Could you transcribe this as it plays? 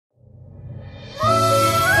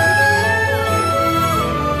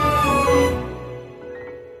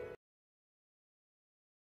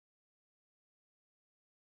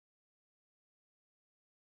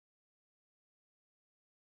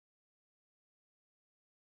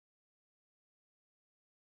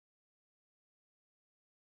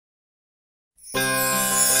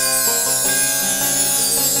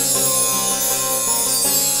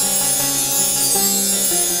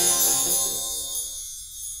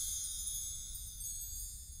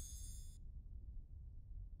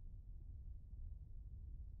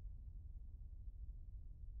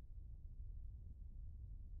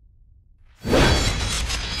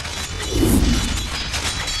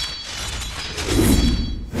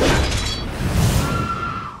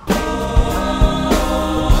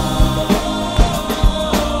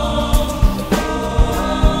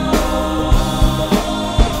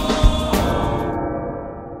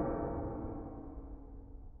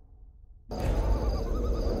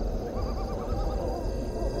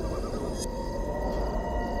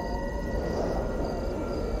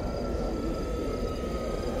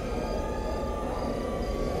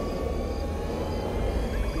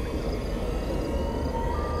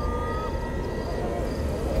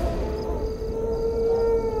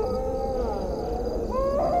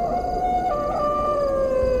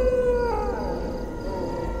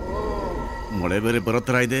ಮಳೆ ಬೇರೆ ಬರೋ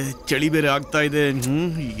ಥರ ಇದೆ, ಚಳಿ ಬೇರೆ ಆಗ್ತಾ ಇದೆ.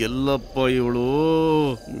 ಎಲ್ಲಪ್ಪ ಇವಳು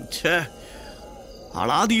ಛೇ,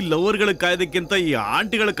 ಹಳಾದಿ ಲವರ್ಗಳ ಕಾಯೋದಕ್ಕಿಂತ ಈ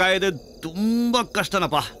ಆಂಟಿಗಳ ಕಾಯೋದೆ ತುಂಬ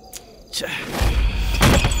ಕಷ್ಟನಪ್ಪ. ಛೇ,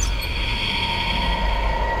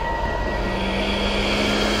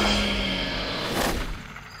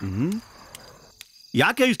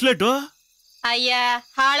 ಯಾಕೆ ಇಷ್ಟು ಲೇಟು? ಅಯ್ಯ,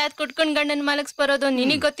 ಹಾಳಾದ್ ಕುಟ್ಕೊಂಡ್ ಗಂಡನ್ ಮಲಗ್ಸ್ ಬರೋದು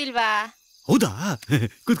ನಿನಗ್ ಗೊತ್ತಿಲ್ವಾ? ಹೌದಾ?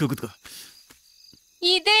 ಕೂತ್ಕೋ ಕೂತ್ಕೋ.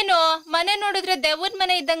 ಇದೇನು ಮನೆ ನೋಡಿದ್ರೆ ದೆವ್ವದ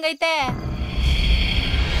ಮನೆ ಇದ್ದಂಗೈತೆ.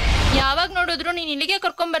 ಯಾವಾಗ ನೋಡಿದ್ರು ನೀನ್ ಇಲ್ಲಿಗೆ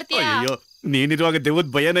ಕರ್ಕೊಂಡ್ ಬರ್ತೀಯ? ಅಯ್ಯೋ, ನೀನಿರುವಾಗ ದೆವ್ವದ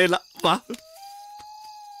ಭಯನೇ ಇಲ್ಲ. ಬಾ.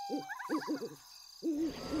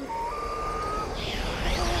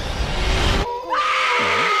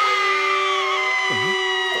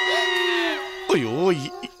 ಅಯ್ಯೋ,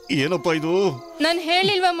 ಏನಪ್ಪ ಇದು? ನಾನ್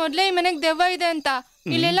ಹೇಳಿಲ್ವಾ ಮೊದ್ಲೇ ಈ ಮನೆಗ್ ದೆವ್ವ ಇದೆ ಅಂತ?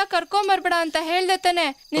 ಇಲ್ಲೆಲ್ಲ ಕರ್ಕೊಂಡ್ ಬರ್ಬೇಡ ಅಂತ ಹೇಳ್ದೆ ತಾನೆ.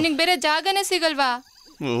 ನಿನಗ್ ಬೇರೆ ಜಾಗನೇ ಸಿಗಲ್ವಾ?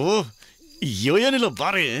 ಓ, ಅಯ್ಯೋ, ಏನಿಲ್ಲ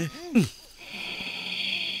ಬಾರೆ.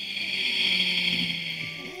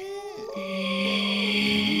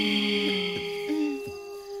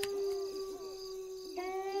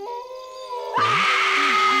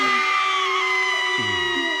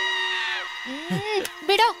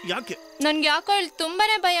 ಬಿಡೋ. ಯಾಕೆ? ನನ್ಗೆ ಯಾಕೋ ಇಲ್ಲಿ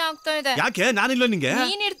ತುಂಬಾನೇ ಭಯ ಆಗ್ತಾ ಇದೆ. ಯಾಕೆ? ನಾನಿಲ್ಲ ನಿಂಗೆ?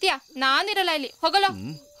 ನೀನಿರ್ತೀಯ, ನಾನಿರಲ್ಲ ಇಲ್ಲಿ. ಹೋಗಲ್ಲ.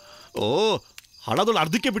 ಓ, ಹಳದೊಳು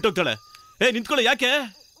ಅರ್ಧಕ್ಕೆ ಬಿಟ್ಟೋಗ್ತಾಳೆ. ನಿಂತ್ಕೊಳ್ಳೆ. ಯಾಕೆ?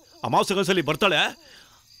 ಅಮಾವಾಸ್ಯೆಗೊಂದ್ಸಲಿ ಬರ್ತಾಳೆ,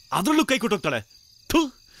 ಅದ್ರಲ್ಲೂ ಕೈ ಕೊಟ್ಟೋಗ್ತಾಳೆ.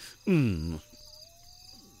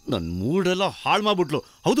 ನನ್ನ ಮೂಡೆಲ್ಲ ಹಾಳು ಮಾಡ್ಬಿಟ್ಲು.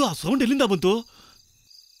 ಹೌದು, ಆ ಸೌಂಡ್ ಎಲ್ಲಿಂದ ಬಂತು?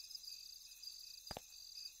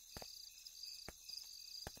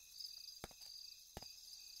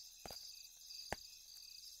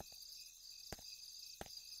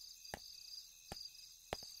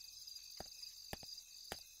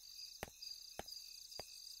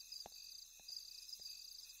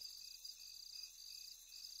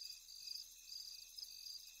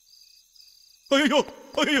 ಅಯ್ಯೋ,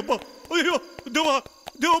 ಅಯ್ಯಪ್ಪ, ಅಯ್ಯೋ, ದೇವ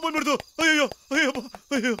ದೇವ ಬಂದ್ಬಿಡ್ತು. ಅಯ್ಯೋ, ಅಯ್ಯಪ್ಪ,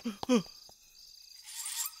 ಅಯ್ಯೋ.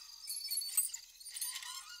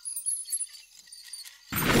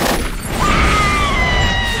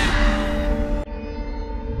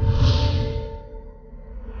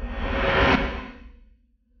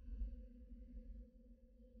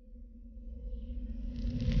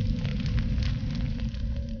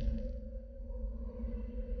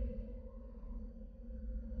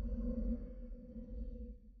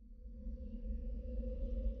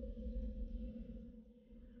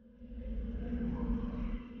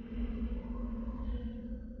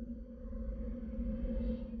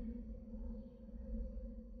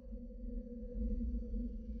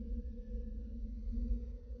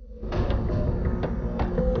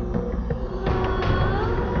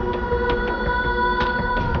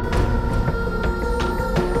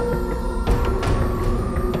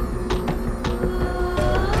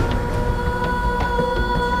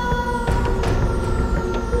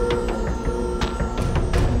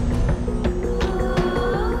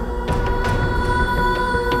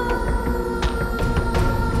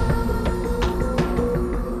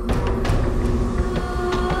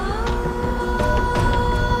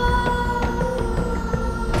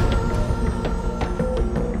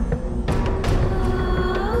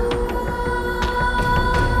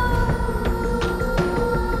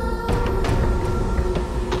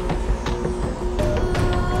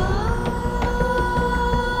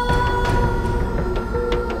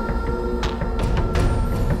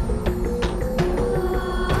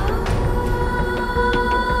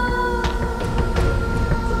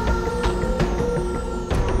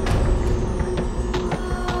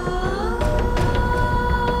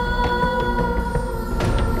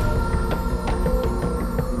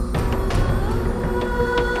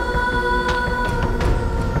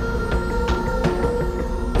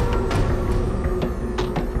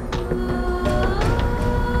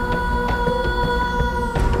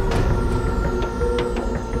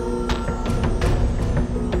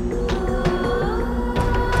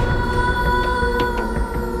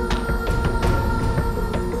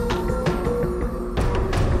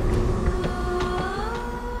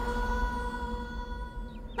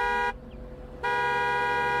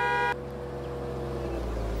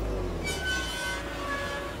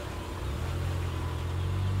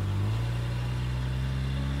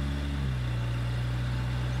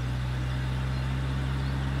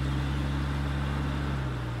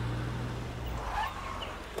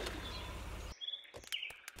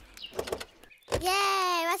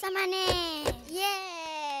 ಮನೆ.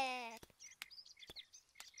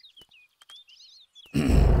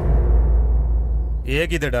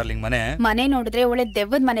 ಹೇಗಿದೆ ಡಾರ್ಲಿಂಗ್ ಮನೆ? ಮನೆ ನೋಡಿದ್ರೆ ಒಳ್ಳೆ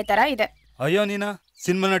ದೆವ್ವದ ಮನೆ ತರ ಇದೆ. ಅಯ್ಯೋ ನೀನ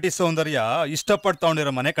ಸಿನಿಮಾ ನಟಿ ಸೌಂದರ್ಯ ಇಷ್ಟಪಟ್ಟು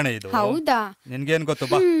ತಗೊಂಡಿರೋ ಮನೆ ಕಣೆ ಇದು. ಹೌದಾ? ನಿನ್ಗೇನ್ ಗೊತ್ತು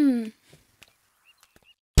ಬಾ.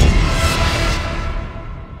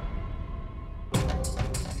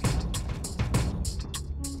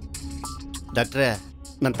 ಡಾಕ್ಟ್ರೆ,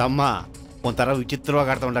 ನನ್ನ ತಮ್ಮ ಒಂಥರ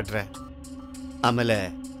ವಿಚಿತ್ರವಾಗಿ ಆಡ್ತಾವ ಡಾಕ್ಟ್ರೆ. ಆಮೇಲೆ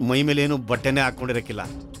ಮೈ ಮೇಲೆ ಏನು ಬಟ್ಟೆನೇ ಹಾಕ್ಕೊಂಡಿರಕ್ಕಿಲ್ಲ,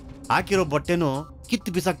 ಹಾಕಿರೋ ಬಟ್ಟೆನೂ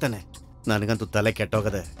ಕಿತ್ತು ಬಿಸಾಕ್ತಾನೆ. ನನಗಂತೂ ತಲೆ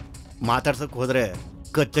ಕೆಟ್ಟೋಗದೆ. ಮಾತಾಡ್ಸಕ್ಕೆ ಹೋದ್ರೆ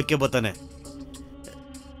ಕಚ್ಚಕ್ಕೆ ಬರ್ತಾನೆ.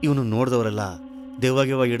 ಇವನು ನೋಡಿದವರೆಲ್ಲ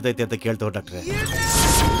ದೇವಾಗಿವ ಹಿಡ್ದೈತೆ ಅಂತ ಕೇಳ್ತವ ಡಾಕ್ಟ್ರೆ.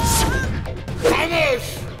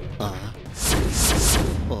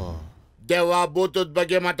 ದೆವ್ವ ಭೂತದ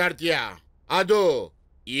ಬಗ್ಗೆ ಮಾತಾಡ್ತೀಯ? ಅದು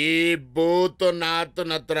ಈ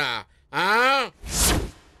ಭೂತನಾಥನ ಹತ್ರ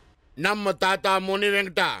ನಮ್ಮ ತಾತ ಮುನಿ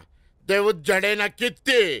ವೆಂಕಟ ದೆವ್ವದ ಜಡೆನ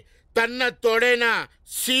ಕಿತ್ತಿ ತನ್ನ ತೊಡೆನ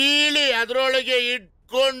ಸೀಳಿ ಅದರೊಳಗೆ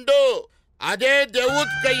ಇಟ್ಕೊಂಡು ಅದೇ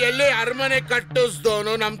ದೆವ್ವದ ಕೈಯಲ್ಲಿ ಅರಮನೆ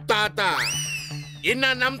ಕಟ್ಟಿಸ್ದವನು ನಮ್ಮ ತಾತ. ಇನ್ನ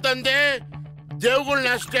ನಮ್ಮ ತಂದೆ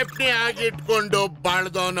ದೇವ್ಗಳನ್ನ ಸ್ಟೆಪ್ನಿ ಆಗಿ ಇಟ್ಕೊಂಡು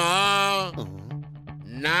ಬಾಳ್ದವನು.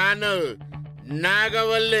 ನಾನು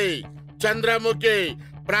ನಾಗವಲ್ಲಿ, ಚಂದ್ರಮುಖಿ,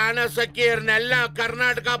 ಪ್ರಾಣ ಸಖಿಯರ್ನೆಲ್ಲ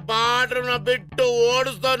ಕರ್ನಾಟಕ ಬಾರ್ಡ್ರನ್ನ ಬಿಟ್ಟು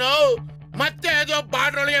ಓಡಿಸ್ದವನು. ಮತ್ತೆ ಅದು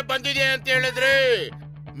ಬಾರ್ಡ್ರ್ ಒಳಗೆ ಬಂದಿದೆ ಅಂತ ಹೇಳಿದ್ರೆ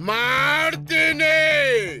ಮಾಡ್ತೀನಿ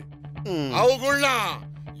ಅವುಗಳನ್ನ,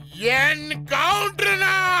 ಎನ್ಕೌಂಟ್ರನ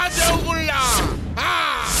ದೇವ್ಗಳನ್ನ.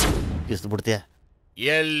 ಬಿಡ್ತೀಯ?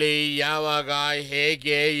 ಎಲ್ಲಿ, ಯಾವಾಗ,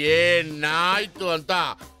 ಹೇಗೆ, ಏನಾಯ್ತು ಅಂತ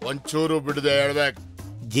ಒಂಚೂರು ಬಿಡದೆ ಹೇಳ್ಬೇಕು.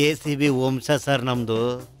 JCB ವಂಶ ಸರ್ ನಮ್ದು.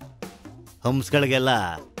 ಹಂಸ್ಗಳಿಗೆಲ್ಲ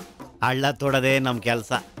ಹಳ್ಳ ತೊಡೋದೇ ನಮ್ಮ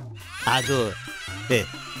ಕೆಲಸ. ಅದು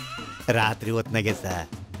ರಾತ್ರಿ ಹೊತ್ನಾಗೆ ಸರ್.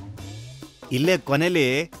 ಇಲ್ಲೇ ಕೊನೆಯಲ್ಲಿ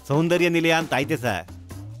ಸೌಂದರ್ಯ ನಿಲಯ ಅಂತ ಐತೆ ಸರ್.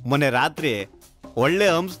 ಮೊನ್ನೆ ರಾತ್ರಿ ಒಳ್ಳೆ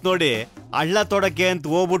ಹಂಸ್ ನೋಡಿ ಹಳ್ಳ ತೊಡಕ್ಕೆ ಅಂತ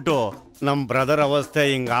ಹೋಗ್ಬಿಟ್ಟು ನಮ್ಮ ಬ್ರದರ್ ಅವಸ್ಥೆ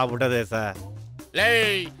ಹಿಂಗೆ ಆಗ್ಬಿಟ್ಟದೆ ಸರ್. ಲೇ,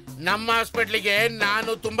 ನಮ್ಮ ಹಾಸ್ಪಿಟ್ಲಿಗೆ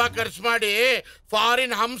ನಾನು ತುಂಬಾ ಖರ್ಚು ಮಾಡಿ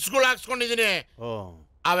ಫಾರಿನ್ ಹಂಸ್ಗಳು ಹಾಕ್ಸ್ಕೊಂಡಿದೀನಿ.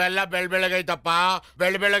 ಅವೆಲ್ಲ ಬೆಳಬೆಳಗೈತಪ್ಪ,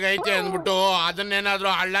 ಬೆಳಬೆಳಗೈತೆ ಅಂದ್ಬಿಟ್ಟು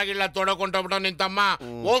ಅದನ್ನೇನಾದ್ರೂ ಹಳ್ಳಾಗಿಲ್ಲ ತೊಡಕೊಂಡೋಗ್ಬಿಟ್ಟು ನಿನ್ ತಮ್ಮ.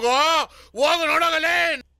 ಹೋಗು ಹೋಗು ನೋಡೋಗಲೇ.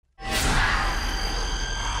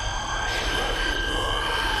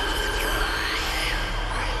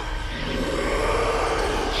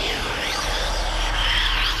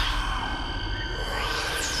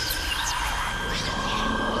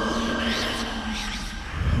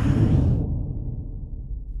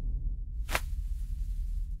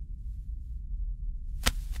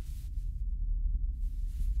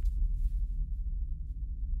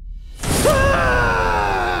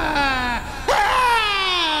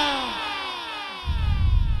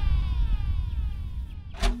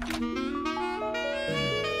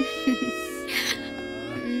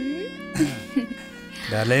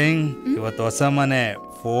 ಡಾರ್ಲಿಂಗ್, ಇವತ್ತು ಹೊಸ ಮನೆ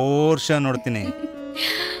ಫೋರ್ಶ ನೋಡ್ತೀನಿ.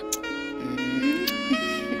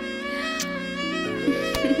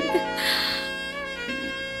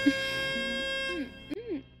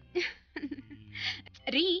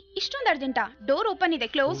 ರೀ, ಇಷ್ಟೊಂದು ಅರ್ಜೆಂಟಾ? ಡೋರ್ ಓಪನ್ ಇದೆ,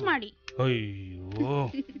 ಕ್ಲೋಸ್ ಮಾಡಿ. ಅಯ್ಯೋ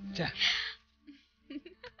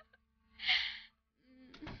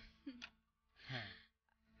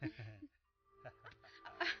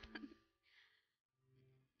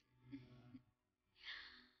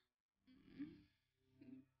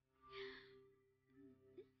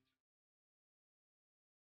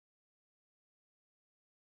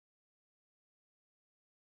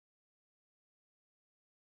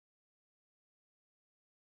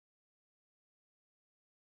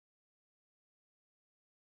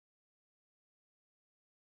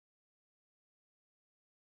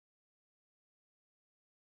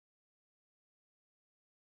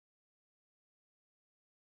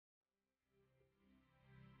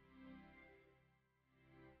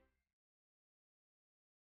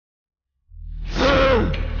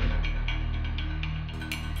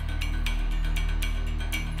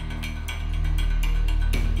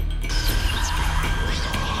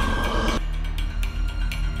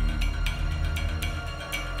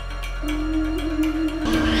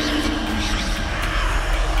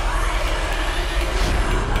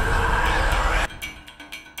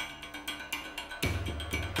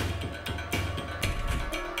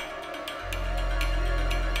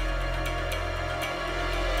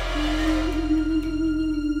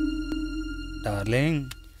darling,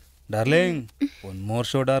 darling, one more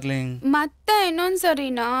show darling. ಮತ್ತೆ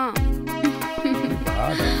ಇನ್ನೊಂದ್ಸರಿನಾ?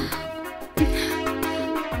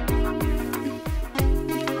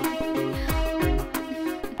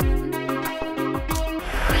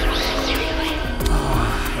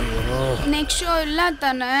 ನೆಕ್ಸ್ಟ್ ಶೋ ಇಲ್ಲ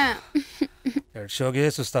ತಾನೆ? 2 ಶೋಗೆ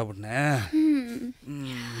ಸುಸ್ತಾಗ್ಬಿಟ್ನೆ.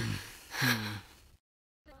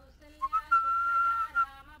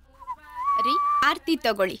 ರೀ ಆರ್ತಿ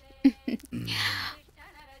ತಗೊಳ್ಳಿ.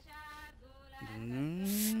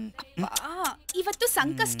 ಇವತ್ತು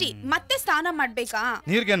ಸಂಕಷ್ಟಿ, ಮತ್ತೆ ಸ್ನಾನ ಮಾಡ್ಬೇಕಾ?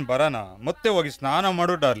 ನೀರ್ಗೇನ್ ಬರೋಣ, ಮತ್ತೆ ಹೋಗಿ ಸ್ನಾನ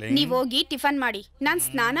ಮಾಡು ಡಾರ್ಲಿಂಗ್. ನೀವ್ ಹೋಗಿ ಟಿಫನ್ ಮಾಡಿ, ನಾನ್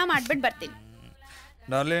ಸ್ನಾನ ಮಾಡ್ಬಿಟ್ಟು ಬರ್ತೀನಿ.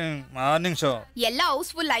 ಡಾರ್ಲಿಂಗ್ ಮಾರ್ನಿಂಗ್ ಶೋ ಎಲ್ಲ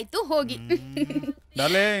ಹೌಸ್ಫುಲ್ ಆಯ್ತು, ಹೋಗಿ.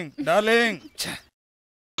 Darling darling.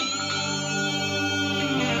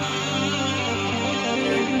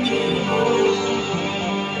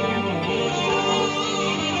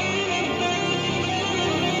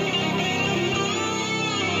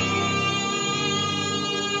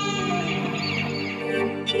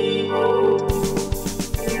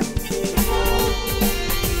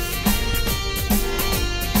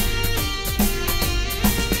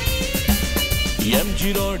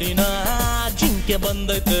 MG ರೋಡಿನ ಜಿಂಕೆ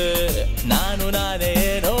ಬಂದೈತೆ, ನಾನು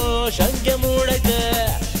ನಾನೇನೋ ಶಂಕೆ ಮೂಡೈತೆ.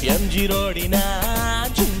 MG ರೋಡಿನ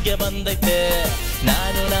ಜಿಂಕೆ ಬಂದೈತೆ,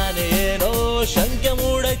 ನಾನು ನಾನೇನೋ ಶಂಕೆ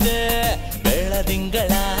ಮೂಡೈತೆ.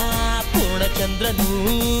 ಬೆಳದಿಂಗಳ ಪೂರ್ಣಚಂದ್ರನು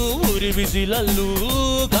ಉರಿ ಬಿಸಿಲಲ್ಲೂ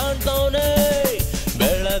ಕಾಣ್ತವನೆ.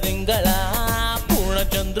 ಬೆಳದಿಂಗಳ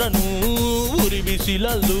ಪೂರ್ಣಚಂದ್ರನು ಉರಿ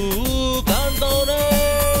ಬಿಸಿಲಲ್ಲೂ ಕಾಣ್ತವನೆ.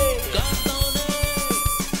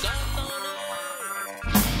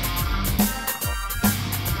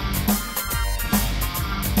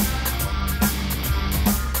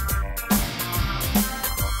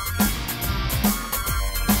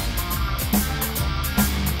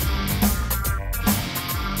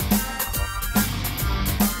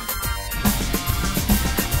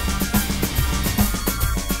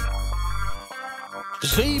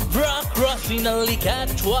 Zebra crossing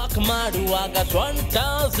ಕ್ಯಾಚ್ ವಾಕ್ ಮಾಡುವಾಗ ಸ್ವಂತ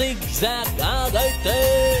ಜಿಗ್ಜಾಗ್ ಆಗೈತೆ.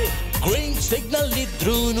 ಗ್ರೀನ್ ಸಿಗ್ನಲ್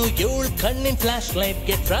ಇದ್ರೂನು ಏಳ್ ಕಣ್ಣಿನ ಫ್ಲಾಶ್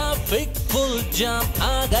ಲೈಟ್ಗೆ ಟ್ರಾಫಿಕ್ ಫುಲ್ ಜಾಮ್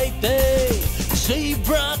ಆಗೈತೆ.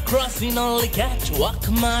 Zebra crossing ಕ್ಯಾಚ್ ವಾಕ್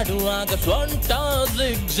ಮಾಡುವಾಗ ಸ್ವಂತ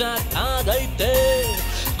ಜಿಗ್ಜಾಗ್ ಆಗೈತೆ.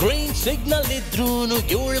 ಗ್ರೀನ್ ಸಿಗ್ನಲ್ ಇದ್ರೂನು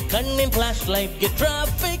ಏಳ್ ಕಣ್ಣಿನ ಫ್ಲಾಶ್ ಲೈಟ್ಗೆ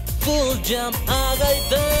ಟ್ರಾಫಿಕ್ ಫುಲ್ ಜಾಮ್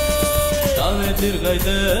ಆಗೈತೆ. ತಾಲೆ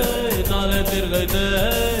ತಿರ್ಗೈತೆ, ತಾಲೆ ತಿರ್ಗೈತೆ,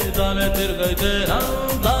 ತಾಲೆ ತಿರ್ಗೈತೆ,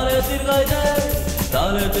 ತಾಲೆ ತಿರ್ಗೈತೆ,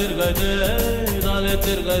 ತಾಲೆ ತಿರ್ಗೈತೆ, ತಾಲೆ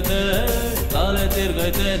ತಿರ್ಗೈತೆ, ತಾಲೆ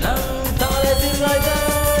ತಿರ್ಗೈತೆ, ತಾಲೆ ತಿರ್ಗೈತೆ.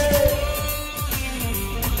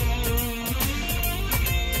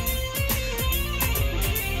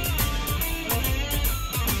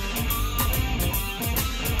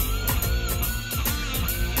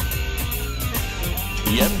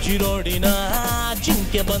 MG ರೋಡಿನ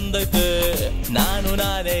ಜಿಂಕೆ ಬಂದೈತೆ, ನಾನು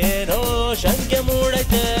ನಾನೇನೋ ಶಂಕೆ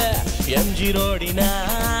ಮೂಡೈತೆ. MG ರೋಡಿನ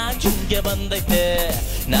ಜಿಂಕೆ ಬಂದೈತೆ,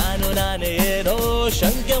 ನಾನು ನಾನೇನೋ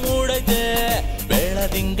ಶಂಕೆ ಮೂಡೈತೆ.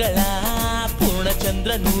 ಬೆಳದಿಂಗಳ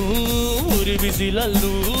ಪೂರ್ಣಚಂದ್ರನು ಉರಿ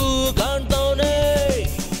ಬಿಸಿಲಲ್ಲೂ ಕಾಣ್ತವನೆ,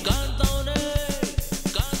 ಕಾಣ್ತವನೆ,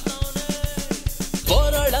 ಕಾಣ್ತವನೆ.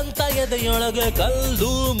 ಕೊರಳಂತ ಎದೆಯೊಳಗೆ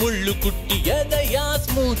ಕಲ್ಲು ಮುಳ್ಳು ಕುಟ್ಟಿ ಎದೆಯ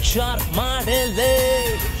ಸ್ಮೂತ್ ಶಾರ್ಪ್ ಮಾಡಲೇ.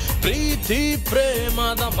 ಪ್ರೀತಿ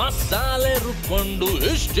ಪ್ರೇಮದ ಮಸಾಲೆ ರುಬ್ಕೊಂಡು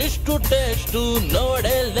ಇಷ್ಟಿಷ್ಟು ಟೇಸ್ಟು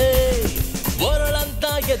ನೋಡಲೇ. ಕೊರಳಂತ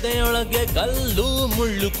ಎದೆಯೊಳಗೆ ಕಲ್ಲು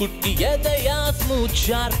ಮುಳ್ಳು ಕುಟ್ಟಿ ಎದೆಯ ಸ್ಮೂತ್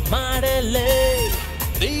ಶಾರ್ಪ್ ಮಾಡಲೇ.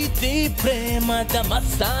 ಪ್ರೀತಿ ಪ್ರೇಮದ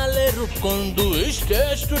ಮಸಾಲೆ ರುಬ್ಕೊಂಡು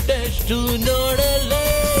ಇಷ್ಟೆಷ್ಟು ಟೇಸ್ಟು ನೋಡಲೇ.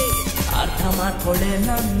 ಅರ್ಥ ಮಾಡ್ಕೊಳ್ಳೆ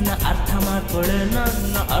ನನ್ನ, ಅರ್ಥ ಮಾಡ್ಕೊಳ್ಳೆ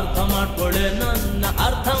ನನ್ನ, ಅರ್ಥ ಮಾಡ್ಕೊಳ್ಳೆ ನನ್ನ,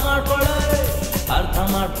 ಅರ್ಥ ಮಾಡ್ಕೊಳ್ಳೆ, ಅರ್ಥ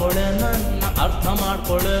ಮಾಡ್ಕೊಳ್ಳೆ ನನ್ನ, ಅರ್ಥ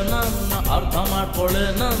ಮಾಡ್ಕೊಳ್ಳೆ ನನ್ನ, ಅರ್ಥ ಮಾಡ್ಕೊಳ್ಳೆ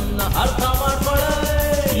ನನ್ನ, ಅರ್ಥ ಮಾಡ್ಕೊಳ್ಳೆ.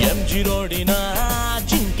 MG ರೋಡಿನ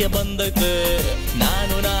ಜಿಂಕೆ ಬಂದೈತೆ,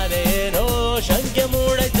 ನಾನು ನಾನೇನೋ ಶಂಕೆ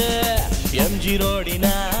ಮೂಡೈತೆ. MG ರೋಡಿನ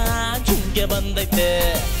ಜಿಂಕೆ ಬಂದೈತೆ,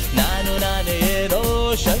 ನಾನು ನಾನೇನೋ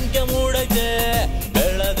ಶಂಕೆ ಮೂಡೈತೆ.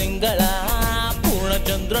 ಬೆಳದಿಂಗಳ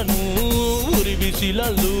ಪೂರ್ಣಚಂದ್ರನು ಉರಿ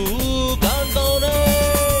ಬಿಸಿಲಲ್ಲೂ ಕಾಣ್ತವನೆ,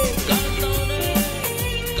 ಕಾಣ್ತವನೆ,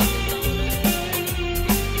 ಕಾಣ್ತವನೆ.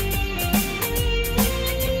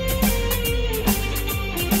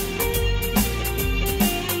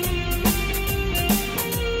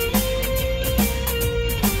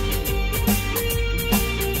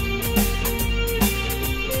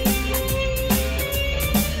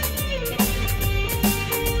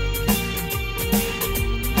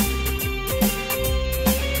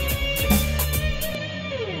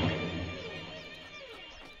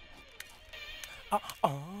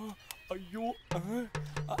 ಅಯ್ಯೋ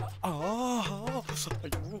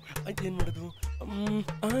ಅಯ್ಯೋ ಏನ್ ಮಾಡೋದು?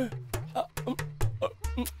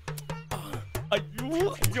 ಅಯ್ಯೋ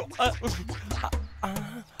ಅಯ್ಯೋ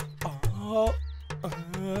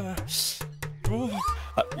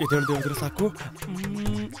ಎದ್ದೇಳ್ದು ಹೇಳಿದ್ರೆ ಸಾಕು.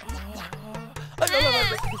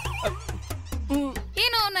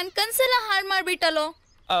 ಏನೋ ನನ್ ಕನ್ಸೆಲ್ಲ ಹಾಳು ಮಾಡ್ಬಿಟ್ಟಲ್ಲೋ.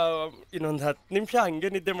 ಇನ್ನೊಂದು 10 ನಿಮಿಷ ಹಂಗೆ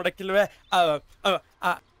ನಿದ್ದೆ ಮಾಡಕ್ಕಿಲ್ವೇ?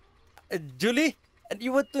 ಜೂಲಿ,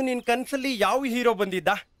 ಇವತ್ತು ನಿನ್ ಕನ್ಸಲ್ಲಿ ಯಾವ ಹೀರೋ ಬಂದಿದ್ದ?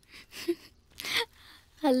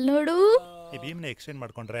 ಅಲ್ಲಿ ನೋಡು, ಈ ಭೀಮ್ನ ಎಕ್ಸ್ಚೇಂಜ್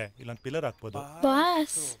ಮಾಡ್ಕೊಂಡ್ರೆ ಇಲ್ಲೊಂದು ಪಿಲ್ಲರ್ ಹಾಕ್ಬೋದು.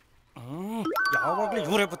 ಬಾಸ್. ಯಾವಾಗ್ಲೂ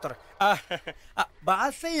ಇವರೇ ಬರ್ತಾರೆ.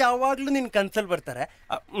 ಬಾಸೆ ಯಾವಾಗ್ಲೂ ನಿನ್ ಕನ್ಸಲ್ ಬರ್ತಾರೆ.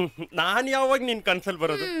 ನಾನ್ ಯಾವಾಗ ನಿನ್ ಕನ್ಸಲ್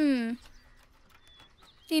ಬರೋದು?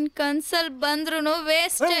 ನಿನ್ ಕನ್ಸಲ್ ಬಂದ್ರು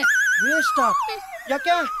ವೇಸ್ಟ್. ವೇಸ್ಟಾ?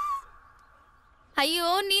 ಯಾಕೆ? ಅಯ್ಯೋ,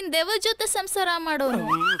 ನೀನ್ ದೆವ್ವ ಜೊತೆ ಸಂಸಾರ ಮಾಡೋನು.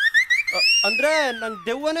 ಅಂದ್ರೆ ನಂಗೆ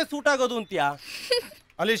ದೆವ್ವನೇ ಸೂಟ್ ಆಗೋದು ಅಂತೀಯಾ?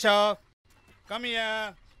 ಅಲಿಶಾ, ಕಮಿಯ.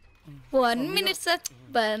 1 ಮಿನಿಟ್ ಸರ್,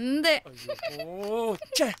 ಬಂದೆ.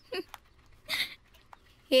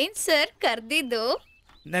 ಏನ್ ಸರ್ ಕರ್ದಿದ್ದು?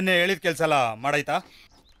 ನೆನ್ನೆ ಹೇಳಿದ ಕೆಲಸ ಎಲ್ಲ ಮಾಡಾಯ್ತಾ?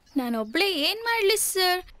 ನಾನೊಬ್ಳೆ ಏನ್ ಮಾಡ್ಲಿ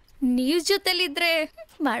ಸರ್, ನೀವ್ ಜೊತೆಲಿದ್ರೆ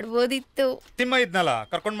ಮಾಡ್ಬೋದಿತ್ತು. ತಿಮ್ಮ ಇದ್ನಲ್ಲ,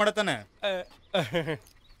 ಕರ್ಕೊಂಡ್ ಮಾಡತಾನೆ.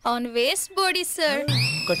 ಅವನ್ ವೇಸ್ಟ್ ಬಾಡಿ ಸರ್.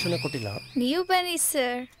 ಕಷ್ಟನೇ ಕೊಟ್ಟಿಲ್ಲ. ನೀವು ಬನ್ನಿ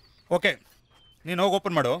ಸರ್. ಓಕೆ, ನೀನು ಹೋಗಿ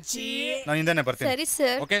ಓಪನ್ ಮಾಡು, ನಾನು ಹಿಂದೆನೆ ಬರ್ತೀನಿ. ಸರಿ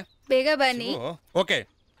ಸರ್, ಓಕೆ, ಬೇಗ ಬನ್ನಿ. ಓಕೆ.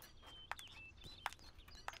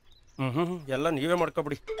 ಎಲ್ಲ ನೀವೇ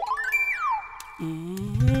ಮಾಡ್ಕೊಬಿಡಿ.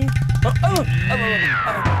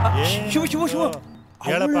 ಶಿವ ಶಿವ ಶಿವ,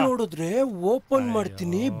 ಅವಳು ನೋಡಿದ್ರೆ ಓಪನ್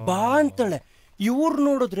ಮಾಡ್ತೀನಿ ಬಾ ಅಂತಾಳೆ, ಇವ್ರು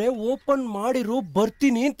ನೋಡಿದ್ರೆ ಓಪನ್ ಮಾಡಿರು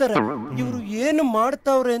ಬರ್ತೀನಿ ಅಂತಾರೆ. ಇವ್ರು ಏನು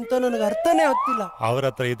ಮಾಡ್ತಾವ್ರೆ ಅಂತ ನನಗೆ ಅರ್ಥನೇ ಆಗ್ತಿಲ್ಲ. ಅವ್ರ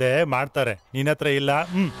ಹತ್ರ ಇದೆ, ಮಾಡ್ತಾರೆ, ನಿನ್ನ ಹತ್ರ ಇಲ್ಲ.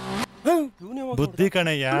 ಬುದ್ಧಿ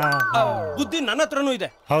ಕಣಯ್ಯ. ಬುದ್ಧಿ ನನ್ನ ಹತ್ರನೂ ಇದೆ.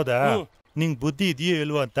 ಹೌದಾ? ನಿಂಗ್ ಬುದ್ಧಿ ಇದೆಯೋ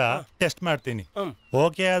ಇಲ್ವೋ ಅಂತ ಟೆಸ್ಟ್ ಮಾಡ್ತೀನಿ.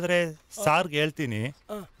 ಓಕೆ ಆದ್ರೆ ಸಾರ್ಗೆ ಹೇಳ್ತೀನಿ,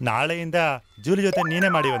 ನಾಳೆಯಿಂದ ಜೂಲಿ ಜೊತೆ ನೀನೇ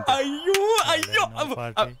ಮಾಡಿವಂತ. ಅಯ್ಯೋ ಅಯ್ಯೋ,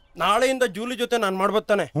 ನಾಳೆಯಿಂದ ಜೂಲಿ ಜೊತೆ ನಾನ್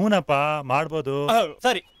ಮಾಡ್ಬೋತಾನೆ? ಹೂನಪ್ಪ, ಮಾಡ್ಬೋದು.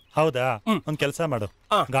 ಸರಿ. ಹೌದಾ? ಒಂದ್ ಕೆಲ್ಸ ಮಾಡು,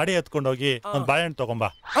 ಗಾಡಿ ಎತ್ಕೊಂಡೋಗಿ ಒಂದ್ ಬಾಳೆಹಣ್ಣು ತಗೊಂಬಾ.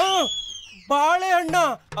 ಬಾಳೆಹಣ್ಣ?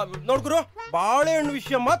 ನೋಡ್ಗುರು, ಬಾಳೆಹಣ್ಣು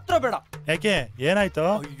ವಿಷಯ ಮಾತ್ರ ಬೇಡ. ಯಾಕೆ, ಏನಾಯ್ತು?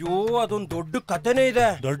 ಅಯ್ಯೋ, ಅದೊಂದ್ ದೊಡ್ಡ ಕಥೆನೇ ಇದೆ.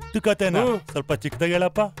 ದೊಡ್ಡ ಕಥೆನಾ? ಸ್ವಲ್ಪ ಚಿಕ್ಕದಾಗ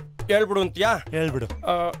ಹೇಳಪ್ಪ. ಹೇಳ್ಬಿಡು ಅಂತೀಯಾ? ಹೇಳ್ಬಿಡು.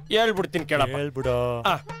 ಹೇಳ್ಬಿಡ್ತೀನಿ ಕೇಳಪ್ಪ. ಹೇಳ್ಬಿಡು.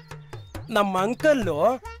 ನಮ್ಮ ಅಂಕಲ್ಲು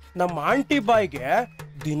ನಮ್ಮ ಆಂಟಿ ಬಾಯಿಗೆ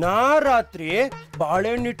ದಿನಾ ರಾತ್ರಿ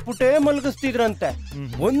ಬಾಳೆಹಣ್ಣು ಇಟ್ಬಿಟ್ಟೇ ಮಲಗಿಸ್ತಿದ್ರಂತೆ.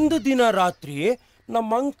 ಒಂದು ದಿನ ರಾತ್ರಿ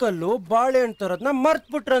ನಮ್ಮ ಅಂಕಲ್ಲು ಬಾಳೆಹಣ್ಣು ತರೋದ್ನ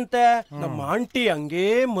ಮರ್ತ್ ಬಿಟ್ರಂತೆ. ನಮ್ಮ ಆಂಟಿ ಹಂಗೇ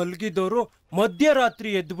ಮಲಗಿದವರು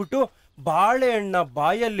ಮಧ್ಯರಾತ್ರಿ ಎದ್ಬಿಟ್ಟು ಬಾಳೆಹಣ್ಣ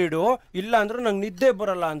ಬಾಯಲ್ಲಿಡು, ಇಲ್ಲ ಅಂದ್ರೆ ನಂಗೆ ನಿದ್ದೆ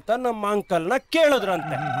ಬರಲ್ಲ ಅಂತ ನಮ್ಮ ಅಂಕಲ್ನ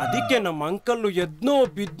ಕೇಳಿದ್ರಂತೆ. ಅದಕ್ಕೆ ನಮ್ಮ ಅಂಕಲ್ಲು ಎದ್ನೋ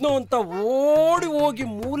ಬಿದ್ನೋ ಅಂತ ಓಡಿ ಹೋಗಿ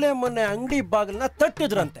ಮೂಲೆ ಮನೆ ಅಂಗಡಿ ಬಾಗಿಲನ್ನ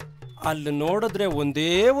ತಟ್ಟಿದ್ರಂತೆ. ಅಲ್ಲಿ ನೋಡಿದ್ರೆ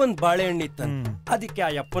ಒಂದೇ ಒಂದ್ ಬಾಳೆಹಣ್ಣು ಇತ್ತಂತೆ. ಅದಕ್ಕೆ ಆ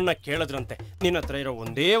ಯಪ್ಪನ್ನ ಕೇಳಿದ್ರಂತೆ, ನಿನ್ನ ಹತ್ರ ಇರೋ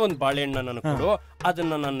ಒಂದೇ ಒಂದ್ ಬಾಳೆಹಣ್ಣ ನನಗೆ ಕೊಡು,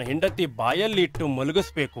 ಅದನ್ನ ನನ್ನ ಹೆಂಡತಿ ಬಾಯಲ್ಲಿ ಇಟ್ಟು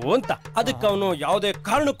ಮಲಗಿಸ್ಬೇಕು ಅಂತ. ಅದಕ್ಕೆ ಅವನು ಯಾವುದೇ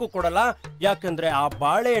ಕಾರಣಕ್ಕೂ ಕೊಡಲ್ಲ, ಯಾಕಂದ್ರೆ ಆ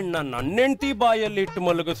ಬಾಳೆಹಣ್ಣ ನನ್ನ ಹೆಂಡತಿ ಬಾಯಲ್ಲಿ ಇಟ್ಟು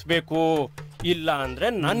ಮಲಗಿಸ್ಬೇಕು, ಇಲ್ಲ ಅಂದ್ರೆ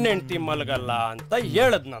ನನ್ನ ಹೆಂಡತಿ ಮಲಗಲ್ಲ ಅಂತ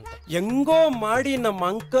ಹೇಳದ್ನಂತೆ. ಹೆಂಗೋ ಮಾಡಿ ನಮ್ಮ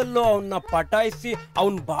ಅಂಕಲ್ಲು ಅವನ್ನ ಪಟಾಯಿಸಿ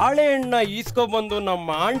ಅವನ್ ಬಾಳೆಹಣ್ಣ ಈಸ್ಕೊಬಂದು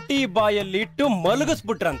ನಮ್ಮ ಆಂಟಿ ಬಾಯಲ್ಲಿ ಇಟ್ಟು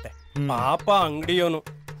ಮಲಗಿಸ್ಬಿಟ್ರಂತೆ. ಪಾಪ ಅಂಗಡಿಯವನು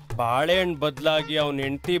ಬಾಳೆಹಣ್ಣು ಬದಲಾಗಿ ಅವನ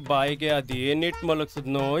ಹೆಂಡತಿ ಬಾಯಿಗೆ ಅದೇನಿಟ್ಟು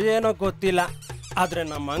ಮಲಗಿಸಿದ್ನೋ ಏನೋ ಗೊತ್ತಿಲ್ಲ. ಆದ್ರೆ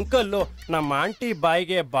ನಮ್ಮ ಅಂಕಲ್ಲು ನಮ್ಮ ಆಂಟಿ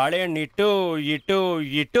ಬಾಯಿಗೆ ಬಾಳೆಹಣ್ಣು ಇಟ್ಟು ಇಟ್ಟು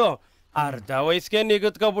ಇಟ್ಟು ಅರ್ಧ ವಯಸ್ಸಿಗೆ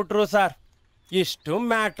ನಿಗದ್ಕೊಬಿಟ್ರು ಸರ್. ಇಷ್ಟು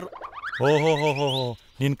ಮ್ಯಾಟ್ರು. ಓಹೋ,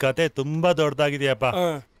 ನಿನ್ ಕತೆ ತುಂಬಾ ದೊಡ್ಡದಾಗಿದೆಯಪ್ಪ.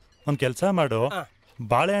 ಒಂದ್ ಕೆಲ್ಸ ಮಾಡು,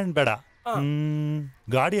 ಬಾಳೆಹಣ್ಣು ಬೇಡ,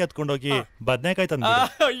 ಗಾಡಿ ಹತ್ಕೊಂಡೋಗಿ ಬದ್ನೆಕಾಯಿ ತಂದ.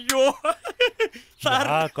 ಅಯ್ಯೋ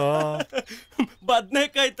ಸಾಕೋ,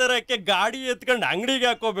 ಬದ್ನೆಕಾಯಿ ತರಕ್ಕೆ ಗಾಡಿ ಎತ್ಕೊಂಡು ಅಂಗಡಿಗೆ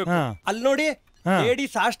ಹಾಕೋಬೇಕು. ಅಲ್ಲಿ ನೋಡಿ,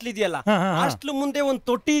 ಲೇಡೀಸ್ ಹಾಸ್ಟ್ಲ್ ಇದೆಯಲ್ಲ, ಹಾಸ್ಟ್ಲ್ ಮುಂದೆ ಒಂದ್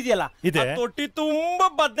ತೊಟ್ಟಿ ಇದೆಯಲ್ಲ, ತೊಟ್ಟಿ ತುಂಬಾ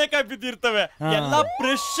ಬದ್ನೆಕಾಯಿ ಬಿದ್ದಿರ್ತವೆ, ಎಲ್ಲ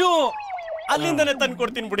ಫ್ರೆಶ್. ಅಲ್ಲಿಂದನೇ ತಂದು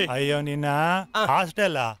ಕೊಡ್ತೀನಿ ಬಿಡಿ. ಅಯ್ಯೋ, ನಿನ್ನ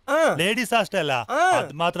ಹಾಸ್ಟೆಲ್ ಲೇಡೀಸ್ ಹಾಸ್ಟೆಲ್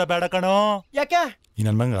ಅದ್ ಮಾತ್ರ ಬೇಡ ಕಣೋ. ಯಾಕೆ?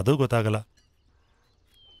 ನನ್ ಮಂಗ ಅದು ಗೊತ್ತಾಗಲ್ಲ.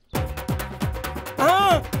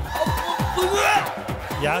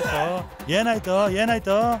 ಯಾಕೋ,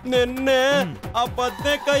 ಏನಾಯ್ತು? ನಿನ್ನೆ ಆ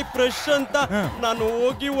ಬದ್ನೆಕಾಯಿ ಫ್ರೆಶ್ ಅಂತ ನಾನು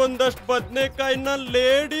ಹೋಗಿ ಒಂದಷ್ಟು ಬದ್ನೆಕಾಯಿನ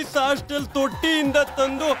ಲೇಡೀಸ್ ಹಾಸ್ಟೆಲ್ ತೊಟ್ಟಿಯಿಂದ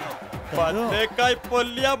ತಂದು ಬದ್ನೆಕಾಯಿ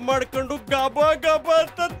ಪಲ್ಯ ಮಾಡ್ಕೊಂಡು ಗಬಾ ಗಬಾ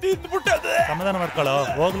ಅಂತ ತಿಂದ್ಬಿಟ್ಟದೆ. ಸಮಾಧಾನ ಮಾಡ್ಕೊಳ್ಳೋ,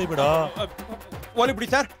 ಹೋಗ್ಲಿ ಬಿಡೋ. ಹೋಗ್ಲಿ ಬಿಡಿ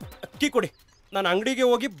ಸರ್, ಕೀ ಕೊಡಿ, ನಾನು ಅಂಗಡಿಗೆ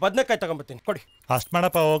ಹೋಗಿ ಬದ್ನೆಕಾಯಿ ತಗೊಂಡ್ಬರ್ತೀನಿ. ಕೊಡಿ. ಅಷ್ಟ್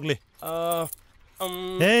ಮಾಡಪ್ಪ, ಹೋಗ್ಲಿ.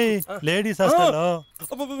 ಲೇಡೀಸ್ ಹಾಸ್ಟೆಲ್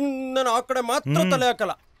ನಾನು ಆ ಕಡೆ ಮಾತ್ರ ತಲೆ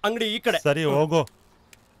ಹಾಕಲ್ಲ, ಅಂಗಡಿ ಈ ಕಡೆ. ಸರಿ, ಹೋಗು.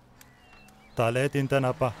 ತಲೆ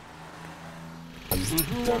ತಿಂತಾನಪ್ಪ.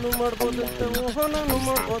 ನಾನು ಮಾಡ್ಬೋದಂತೆ, ನಾನು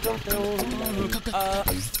ಮಾಡ್ಬೋದಂತೆ.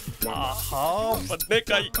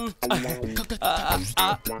 ಬದ್ನೆಕಾಯಿ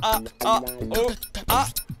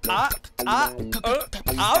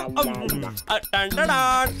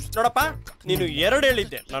ನೋಡಪ್ಪ, ನೀನು 2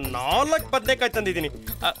 ಹೇಳಿದ್ದೆ, ನಾನು 4 ಬದ್ನೆಕಾಯಿ ತಂದಿದ್ದೀನಿ.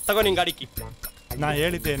 ತಗೋ ನಿನ್ ಗಾಡಿ ಕೀ. ನಾ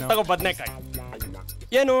ಹೇಳಿದ್ದೇನು? ತಗೋ ಬದ್ನೆಕಾಯಿ.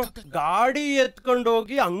 ಏನು ಗಾಡಿ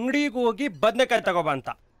ಎತ್ಕೊಂಡೋಗಿ ಅಂಗಡಿಗೆ ಹೋಗಿ ಬದ್ನೆಕಾಯಿ ತಗೋಬ ಅಂತ?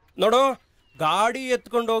 ನೋಡು, ಗಾಡಿ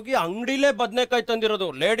ಎತ್ಕೊಂಡೋಗಿ ಅಂಗಡಿಲೇ ಬದನೆಕಾಯಿ ತಂದಿರೋದು.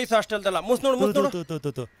 ಲೇಡೀಸ್ ಹಾಸ್ಟೆಲ್ದಲ್ಲ. ಮುಸ್ ನೋಡು.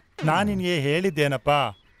 ನಾನು ನಿನ್ಗೆ ಹೇಳಿದ್ದೇನಪ್ಪ.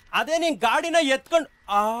 ಅದೇ ನೀನ್ ಗಾಡಿನ ಎತ್ಕೊಂಡು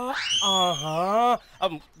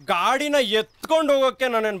ಗಾಡಿನ ಎತ್ಕೊಂಡು ಹೋಗೋಕೆ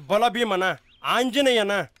ನಾನೇನ್ ಬಲ ಭೀಮನ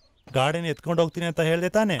ಆಂಜನೇಯನ? ಗಾಡಿನ ಎತ್ಕೊಂಡು ಹೋಗ್ತೀನಿ ಅಂತ ಹೇಳ್ದೆ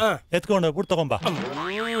ತಾನೆ, ಎತ್ಕೊಂಡು ಹೋಗ್ಬಿಟ್ಟು ತಗೊಂಬಾ.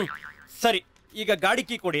 ಸರಿ, ಈಗ ಗಾಡಿ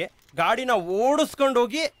ಕೀ ಕೊಡಿ. ಗಾಡಿನ ಓಡಿಸ್ಕೊಂಡು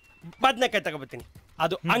ಹೋಗಿ ಬದನೆಕಾಯಿ ತಗೋಬತ್ತೀನಿ.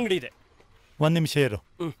 ಅದು ಅಂಗಡಿ ಇದೆ. 1 ನಿಮಿಷ ಇರು.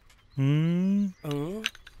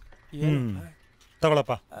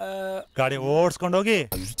 ತಗೊಳಪ್ಪ. ಗಾಡಿ ಓಡಿಸ್ಕೊಂಡೋಗಿ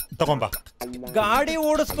ತಗೊಂಬಾ. ಗಾಡಿ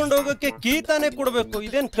ಓಡಿಸ್ಕೊಂಡು ಹೋಗಕ್ಕೆ ಕೀ ತಾನೇ ಕೊಡ್ಬೇಕು.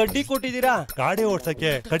 ಇದೇನ್ ಕಡ್ಡಿ ಕೊಟ್ಟಿದ್ದೀರಾ? ಗಾಡಿ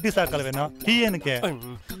ಓಡ್ಸಕ್ಕೆ ಕಡ್ಡಿ ಸಾಕಲ್ವೇನೋ, ಕೀ ಏನಕ್ಕೆ?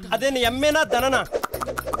 ಅದೇನು ಎಮ್ಮೆನ ದನನ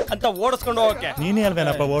ಅಂತ ಓಡಿಸ್ಕೊಂಡು ಹೋಗಕ್ಕೆ? ನೀನೇ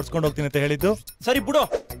ಅಲ್ವೇನಪ್ಪ ಓಡಿಸ್ಕೊಂಡು ಹೋಗ್ತೀನಿ ಅಂತ ಹೇಳಿದ್ದು. ಸರಿ ಬಿಡು,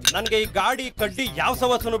 ನನ್ಗೆ ಈ ಗಾಡಿ ಕಡ್ಡಿ ಯಾವ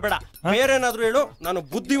ಸವಸ್ಸನು ಬೇಡ. ಬೇರೆ ಏನಾದ್ರು ಹೇಳು, ನಾನು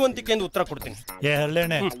ಬುದ್ಧಿವಂತಿಕೆಯಿಂದ ಉತ್ತರ ಕೊಡ್ತೀನಿ.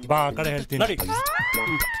 ಹಳ್ಳೆಣ್ಣೆ ಬಾ, ಆ ಕಡೆ ಹೇಳ್ತೀನಿ.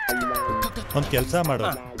 ಒಂದ್ ಕೆಲ್ಸ ಮಾಡು,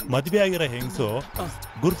 ಮದ್ವೆ ಆಗಿರೋ ಹೆಂಗ್ಸು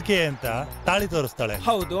ಗುರ್ತಿಗೆ ಅಂತ ತಾಳಿ ತೋರಿಸ್ತಾಳೆ.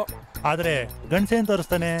 ಹೌದು. ಆದ್ರೆ ಗಂಡ್ಸ ಏನ್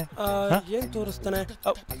ತೋರಿಸ್ತಾನೆ? ಏನ್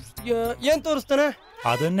ತೋರಿಸ್ತಾನೆ?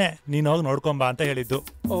 ಅದನ್ನೇ ನೀನ್ ಹೋಗಿ ನೋಡ್ಕೊಂಬಾ ಅಂತ ಹೇಳಿದ್ದು.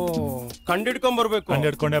 ಓ, ಕಂಡಿಡ್ಕೊಂಡ್ ಬರ್ಬೇಕು.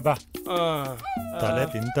 ಕಂಡಿಡ್ಕೊಂಡೆ ಬಾ. ತಲೆ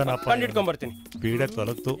ತಿಂತಾನಪ್ಪ. ಕಂಡಿಡ್ಕೊಂಡ್ ಬರ್ತೀನಿ. ಪೀಡೆ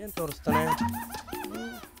ತೊಲಗ್ತು. ಏನ್ ತೋರಿಸ್ತಾನೆ?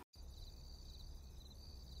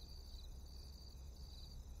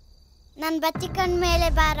 ನನ್ ಬತ್ತಿ ಕಣ್ ಮೇಲೆ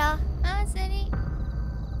ಬಾರೋ. ಸರಿ.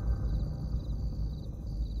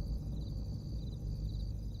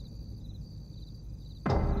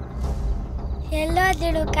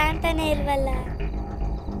 ಎಲ್ಲೋದಿಳು ಕಾಣ್ತಾನೆ ಇಲ್ವಲ್ಲ.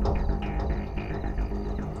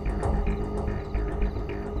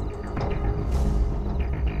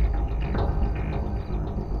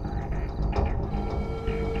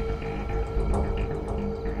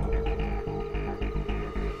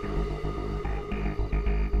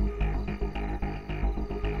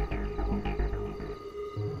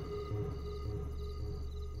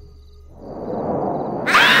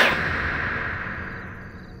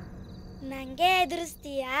 ನಂಗೆ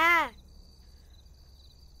ಎದುರಿಸ್ತೀಯಾ?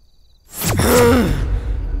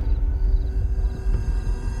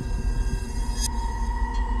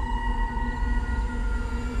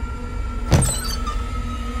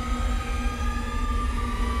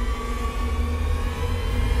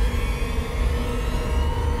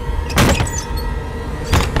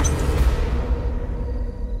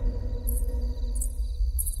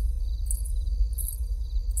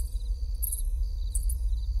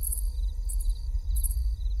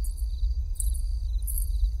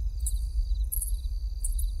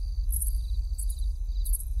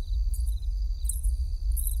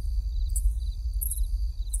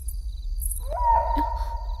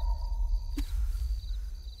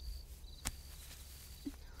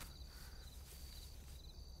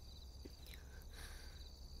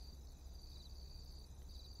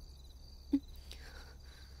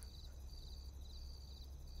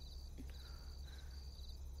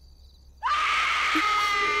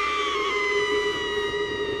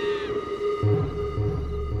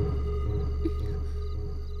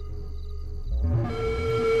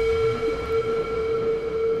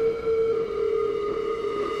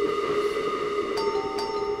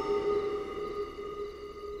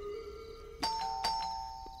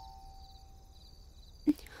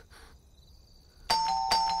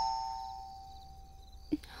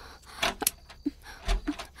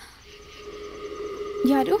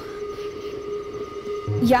 ಯಾರು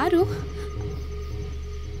ಯಾರು?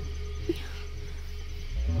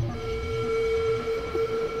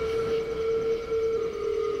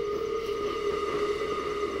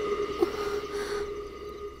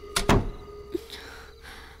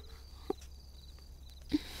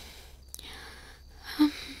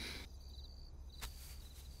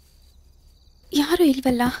 ಯಾರು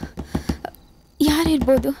ಇಲ್ವಲ್ಲ,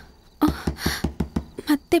 ಯಾರಿರ್ಬೋದು?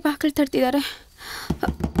 ಮತ್ತೆ ಬಾಗಿಲು ತಡ್ತಿದ್ದಾರೆ.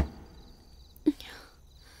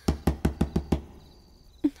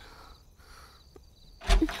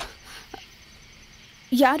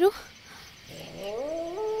 ಯಾರು?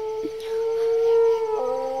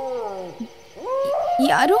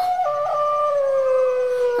 ಯಾರು?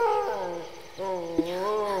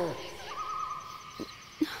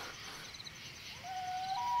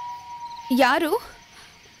 ಯಾರು?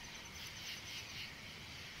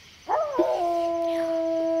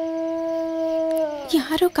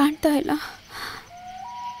 ಯಾರು ಕಾಣ್ತಾ ಇಲ್ಲ.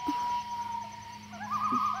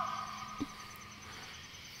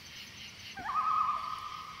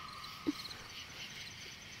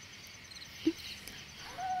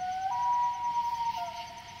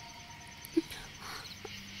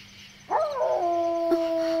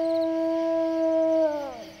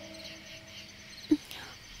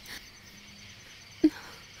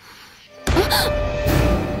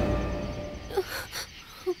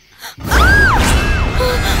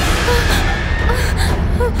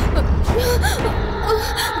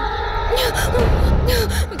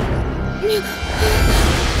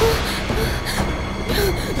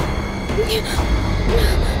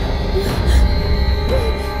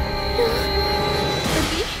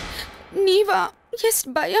 ಎಷ್ಟ್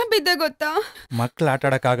ಭಯ ಬಿದ್ದೆ ಗೊತ್ತಾ? ಮಕ್ಳು ಆಟ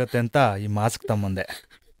ಆಡಕ್ಕಾಗತ್ತೆ ಅಂತ ಈ ಮಾಸ್ಕ್ ತಮ್ಮಂದೆ.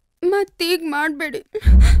 ಮತ್ತೀಗ ಮಾಡ್ಬೇಡಿ.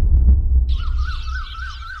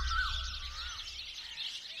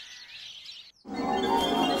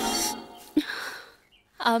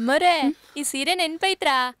 ಅಮ್ಮರೇ, ಈ ಸೀರೆ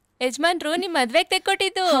ನೆನ್ಪೈತ್ರಾ? ಯಜಮಾನ್ರು ನಿಮ್ ಮದ್ವೆಗ್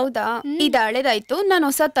ತೆಕ್ಕೊಟ್ಟಿದ್ದು. ಹೌದಾ? ಇದು ಹಳೇದಾಯ್ತು, ನಾನು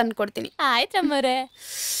ಹೊಸ ತಂದ್ಕೊಡ್ತೀನಿ. ಆಯ್ತಮ್ಮರೇ.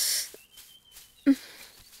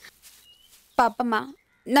 ಪಾಪಮ್ಮ,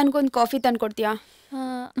 ನನ್ಗೊಂದು ಕಾಫಿ ತಂದ್ಕೊಡ್ತೀಯಾ?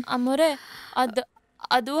 ಅಮ್ಮರೇ,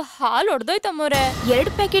 ಅದು ಹಾಲು ಹೊಡೆದೋಯ್ತಮ್ಮರೇ.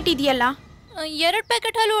 2 ಪ್ಯಾಕೆಟ್ ಇದೆಯಲ್ಲ? 2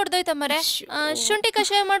 ಪ್ಯಾಕೆಟ್ ಹಾಲು ಹೊಡೆದೋಯ್ತಮ್ಮರೇ. ಶುಂಠಿ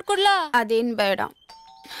ಕಷಾಯ ಮಾಡ್ಕೊಡ್ಲಾ? ಅದೇನ್ ಬೇಡ.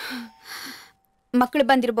 ಮಕ್ಳು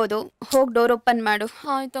ಬಂದಿರ್ಬೋದು, ಹೋಗಿ ಡೋರ್ ಓಪನ್ ಮಾಡು.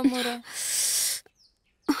 ಆಯ್ತಮ್ಮರೇ.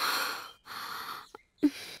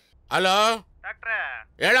 ಹಲೋ ಡಾಕ್ಟ್ರೆ,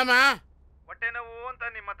 ಹೇಳಮ್ಮ. ಹೊಟ್ಟೆ ನೋವು ಅಂತ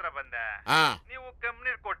ನಿಮ್ಮ ಹತ್ರ ಬಂದೆ. ನೀವು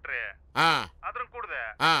ಕೆಮ್ಮನೀರ್ ಕೊಟ್ರಿ, ಅದ್ರ ಕುಡ್ದೆ,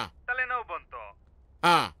 ತಲೆನೋವು ಬಂತು.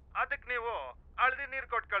 ಅದಕ್ಕೆ ನೀವು ಹಳದಿ ನೀರ್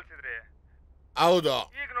ಕೊಟ್ಟು ಕಳ್ಸಿದ್ರಿ. ಹೌದು.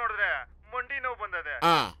 ಈಗ ನೋಡಿದ್ರೆ ಮಂಡಿ ನೋವು ಬಂದದೆ.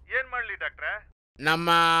 ಏನ್ ಮಾಡ್ಲಿ ಡಾಕ್ಟ್ರೆ? ನಮ್ಮ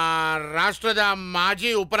ರಾಷ್ಟ್ರದ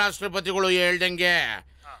ಮಾಜಿ ಉಪರಾಷ್ಟ್ರಪತಿಗಳು ಹೇಳ್ದಂಗೆ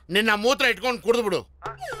ನಿನ್ನ ಮೂತ್ರ ಇಟ್ಕೊಂಡು ಕುಡಿದು ಬಿಡು,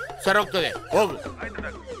 ಸರೋಗ್ತದೆ. ಹೋಗು.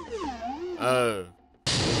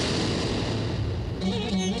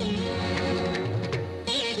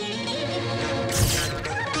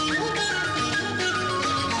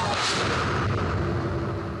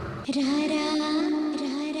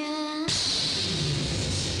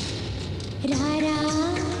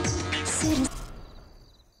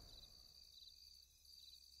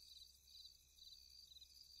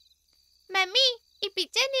 ಮಮ್ಮಿ, ಈ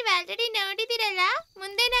ಪಿಕ್ಚರ್ ನೀವು ಆಲ್ರೆಡಿ ನೋಡಿದಿರಲ್ಲ,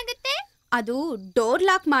 ಮುಂದೇನಾಗುತ್ತೆ? ಅದು ಡೋರ್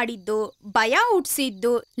ಲಾಕ್ ಮಾಡಿದ್ದು, ಭಯ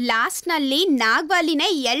ಹುಟ್ಸಿದ್ದು, ಲಾಸ್ಟ್ ನಲ್ಲಿ ನಾಗವಾಲಿನೇ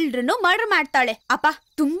ಎಲ್ರನ್ನೂ ಮರ್ಡರ್ ಮಾಡ್ತಾಳೆ. ಅಪ್ಪ,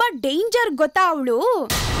 ತುಂಬಾ ಡೇಂಜರ್ ಗೊತ್ತಾ ಅವಳು.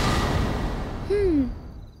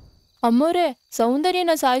 ಅಮ್ಮೋರೆ,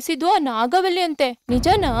 ಸೌಂದರ್ಯನ ಸಾಯಿಸಿದ್ದು ಆ ನಾಗವಲ್ಲಿ ಅಂತೆ,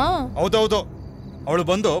 ನಿಜನಾ? ಹೌದೌದು, ಅವಳು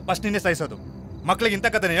ಬಂದು ಫಸ್ಟ್ ನಿನ್ನೆ ಸಾಯಿಸೋದು. ಮಕ್ಳಿಗೆ ಇಂಥ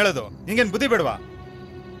ಕಥೆನ ಹೇಳೋದು ನಿಂಗೇನು ಬುದ್ಧಿ ಬೇಡವಾ?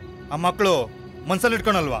 ಆ ಮಕ್ಕಳು ಮನ್ಸಲ್ಲಿ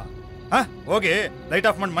ಇಟ್ಕೊಳಲ್ವಾ? ಹೋಗಿ ಲೈಟ್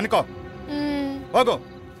ಆಫ್ ಮಾಡಿ ಮನ್ಕೋ, ಹೋಗು.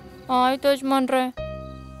 ಆಯ್ತು ಯಜಮಾನ್ರೆ.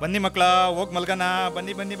 ಬನ್ನಿ ಮಕ್ಕಳ, ಹೋಗಿ ಮಲ್ಗನ.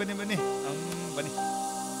 ಬನ್ನಿ ಬನ್ನಿ ಬನ್ನಿ ಬನ್ನಿ ಬನ್ನಿ.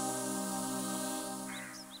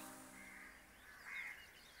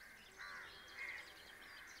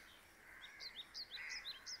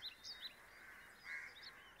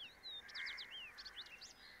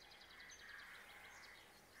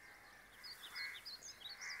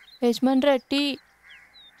 ಯಜಮಾನ್ರೆ, ಟೀ.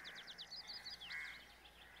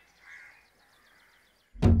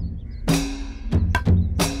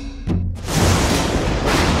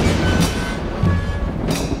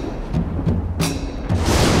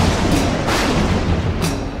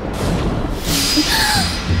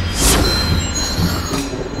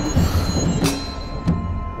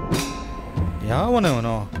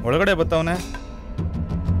 ಯಾವನವನು ಒಳಗಡೆ ಬತ್ತವನೆ?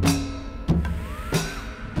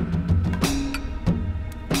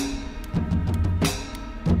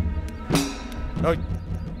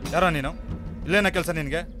 ಯಾರ ನೀನು? ಇಲ್ಲೇನ ಕೆಲಸ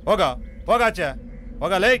ನಿನ್ಗೆ? ಹೋಗ ಹೋಗ ಆಚೆ,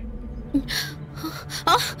 ಹೋಗ ಲೇ.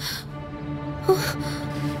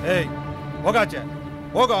 ಏಯ್, ಹೋಗ ಆಚೆ,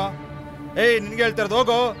 ಹೋಗೋ. ಏಯ್, ನಿನ್ಗೆ ಹೇಳ್ತಿರೋದು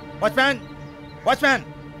ಹೋಗೋ. ವಾಚ್ಮ್ಯಾನ್, ವಾಚ್ಮ್ಯಾನ್,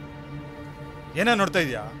 ಏನೇ ನೋಡ್ತಾ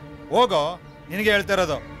ಇದೀಯಾ? ಹೋಗೋ, ನಿನಗೆ ಹೇಳ್ತಾ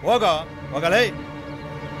ಇರೋದು. ಹೋಗೋ, ಹೋಗಲೇ.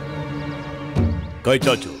 ಕೈ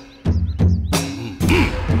ಚಾಚು.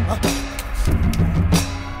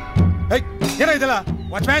 ಏನೋ ಇದಲ್ಲ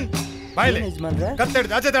ವಾಚ್ಮ್ಯಾನ್, ಬಾಯ್ಲಿ ಕತ್ತೆ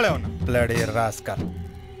ಹಿಡಿದು ಆಚೆ ತಾಳೆ ಅವನು. Bloody rascal.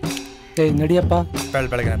 ನಡಿಯಪ್ಪ.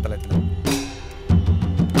 ಬೆಳಗ್ಗೆ ಅಂತಲ್ಲ ಇತ್ತು.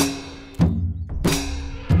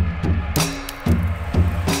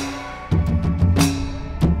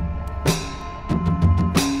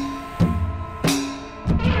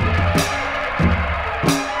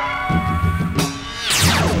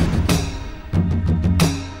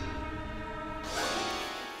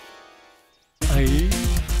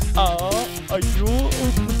 ಅಯ್ಯೋ,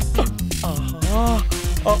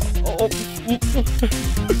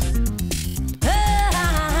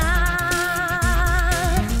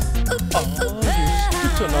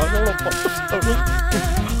 ಚೆನ್ನಾಗಪ್ಪ.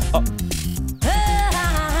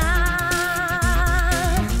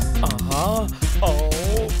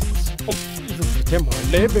 ಇದು ಜೊತೆ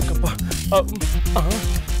ಮಾಡಲೇಬೇಕಪ್ಪ.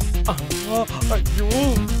 ಅಯ್ಯೋ,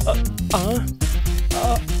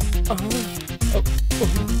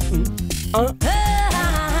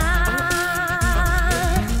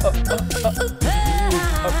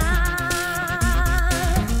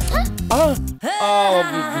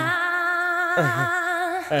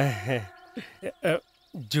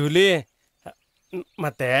 ಜೂಲಿ,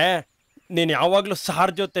 ಮತ್ತೆ ನೀನು ಯಾವಾಗಲೂ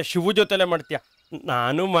ಸಾರ್ ಜೊತೆ ಶಿವು ಜೊತೆಲೆ ಮಾಡ್ತೀಯ.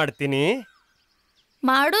 ನಾನು ಮಾಡ್ತೀನಿ.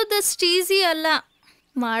 ಮಾಡೋದಷ್ಟು ಈಸಿ ಅಲ್ಲ,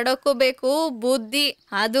 ಮಾಡೋಕ್ಕೂ ಬೇಕು ಬುದ್ಧಿ,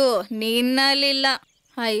 ಅದು ನಿನ್ನಲ್ಲಿಲ್ಲ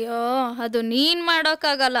ಅಯ್ಯೋ ಅದು ನೀನ್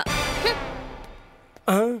ಮಾಡೋಕ್ಕಾಗಲ್ಲ.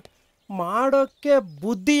 ಮಾಡೋಕ್ಕೆ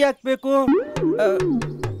ಬುದ್ಧಿ ಯಾಕಬೇಕು?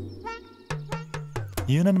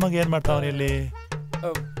 ಇವ್ ನನ್ ಮಗ ಏನ್ ಮಾಡ್ತಾವನ ಇಲ್ಲಿ?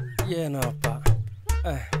 ಏನಪ್ಪ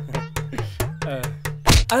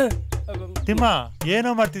ತಿಮ್ಮ, ಏನೋ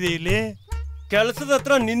ಮಾಡ್ತಿದ್ದಿ ಇಲ್ಲಿ? ಕೆಲಸದ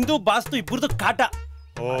ಹತ್ರ ನಿಂದು ಬಾಸ್ತು ಇಬ್ಬರದು ಕಾಟ.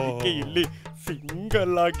 ಇಲ್ಲಿ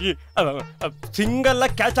ಸಿಂಗಲ್ ಆಗಿ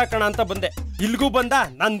ಕ್ಯಾಚ್ ಹಾಕೋಣ ಅಂತ ಬಂದೆ. ಇಲ್ಗೂ ಬಂದ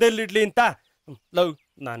ನಂದೆಲ್ಲಿಡ್ಲಿ ಅಂತ. ಲವ್,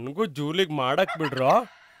 ನನ್ಗೂ ಜೂಲಿಗ್ ಮಾಡಕ್ ಬಿಡ್ರೋ?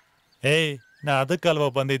 ಏಯ್, ನಾ ಅದಕ್ಕಲ್ವಾ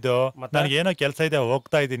ಬಂದಿದ್ದು. ನನ್ಗೇನೋ ಕೆಲ್ಸ ಇದೆ,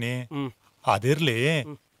 ಹೋಗ್ತಾ ಇದ್ದೀನಿ. ಅದಿರ್ಲಿ,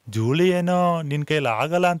 ಜೂಲಿ ಏನೋ ನಿನ್ ಕೈಲಿ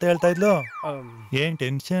ಆಗಲ್ಲ ಅಂತ ಹೇಳ್ತಾ ಇದ್ಲು. ಏನ್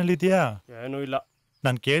ಟೆನ್ಷನ್ ಅಲ್ಲಿ ಇದೆಯಾ? ಏನೂ ಇಲ್ಲ.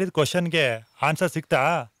 ನಾನ್ ಕೇಳಿದ ಕ್ವಶನ್ಗೆ ಆನ್ಸರ್ ಸಿಕ್ತಾ?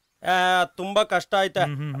 ತುಂಬಾ ಕಷ್ಟ ಆಯ್ತಾ.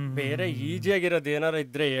 ಬೇರೆ ಈಜಿ ಆಗಿರೋದು ಏನಾರ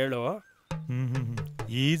ಇದ್ರೆ ಹೇಳು.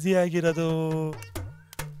 ಈಸಿ ಆಗಿರೋದು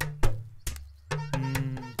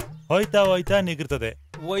ಹೋಯ್ತಾ ಹೋಯ್ತಾ ನಿಗಿರ್ತದೆ.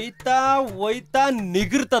 ಹೋಯ್ತಾ ಹೋಯ್ತಾ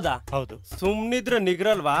ನಿಗಿರ್ತದ? ಹೌದು. ಸುಮ್ನಿದ್ರೆ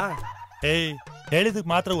ನಿಗ್ರಲ್ವಾ? ಏಯ್, ಹೇಳಿದಕ್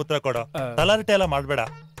ಮಾತ್ರ ಉತ್ತರ ಕೊಡೋ, ತಲಾರಿಟೆ ಎಲ್ಲ ಮಾಡ್ಬೇಡ.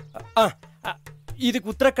 ಇದಕ್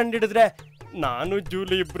ಉತ್ತರ ಕಂಡಿಡಿದ್ರೆ ನಾನು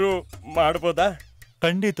ಜೂಲಿ ಇಬ್ರು ಮಾಡ್ಬೋದಾ?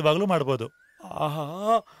 ಖಂಡಿತವಾಗ್ಲೂ ಮಾಡ್ಬೋದು.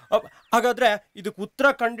 ಹಾಗಾದ್ರೆ ಇದಕ್ ಉತ್ತರ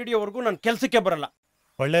ಕಂಡಿಡಿಯೋವರೆಗೂ ನಾನು ಕೆಲ್ಸಕ್ಕೆ ಬರಲ್ಲ.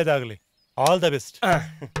 ಒಳ್ಳೇದಾಗ್ಲಿ, ಆಲ್ ದ ಬೆಸ್ಟ್.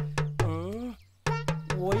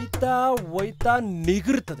 ಹೋಯ್ತಾ ಹೋಯ್ತಾ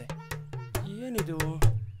ನಿಗಿರ್ತದೆ, ಏನಿದು?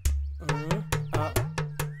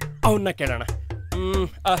 ಅವನ್ನ ಕೇಳೋಣ.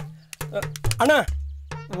 ಅಣ್ಣ,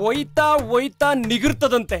 ಹೋಯ್ತಾ ಹೋಯ್ತಾ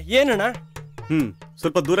ನಿಗಿರ್ತದಂತೆ, ಏನಣ್ಣ?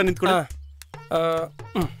 ಸ್ವಲ್ಪ ದೂರ ನಿಂತ್ಕೊಳ್ಳಿ.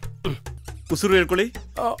 ಉಸಿರು ಹೇಳ್ಕೊಳ್ಳಿ.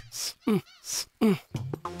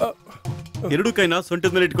 ಎರಡು ಕೈನ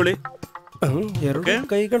ಸೊಂಟದ ಮೇಲೆ ಇಟ್ಕೊಳ್ಳಿ. ಎರಡು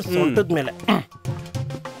ಕೈಗಳು ಸೊಂಟದ ಮೇಲೆ.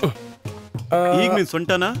 ಈಗ ನೀನ್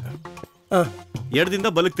ಸೊಂಟನ ಎಡದಿಂದ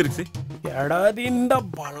ಬಲಕ್ಕೆ ತಿರುಗಿಸಿ. ಎಡದಿಂದ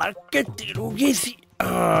ಬಲಕ್ಕೆ ತಿರುಗಿಸಿ.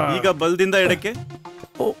 ಈಗ ಬಲದಿಂದ ಎಡಕ್ಕೆ.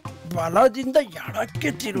 ಬಲದಿಂದ ಎಡಕ್ಕೆ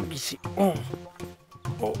ತಿರುಗಿಸಿ.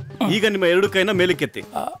 ಈಗ ನಿಮ್ಮ ಎರಡು ಕೈನ ಮೇಲಕ್ಕೆತ್ತಿ.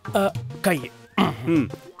 ಕೈ.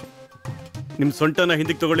 ನಿಮ್ ಸೊಂಟನ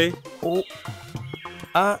ಹಿಂದಕ್ಕೆ ತಗೊಳ್ಳಿ.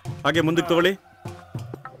 ಹಾಗೆ ಮುಂದಕ್ಕೆ ತಗೊಳ್ಳಿ.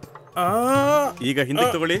 ಈಗ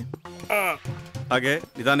ಹಿಂದಕ್ಕೆ ತಗೊಳ್ಳಿ. ಹಾಗೆ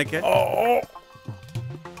ನಿಧಾನಕ್ಕೆ.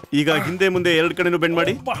 ಈಗ ಹಿಂದೆ ಮುಂದೆ ಎರಡು ಕಡೆನೂ ಬೆಂಡ್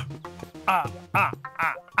ಮಾಡಿ.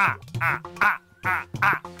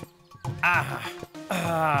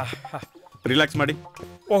 ರಿಲ್ಯಾಕ್ಸ್ ಮಾಡಿ.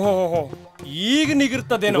 ಓಹೋ, ಈಗ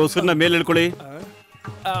ನಿಗಿರ್ತದೇನೋ. ಉಸಿರನ್ನ ಮೇಲೆ ಎಳ್ಕೊಳ್ಳಿ.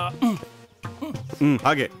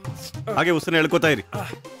 ಹಾಗೆ ಹಾಗೆ ಉಸಿರನ್ನ ಎಳ್ಕೋತಾ ಇರಿ.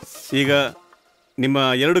 ಈಗ ನಿಮ್ಮ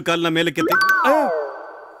ಎರಡು ಕಾಲ್ನ ಮೇಲೆ ಕೆತ್ತಿ.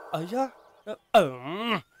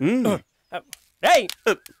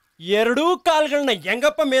 ಎರಡೂ ಕಾಲ್ಗಳನ್ನ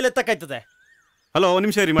ಹೆಂಗಪ್ಪ ಮೇಲೆ ತಕ್ಕಾಯ್ತದೆ? ಹಲೋ, ಒಂದು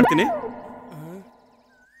ನಿಮಿಷ ಇರಿ, ಮಾಡ್ತೀನಿ.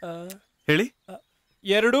 ಹೇಳಿ.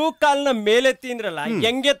 ಎರಡೂ ಕಾಲ್ನ ಮೇಲೆತ್ತಿ ಅಂದ್ರಲ್ಲ,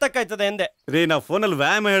 ಹೆಂಗೆ ತಕ್ಕಾಯ್ತದೆ ಎಂದೆ? ರೇ, ನಾ ಫೋನಲ್ಲಿ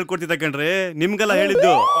ವ್ಯಾಯಾಮ ಹೇಳ್ಕೊಡ್ತಿದ್ದ ಕಣ್ರಿ, ನಿಮ್ಗೆಲ್ಲ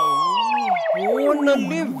ಹೇಳಿದ್ದು.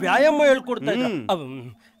 ಫೋನಲ್ಲಿ ವ್ಯಾಯಾಮ ಹೇಳ್ಕೊಡ್ತಾ ಇದ್ದ?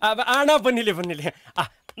 ಅಣ್ಣ, ಬನ್ನಿಲಿ ಬನ್ನಿಲಿ,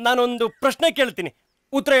 ನಾನೊಂದು ಪ್ರಶ್ನೆ ಕೇಳ್ತೀನಿ,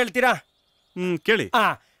 ಉತ್ತರ ಹೇಳ್ತೀರಾ? ಕೇಳಿ.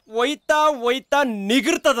 ಹೋಯ್ತಾ ಹೋಯ್ತಾ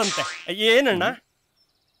ನಿಗಿರ್ತದಂತೆ, ಏನಣ್ಣ?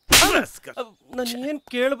 ನಾನು ಏನ್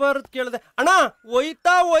ಕೇಳಬಾರದು ಕೇಳ್ದೆ. ಅಣ್ಣ,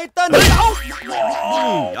 ಹೋಯ್ತಾ ಹೋಯ್ತಾ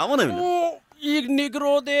ಈಗ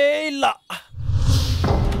ನಿಗಿರೋದೇ ಇಲ್ಲ.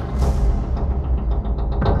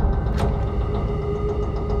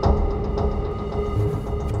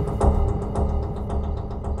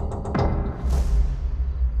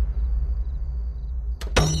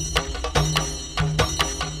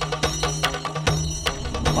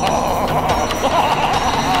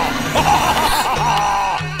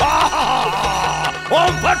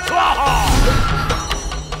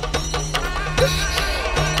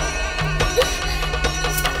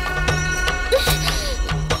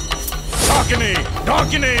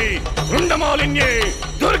 डाकिनी रुंडमालिन्ये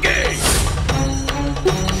दुर्गे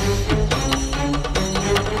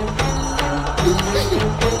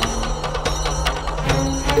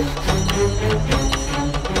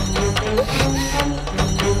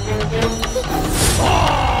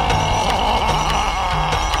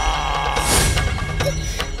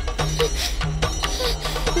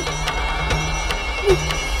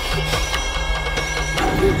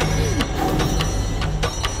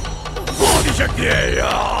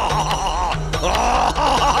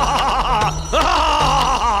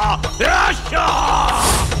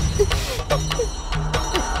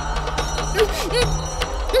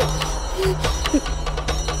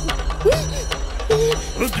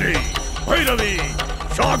रुद्री भैरवी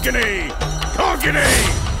शाकिनी शाकिनी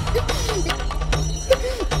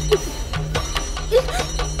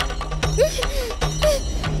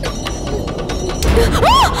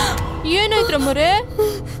ಏನಾಯ್ತ್ರ ಮೊರೆ?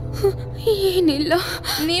 ಏನಿಲ್ಲ,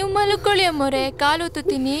 ನೀವು ಮಲ್ಕೊಳ್ಳಿ ಮೊರೆ, ಕಾಲು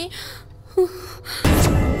ತುತ್ತೀನಿ.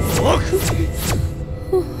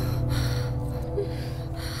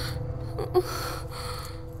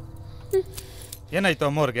 ಏನಾಯ್ತು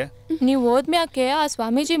ಅಮ್ಮವ್ರಿಗೆ? ನೀವ್ ಹೋದ್ಮ್ಯಾಕೆ ಆ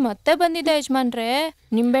ಸ್ವಾಮೀಜಿ ಮತ್ತೆ ಬಂದಿದ್ದ ಯಜಮಾನ್ರೆ.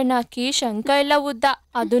 ನಿಂಬೆಣ್ಣ ಹಾಕಿ ಶಂಕ ಎಲ್ಲ ಉದ್ದ.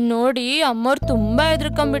 ಅದನ್ನ ನೋಡಿ ಅಮ್ಮವ್ರು ತುಂಬಾ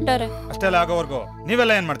ಹೆದರ್ಕೊಂಡ್ಬಿಟ್ಟಾರೆ. ಅಷ್ಟೆಲ್ಲ ಆಗೋವರ್ಗು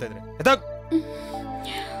ನೀವೆಲ್ಲ ಏನ್ ಮಾಡ್ತಾ ಇದ್ರಿ?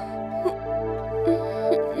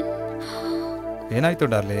 ಏನಾಯ್ತು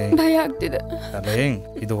ಡಾರ್ಲಿಂಗ್? ಭಯ ಆಗ್ತಿದೆ ಡಾರ್ಲಿಂಗ್,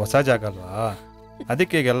 ಇದು ಹೊಸ ಜಾಗ ಅಲ್ವಾ,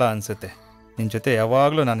 ಅದಕ್ಕೆ ಈಗೆಲ್ಲ ಅನ್ಸುತ್ತೆ. ನಿನ್ ಜೊತೆ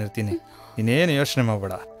ಯಾವಾಗ್ಲೂ ನಾನು ಇರ್ತೀನಿ, ನೀನೇನು ಯೋಚನೆ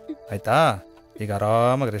ಮಾಡ್ಬೇಡ ಆಯ್ತಾ? ಈಗ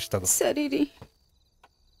ಆರಾಮಾಗಿ ರೆಸ್ಟ್ ತಗೋ. ಸರಿ ರೀ.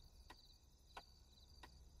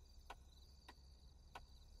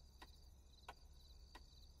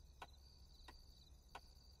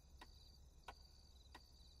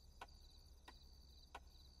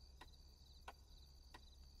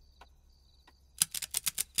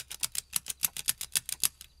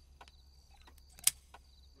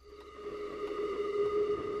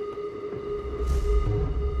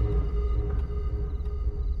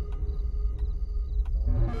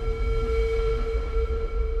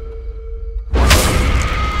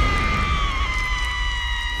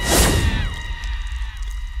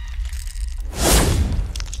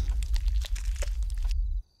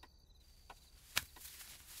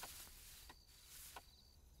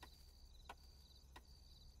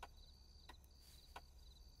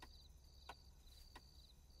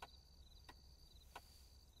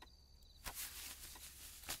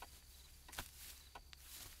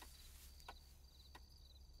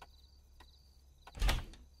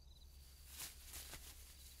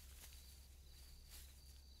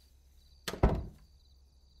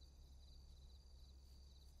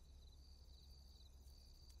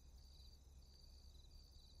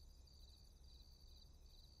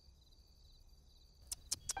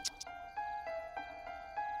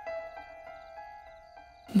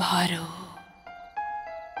 ಬಾರೋ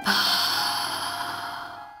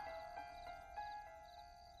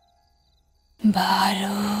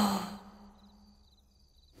ಬಾರೋ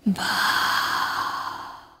ಬಾ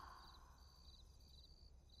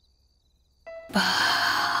ಬಾ.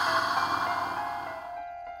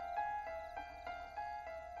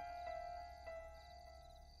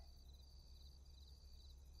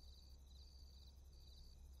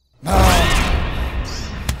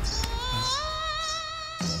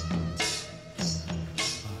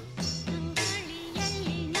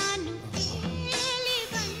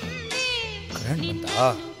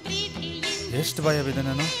 ಎಷ್ಟು ಭಯ ಬಿದ್ದೆ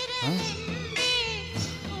ನಾನು.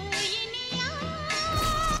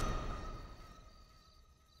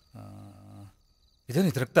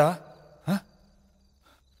 ಇದೇನಿದು ರಕ್ತ?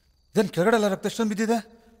 ಇದೇನು ಕೆಳಗಡೆ ಎಲ್ಲ ರಕ್ತ ಎಷ್ಟೊಂದು ಬಿದ್ದಿದೆ?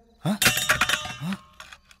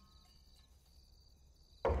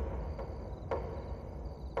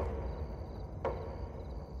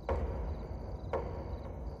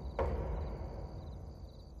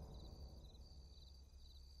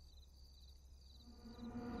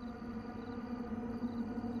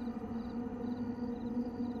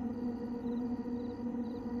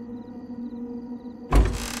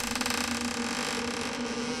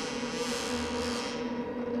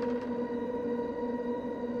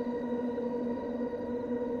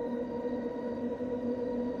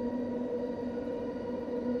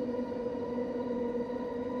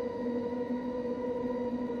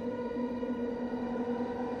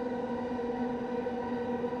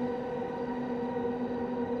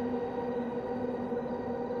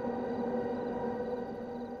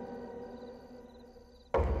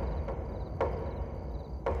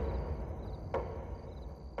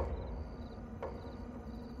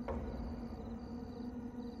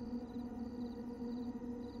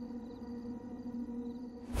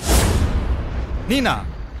 ನೀನಾ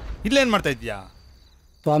ಇಲ್ಲೇನ್ ಮಾಡ್ತಾ ಇದ್ದೀಯಾ?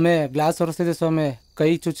 ಸ್ವಾಮಿ ಗ್ಲಾಸ್ ಹೊರಸ್ತಿದೆ ಸ್ವಾಮಿ, ಕೈ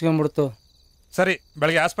ಚುಚ್ಕೊಂಡ್ಬಿಡ್ತು. ಸರಿ,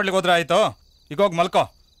 ಬೆಳಗ್ಗೆ ಹಾಸ್ಪಿಟ್ಲಿಗೆ ಹೋದ್ರೆ ಆಯ್ತು. ಈಗ ಹೋಗಿ ಮಲ್ಕೋ,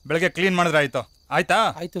 ಬೆಳಗ್ಗೆ ಕ್ಲೀನ್ ಮಾಡಿದ್ರೆ ಆಯ್ತು. ಆಯ್ತಾ?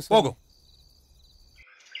 ಆಯ್ತು, ಹೋಗು.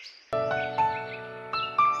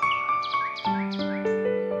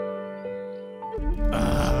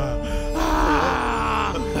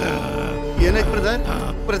 ಏನಾಯ್ತು ಬ್ರದರ್?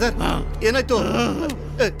 ಬ್ರದರ್ ಏನಾಯ್ತು?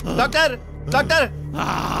 ಡಾಕ್ಟರ್ ಡಾಕ್ಟರ್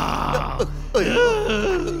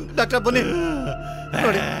ಡಾಕ್ಟರ್ ಬನ್ನಿ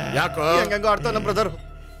ನೋಡಿ. ಯಾಕೋ ಹೆಂಗಂಗೋ ಆಡ್ತಾವ ನಮ್ಮ ಬ್ರದರ್.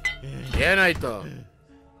 ಏನಾಯ್ತು?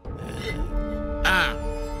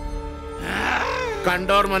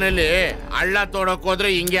 ಕಂಡೋರ್ ಮನೇಲಿ ಹಳ್ಳ ತೋಡಕ್ ಹೋದ್ರೆ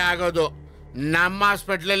ಹಿಂಗೆ ಆಗೋದು. ನಮ್ಮ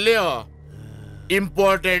ಹಾಸ್ಪಿಟ್ಲಲ್ಲಿ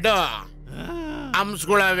ಇಂಪೋರ್ಟೆಡ್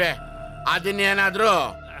ಅಂಶಗಳವೆ. ಅದನ್ನೇನಾದ್ರು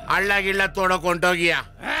ಹಳ್ಳ ಗಿಳ್ಳ ತೋಡಕ್ ಹೊಂಟೋಗಿಯಾ?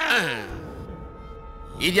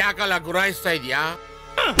 ಇದ್ಯಾಕಲ್ಲ ಗುರಾಯಿಸ್ತಾ ಇದೀಯಾ?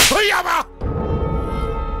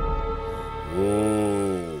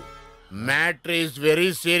 Matter is very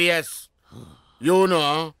serious. ಇವನು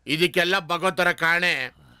ಇದಕ್ಕೆಲ್ಲ ಬಗೋತರ ಕಾಣೆ.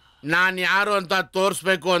 ನಾನು ಯಾರು ಅಂತ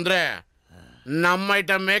ತೋರಿಸ್ಬೇಕು ಅಂದ್ರೆ ನಮ್ಮ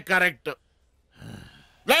ಐಟಮ್ಮೇ ಕರೆಕ್ಟ್.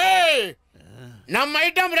 ನಮ್ಮ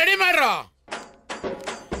ಐಟಮ್ ರೆಡಿ ಮಾಡ್ರೋ.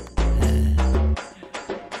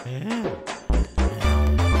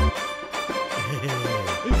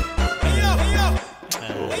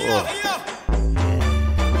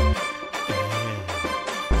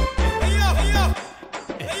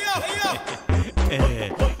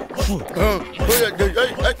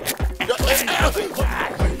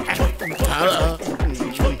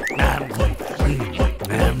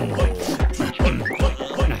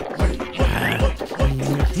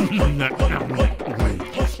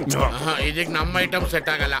 ಇದಕ್ಕೆ ನಮ್ಮ ಐಟಮ್ ಸೆಟ್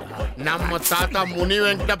ಆಗಲ್ಲ. ನಮ್ಮ ತಾತ ಮುನಿ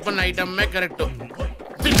ವೆಂಕಟಪ್ಪನ ಐಟಮ್ಮೇ ಕರೆಕ್ಟು.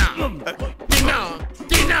 ತಿನ್ನ ತಿನ್ನ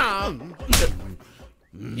ತಿನ್ನ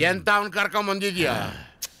ಎಂತ ಅವನ್ ಕರ್ಕೊಂಡ್ ಬಂದಿದ್ಯಾ?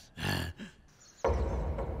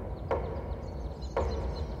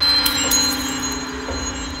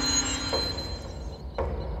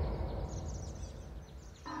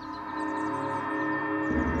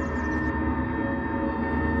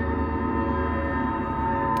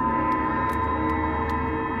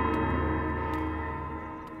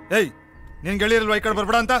 ಏಯ್ ನಿನ್ ಗೆಳೆಯರಲ್ವಾ ಈ ಕಡೆ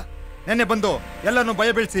ಬರ್ಬೇಡ ಅಂತ ನೆನ್ನೆ ಬಂದು ಎಲ್ಲಾನು ಭಯ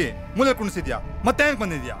ಬೀಳ್ಸಿ ಮೂಲೆ ಕುಣಿಸಿದ್ಯಾ? ಮತ್ತೆ ಏನಕ್ಕೆ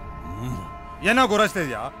ಬಂದಿದ್ಯಾ? ಏನೋ ಗುರಾಯಿಸ್ತಾ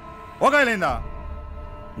ಇದೆಯಾ? ಹೋಗ ಇಲ್ಲಿಂದ.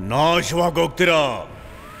 ನಾಶವಾಗೋಗ್ತೀರಾ,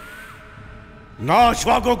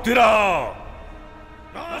 ನಾಶವಾಗೋಗ್ತೀರಾ.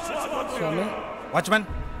 ವಾಚ್ಮನ್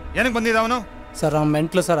ಏನಕ್ಕೆ ಬಂದಿದ್ದ ಅವನು? ಸರ್ ಅವ್ನು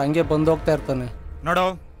ಮೆಂಟ್ಲು ಸರ್, ಹಂಗೆ ಬಂದು ಹೋಗ್ತಾ ಇರ್ತಾನೆ. ನೋಡು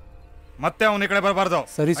ಮತ್ತೆ ಅವನ ಈ ಕಡೆ ಬರಬಾರ್ದು.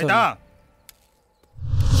 ಸರಿ ಸರ್.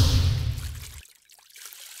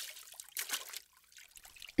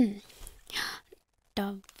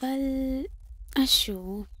 ಟವಲ್ ಅಶೋ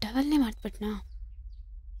ಟವಲ್ನೇ ಮಾಡ್ಬಿಟ್ನಾ?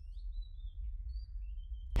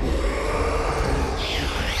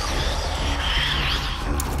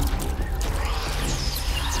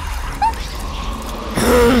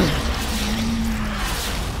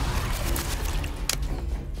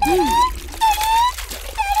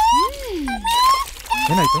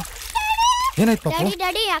 ಏನಾಯ್ತು? ಏನಾಯ್ತು ಪಾಪು? ಡ್ಯಾಡಿ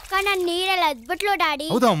ಡ್ಯಾಡಿ ಅಕ್ಕ ನಾನು ನೀರಲ್ಲಿ ಅದ್ಬಿಟ್ಲು ಡ್ಯಾಡಿ.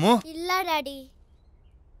 ಹೌದಾ ಅಮ್ಮು? ಇಲ್ಲ ಡ್ಯಾಡಿ.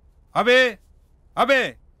 ಅಬೇ ಅಬೇ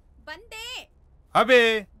ಬಂದೆ ಅಬೇ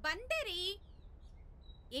ಬಂದೆ ರೀ.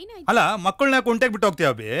 ಏನಾಯ್ತು? ಅಲ್ಲ ಮಕ್ಕಳನ್ನ ಕುಂಟೆಗೆ ಬಿಟ್ಟು ಹೋಗ್ತೀಯ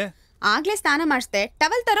ಅಬಿ? ಆಗ್ಲೇ ಸ್ನಾನ ಮಾಡಿಸ್ದೆ,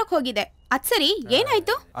 ಟವಲ್ ತರೋಕ್ ಹೋಗಿದೆ. ಅದ್ ಸರಿ,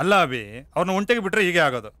 ಏನಾಯ್ತು? ಅಲ್ಲ ಅಬಿ, ಅವ್ರನ್ನ ಒಂಟೆಗೆ ಬಿಟ್ರೆ ಹೀಗೆ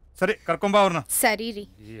ಆಗೋದು. ಸರಿ ಕರ್ಕೊಂಬ ಅವ್ರನ್ನ. ಸರಿ ರೀ.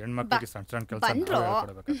 ಈ ಹೆಣ್ಮಕ್ಳಿಗೆ ಸಣ್ಣ ಸಣ್ಣ ಕೆಲಸ ಬಂದ್ರು.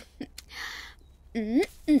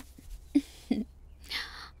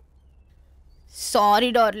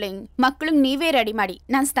 ಸಾರಿ ಡಾರ್ಲಿಂಗ್, ಮಕ್ಳಿಗೆ ನೀವೇ ರೆಡಿ ಮಾಡಿ,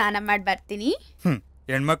 ನಾನು ಸ್ನಾನ ಮಾಡಿ ಬರ್ತೀನಿ.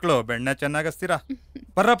 ಹೆಣ್ಮಕ್ಳು ಬೆಣ್ಣೆ ಚೆನ್ನಾಗಸ್ತೀರಾ?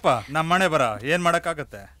 ಬರ್ರಪ್ಪ, ನಮ್ಮ ಮನೆ ಬರ, ಏನ್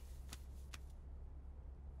ಮಾಡಕ್ಕಾಗತ್ತೆ?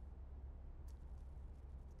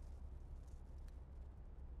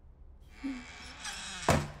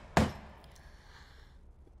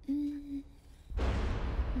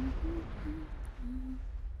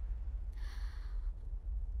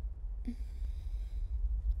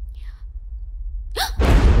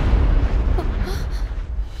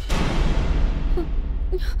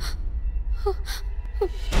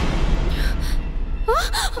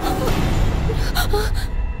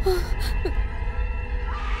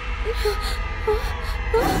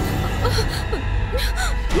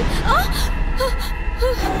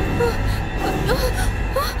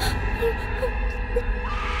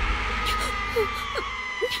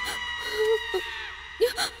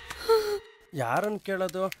 ಯಾರನ್ನು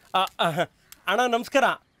ಕೇಳೋದು? ಅಣ್ಣ ನಮಸ್ಕಾರ.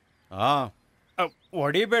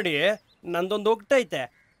 ಹೊಡಿಬೇಡಿ, ನಂದೊಂದು ಹೋಗ್ತೈತೆ,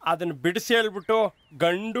 ಅದನ್ನ ಬಿಡಿಸಿ ಹೇಳ್ಬಿಟ್ಟು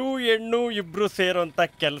ಗಂಡು ಹೆಣ್ಣು ಇಬ್ರು ಸೇರೋಂತ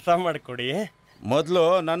ಕೆಲಸ ಮಾಡಿಕೊಡಿ. ಮೊದಲು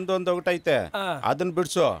ನಂದೊಂದು ಒಗಟೈತೆ, ಅದನ್ನ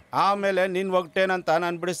ಬಿಡಿಸು, ಆಮೇಲೆ ನಿನ್ ಒಗಟೇನಂತ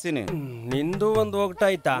ನಾನು ಬಿಡಿಸ್ತೀನಿ. ನಿಂದು ಒಂದು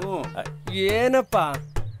ಹೋಗ್ತಾಯ್ತಾ? ಏನಪ್ಪ?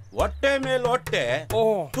 ಹೊಟ್ಟೆ ಮೇಲೆ ಹೊಟ್ಟೆ,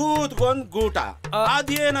 ತೂತ್ಗೊಂದ್ ಗೂಟ,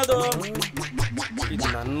 ಅದೇನದು? ಇದು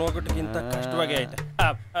ನನ್ನ ಒಗಟಿಗಿಂತ ಕಷ್ಟವಾಗಿ ಐತೆ.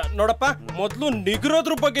 ನೋಡಪ್ಪ, ಮೊದ್ಲು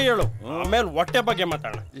ನಿಗ್ರೋದ್ರ ಬಗ್ಗೆ ಹೇಳು, ಆಮೇಲೆ ಹೊಟ್ಟೆ ಬಗ್ಗೆ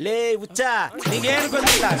ಮಾತಾಡೋಣ. ಲೇ ಹುಚ್ಚ, ನೀಗೇನು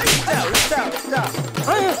ಗೊತ್ತಿಲ್ಲ.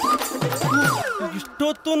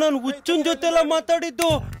 ಇಷ್ಟೊತ್ತು ನಾನು ಹುಚ್ಚನ್ ಜೊತೆಲ್ಲ ಮಾತಾಡಿದ್ದು,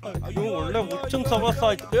 ಒಳ್ಳೆ ಹುಚ್ಚನ್ ಸವಾಸ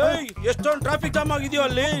ಆಯ್ತು. ಎಷ್ಟೊಂದು ಟ್ರಾಫಿಕ್ ಜಾಮ್ ಆಗಿದೆಯೋ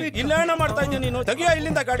ಅಲ್ಲಿ, ಇಲ್ಲೇನ ಮಾಡ್ತಾ ಇದ್ದೀಯ ನೀನು? ತೆಗಿಯ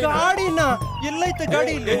ಇಲ್ಲಿಂದ ಗಾಡಿ. ಗಾಡಿನ ಎಲ್ಲೈತೆ?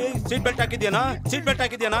 ಗಾಡಿ ಇಲ್ಲಿ ಸೀಟ್ ಬೆಲ್ಟ್ ಹಾಕಿದ್ಯಾನಾ? Seat belt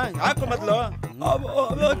ಹಾಕಿದ್ಯಾನಾ? ಹಾಕು ಮೊದ್ಲು.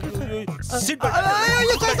 Seat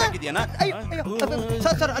belt ಹಾಕಿದ್ಯಾನಾ?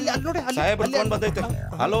 ಸಾಹೇಬ್ ಫೋನ್ ಬಂದೈತೆ.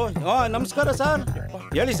 ಹಲೋ, ನಮಸ್ಕಾರ ಸರ್,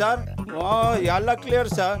 ಹೇಳಿ ಸರ್. ಎಲ್ಲ ಕ್ಲಿಯರ್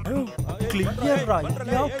ಸರ್. ಕ್ಲಿಯರ್?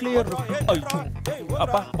 ಯಾವ ಕ್ಲಿಯರ್?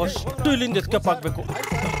 ಅಪ್ಪ, ಅಷ್ಟು ಇಲ್ಲಿಂದ ಎಸ್ಕೇಪ್ ಆಗ್ಬೇಕು.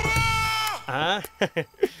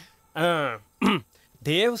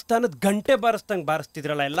 ದೇವಸ್ಥಾನದ ಗಂಟೆ ಬಾರಿಸ್ದಂಗೆ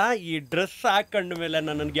ಬಾರಿಸ್ತಿದ್ರಲ್ಲ ಎಲ್ಲ, ಈ ಡ್ರೆಸ್ ಹಾಕೊಂಡ ಮೇಲೆ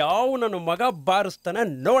ನನಗೆ ಯಾವ ನನ್ನ ಮಗ ಬಾರಿಸ್ತಾನೆ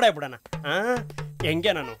ನೋಡೇ ಬಿಡೋಣ.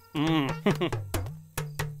 ಹೆಂಗೆ ನಾನು?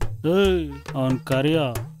 ಅವನ್ ಕರಿಯ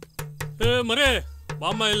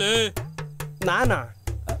ನಾನಾ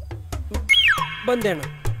ಬಂದೇಣ?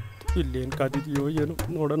 ಇಲ್ಲೇನ್ ಕಾದಿದ್ಯೋ ಏನು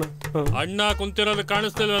ನೋಡೋಣ. ಅಣ್ಣ ಕುಂತಿರೋದು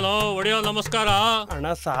ಕಾಣಿಸ್ತಿಲ್ವೇನೋ? ಒಡೆಯೋ ನಮಸ್ಕಾರ. ಅಣ್ಣ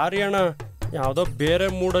ಸಾರಿ ಅಣ್ಣ, ಯಾವ್ದೋ ಬೇರೆ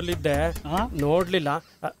ಮೂಡಲ್ಲಿದ್ದೆ, ನೋಡ್ಲಿಲ್ಲ.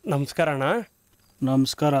 ನಮಸ್ಕಾರ ಅಣ್ಣ.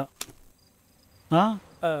 ನಮಸ್ಕಾರ.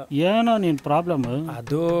 ಏನೋ ನಿನ್ ಪ್ರಾಬ್ಲಮ್?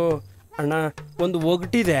 ಅದು ಅಣ್ಣ ಒಂದು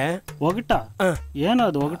ಒಗಟಿದೆ. ಒಗಟ?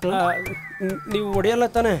 ಏನದು ಒಗಟು? ನೀವು ಹೊಡೆಯಲ್ಲ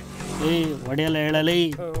ತಾನೆ? ಹೊಡೆಯಲ್ಲ ಹೇಳಲಿ.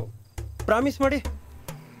 ಪ್ರಾಮಿಸ್ ಮಾಡಿ.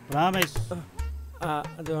 ಪ್ರಾಮಿಸ್?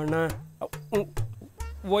 ಅದು ಅಣ್ಣ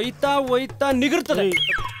ಒಯ್ತಾ ಒಯ್ತಾ ನಿಗಿರ್ತದೆ.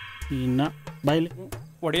 ಇನ್ನ ಬಾಯ್ಲಿ.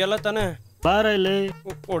 ಹೊಡೆಯಲ್ಲ ತಾನೆ? ಬಾರ ಇಲ್ಲಿ.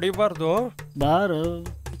 ಹೊಡಿಬಾರ್ದು. ಬಾರು.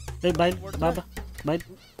 ಬಾಯ್ಲಿ ಬಾಬಾ ಬಾಯ್ಲಿ.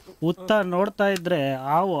 ಉತ್ತ ನೋಡ್ತಾ ಇದ್ರೆ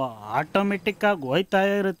ಹಾವು ಆಟೋಮೆಟಿಕ್ ಆಗಿ ಹೋಯ್ತಾ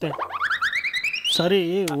ಇರುತ್ತೆ. ಸರಿ,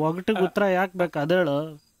 ಒಗಟಿಗೆ ಉತ್ತರ ಯಾಕೆ ಬೇಕು ಅದೇಳು.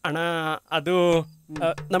 ಅಣ್ಣ ಅದು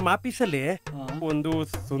ನಮ್ಮ ಆಫೀಸಲ್ಲಿ ಒಂದು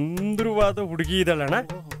ಸುಂದರವಾದ ಹುಡುಗಿ ಇದ್ದಾಳಣ್ಣ,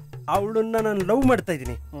 ಅವಳನ್ನ ನಾನು ಲವ್ ಮಾಡ್ತಾ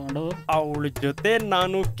ಇದ್ದೀನಿ. ಅವಳ ಜೊತೆ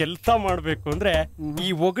ನಾನು ಕೆಲಸ ಮಾಡ್ಬೇಕು ಅಂದ್ರೆ ಈ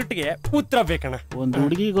ಒಗಟಿಗೆ ಉತ್ತರ ಬೇಕಣ್ಣ. ಒಂದು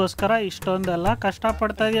ಹುಡುಗಿಗೋಸ್ಕರ ಇಷ್ಟೊಂದೆಲ್ಲ ಕಷ್ಟ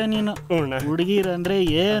ಪಡ್ತಾ ಇದೀಯ ನೀನು. ಹುಡುಗಿರಂದ್ರೆ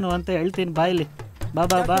ಏನು ಅಂತ ಹೇಳ್ತೀನಿ ಬಾಯ್ಲಿ. ಬಾ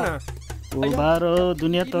ಬಾ ಬಾ ಬಾರೋ,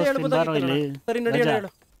 ದುನಿಯಾ ತೋರಿಸ್ತೀನಿ ಬಾರೋ ಇಲ್ಲಿ. ಸರಿ ನಡಿ ಹೇಳು.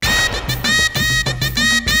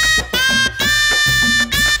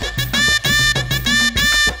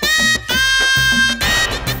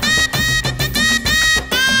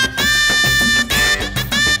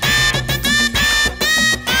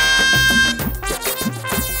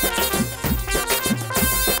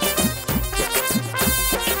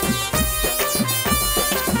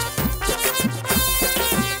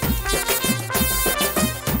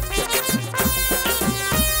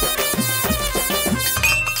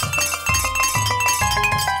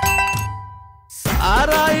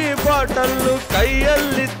 ಸಾರಾಯಿ ಬಾಟಲ್ಲು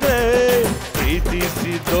ಕೈಯಲ್ಲಿದ್ದೆ,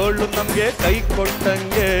 ಪ್ರೀತಿಸಿದೋಳು ನಮ್ಗೆ ಕೈ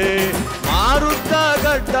ಕೊಟ್ಟಂಗೆ. ಮಾರುತ್ತ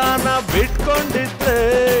ಗಡ್ಡನ ಬಿಟ್ಕೊಂಡಿದ್ದೆ,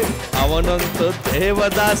 ಅವನಂತೂ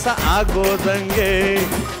ದೇವದಾಸ ಆಗೋದಂಗೆ.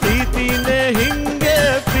 ಪ್ರೀತಿನೇ ಹಿಂಗೆ,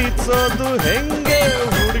 ಪ್ರೀತಿಸೋದು ಹೆಂಗೆ,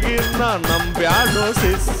 ಹುಡುಗಿರ್ನ ನಂಬ್ಯಾಡೋ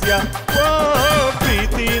ಶಿಷ್ಯ. ಓ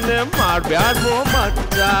ಪ್ರೀತಿನೇ ಮಾಡ್ಬ್ಯಾಡೋ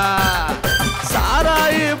ಮಚ್ಚ.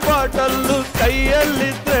 ಸಾರಾಯಿ ಬಾಟಲ್ಲು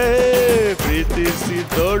ಕೈಯಲ್ಲಿದ್ದೆ,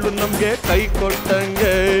 ಪ್ರೀತಿಸಿದೋಳು ನಮ್ಗೆ ಕೈ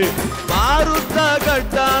ಕೊಟ್ಟಂಗೆ. ಮಾರುತ್ತ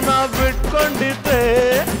ಗಡ್ಡನ ಬಿಟ್ಕೊಂಡಿದ್ದೆ,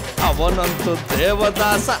 ಅವನಂತೂ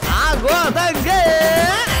ದೇವದಾಸ ಆಗೋದಂಗೆ.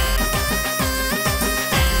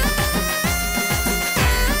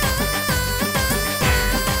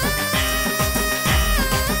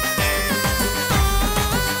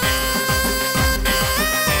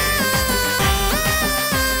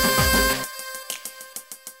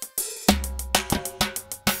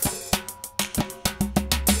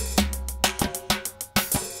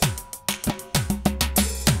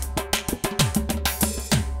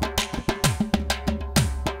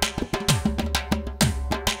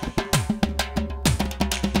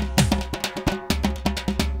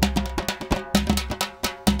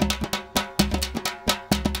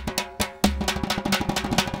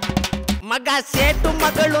 ಮಗ ಸೇಟು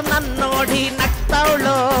ಮಗಳು ನನ್ನ ನೋಡಿ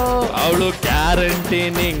ನಗ್ತಾವಳು, ಅವಳು ಗ್ಯಾರಂಟಿ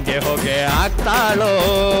ನಿಂಗೆ ಹೊಗೆ ಹಾಕ್ತಾಳೋ.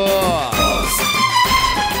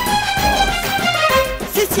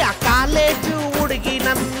 ಶಿಷ್ಯ ಕಾಲೇಜು ಹುಡುಗಿ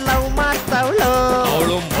ನನ್ನ ಲವ್ ಮಾಡ್ತಾವಳು,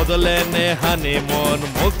 ಅವಳು ಮೊದಲೇನೆ ಹನಿಮೂನ್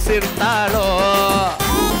ಮುಗಿಸಿರ್ತಾಳೋ.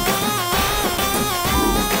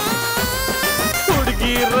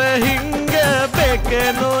 ಹುಡುಗಿರ ಹಿಂಗೆ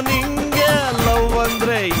ಬೇಕೇನೋ ನಿಂಗೆ, ಲವ್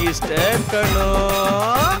ಅಂದ್ರೆ ಇಷ್ಟೇ ಕಣೋ,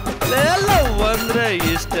 ಲವ್ ಅಂದ್ರೆ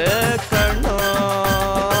ಇಷ್ಟೇ ಕಣ್ಣು.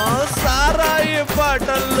 ಸಾರಾಯಿ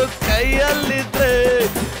ಬಾಟಲ್ಲು ಕೈಯಲ್ಲಿದ್ರೆ,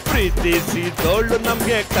 ಪ್ರೀತಿಸಿದೋಳು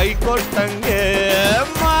ನಮ್ಗೆ ಕೈ ಕೊಟ್ಟಂಗೆ.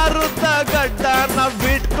 ಮಾರುತ್ತ ಗಡ್ಡನ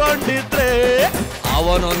ಬಿಟ್ಕೊಂಡಿದ್ರೆ,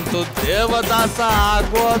 ಅವನಂತೂ ದೇವದಾಸ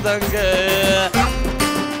ಆಗೋದಂಗೆ.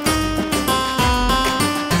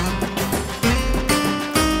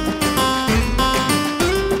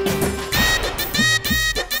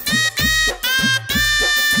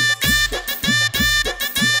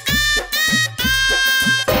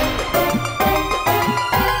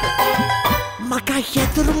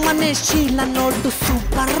 ಎದುರು ಮನೆ ಶೀಲ ನೋಡು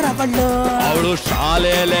ಸೂಪರ್ ಅವಳು, ಅವಳು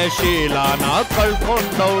ಶಾಲೆಯಲ್ಲೇ ಶೀಲಾನ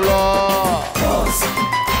ಕಳ್ಕೊಂಡವಳು.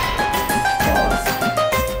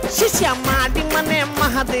 ಶಿಷ್ಯ ಮಾಡಿ ಮನೆ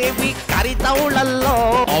ಮಹಾದೇವಿ ಕರಿತವಳಲ್ಲೋ,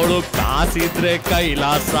 ಅವಳು ಕಾಸಿದ್ರೆ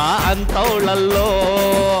ಕೈಲಾಸ ಅಂತವಳಲ್ಲೋ.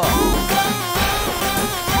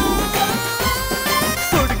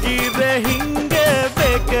 ಹುಡುಗಿರೆ ಹಿಂಗೆ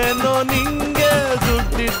ಬೇಕೇನೋ ನಿಂಗೆ,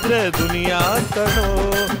 ದುಡ್ಡಿದ್ರೆ ದುನಿಯಾ ಕಣೋ,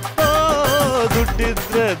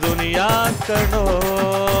 ದುಡ್ಡಿದ್ರೆ ದುನಿಯಾ ಕಣೋ.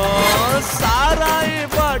 ಸಾರಾಯಿ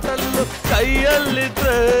ಬಾಟಲ್ಲು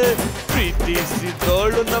ಕೈಯಲ್ಲಿದ್ರೆ,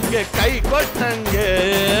 ಪ್ರೀತಿಸಿದೋಳು ನಮ್ಗೆ ಕೈ ಕೊಟ್ಟಂಗೆ.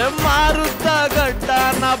 ಮಾರುತ್ತ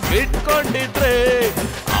ಗಡ್ಡನ ಬಿಟ್ಕೊಂಡಿದ್ರೆ,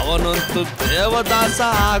 ಅವ ಅವನಂತೂ ದೇವದಾಸ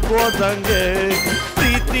ಆಗೋದಂಗೆ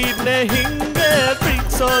ಪ್ರೀತಿನೇ ಹಿಂಗೆ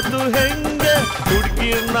ಪ್ರೀತಿಸೋದು ಹೆಂಗೆ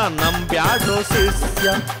ಹುಡುಗಿರ್ನ ನಂಬ್ಯಾಡೋ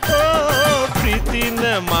ಶಿಷ್ಯ ಓ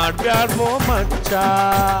ಪ್ರೀತಿನೇ ಮಾಡ್ಬ್ಯಾಡ್ಮೋ ಮಚ್ಚ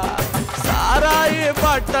ಸಾರಾಯಿ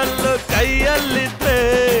ಬಾಟಲ್ಲು ಕೈಯಲ್ಲಿದ್ರೆ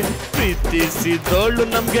ಪ್ರೀತಿಸಿದೋಳು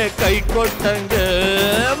ನಮ್ಗೆ ಕೈ ಕೊಟ್ಟಂಗೆ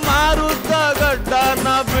ಮಾರುತ್ತ ಗಡ್ಡನ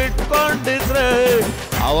ಬಿಟ್ಕೊಂಡಿದ್ರೆ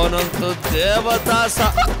ಅವನಂತೂ ದೇವದಾಸ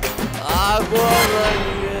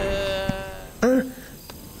ಆಗೋದಂಗೆ.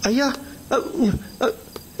 ಅಯ್ಯ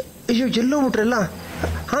ಅಯ್ಯೋ ಎಲ್ಲೋ ಬಿಟ್ರಲ್ಲ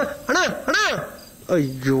ಅಣ್ಣ ಅಣ್ಣ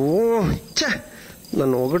ಅಯ್ಯೋ ಛೇ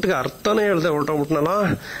ನಾನು ಒಗಟ್ಟಿಗೆ ಅರ್ಥನೇ ಹೇಳ್ದೆ ಹೊರಟೋಗ್ಬಿಟ್ನಲ್ಲ.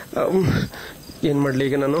 ಏನು ಮಾಡಲಿ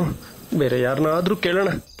ಈಗ ನಾನು ಬೇರೆ ಯಾರನ್ನಾದ್ರೂ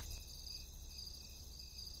ಕೇಳೋಣ.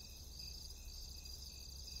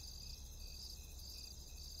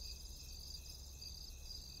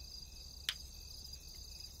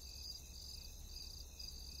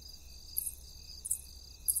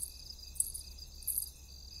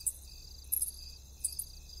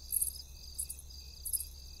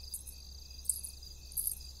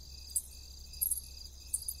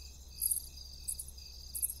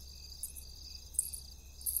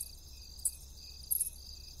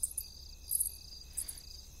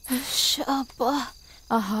 ಅಪ್ಪ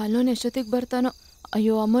ಆ ಹಾಲೋನ್ ಎಷ್ಟೊತ್ತಿಗೆ ಬರ್ತಾನೋ.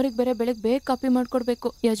 ಅಯ್ಯೋ ಅಮ್ಮವ್ರಿಗೆ ಬೇರೆ ಬೆಳಗ್ಗೆ ಬೇಗ ಕಾಪಿ ಮಾಡ್ಕೊಡ್ಬೇಕು.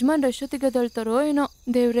 ಯಜಮಾನ್ರು ಎಷ್ಟೊತ್ತಿಗೆ ಎದ್ದೇಳ್ತಾರೋ ಏನೋ.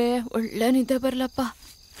 ದೇವ್ರೆ ಒಳ್ಳೆ ನಿದ್ದೆ ಬರ್ಲಪ್ಪ.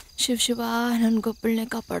 ಶಿವ ನನ್ಗೊಬ್ಬಳನ್ನೇ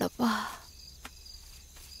ಕಾಪಾಡಪ್ಪ.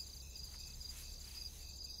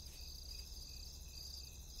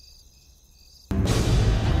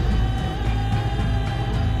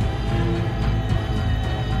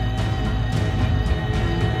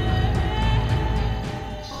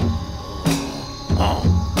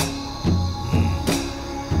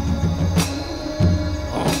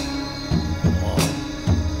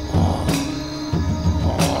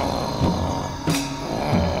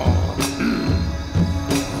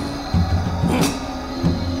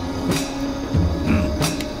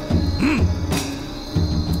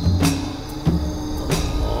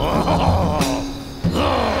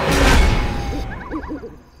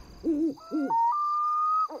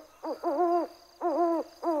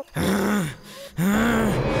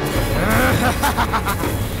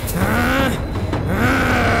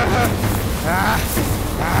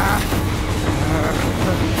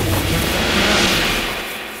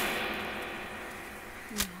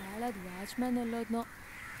 ವಾಚ್ಮ್ಯಾನ್ ಎಲ್ಲೋದ್ನೋ.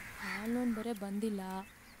 ಹಾಲೋನ್ ಬರೇ ಬಂದಿಲ್ಲ.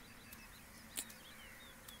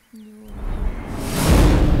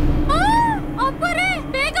 ಅಪ್ಪರೇ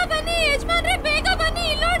ಬೇಗ ಬನ್ನಿ, ಯಜಮಾನ್ರೆ ಬೇಗ ಬನ್ನಿ,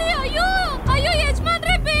 ಇಲ್ಲಿ ನೋಡಿ. ಅಯ್ಯೋ ಅಯ್ಯೋ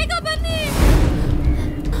ಯಜಮಾನ್ರೆ ಬೇಗ ಬನ್ನಿ.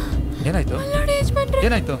 ಏನಾಯ್ತು? ನೋಡಿ ಯಜಮಾನ್ರೆ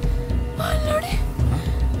ಏನಾಯ್ತು? ನೋಡಿ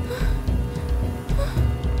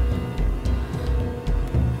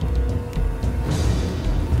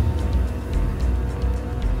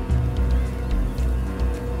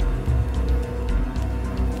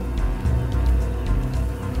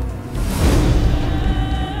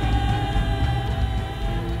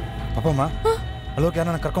ಅಪ್ಪಮ್ಮ ಅಲ್ಲೋಗಿ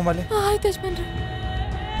ಯಾರನ್ನ ಕರ್ಕೊಂಬಲ್ಲಿ. ಆಯ್ತು ಯಜಮಾನ್ರೆ.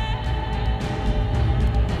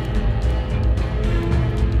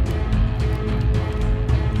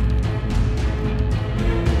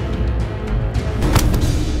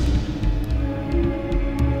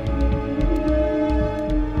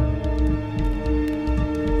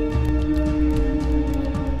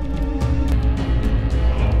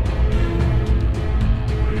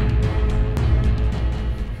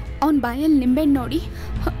 ಅವನ ಬಾಯಲ್ಲಿ ನಿಂಬೆಹಣ್ಣು ನೋಡಿ.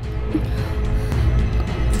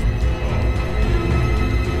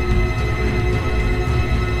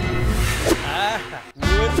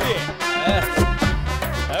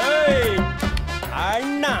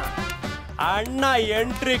 ಅಣ್ಣ ಅಣ್ಣ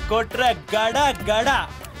ಎಂಟ್ರಿ ಕೊಟ್ರೆ ಗಡ ಗಡ.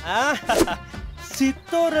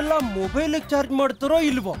 ಸಿತ್ತೋರೆಲ್ಲ ಮೊಬೈಲ್ ಚಾರ್ಜ್ ಮಾಡ್ತಾರೋ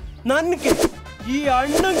ಇಲ್ವೋ? ನನ್ಗೆ ಈ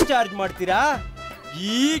ಅಣ್ಣಂಗ್ ಚಾರ್ಜ್ ಮಾಡ್ತೀರಾ?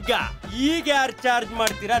 ಈಗ ಈಗ ಯಾರು ಚಾರ್ಜ್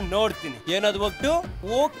ಮಾಡ್ತೀರಾ ನೋಡ್ತೀನಿ. ಏನದು ಒಟ್ಟು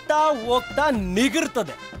ಹೋಗ್ತಾ ಹೋಗ್ತಾ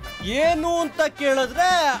ನಿಗಿರ್ತದೆ. ಏನು ಅಂತ ಕೇಳಿದ್ರೆ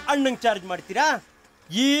ಅಣ್ಣಂಗ್ ಚಾರ್ಜ್ ಮಾಡ್ತೀರಾ?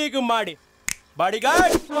 ಈಗ ಮಾಡಿ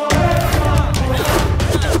ಬಾಡಿಗಾರ್ಡ್.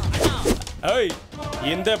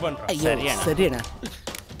 ಹಿಂದೆ ಬನ್ರ. ಸರಿ ಅಣ್ಣ.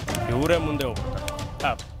 ಇವರೇ ಮುಂದೆ ಹೋಗ್ತಾರೆ.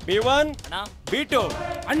 B1 B2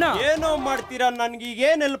 ಅಣ್ಣ ಏನೋ ಮಾಡ್ತೀರಾ? ನನ್ಗೆ ಈಗ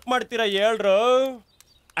ಏನ್ ಹೆಲ್ಪ್ ಮಾಡ್ತೀರಾ ಹೇಳ್ರು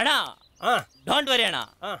ಅಣ್ಣ. ಡೋಂಟ್ ವರಿ ಅಣ್ಣ,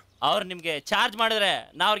 ಅವ್ರು ನಿಮ್ಗೆ ಚಾರ್ಜ್ ಮಾಡಿದ್ರೆ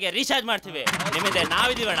ನಾವ್ ಅವ್ರಿಗೆ ರೀಚಾರ್ಜ್ ಮಾಡ್ತೀವಿ. ನಿಮ್ಮಿಂದ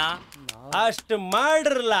ನಾವಿದೀವಣ್ಣ. ಅಷ್ಟು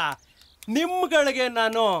ಮಾಡ್ರಲ್ಲ, ನಿಮ್ಗಳಿಗೆ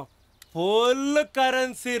ನಾನು ಫುಲ್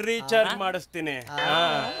ಕರೆನ್ಸಿ ರೀಚಾರ್ಜ್ ಮಾಡಿಸ್ತೀನಿ.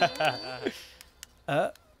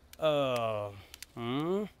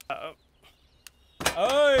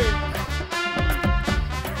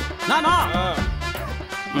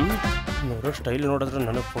 ನೋಡೋ ಸ್ಟೈಲ್ ನೋಡಿದ್ರೆ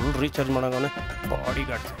ನನಗೆ ಫುಲ್ ರೀಚಾರ್ಜ್ ಮಾಡೋಣ. ಬಾಡಿ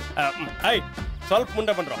ಗಾರ್ಡ್ ಸ್ವಲ್ಪ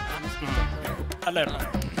ಮುಂದೆ ಬಂದ್ರು ಅಲ್ಲ.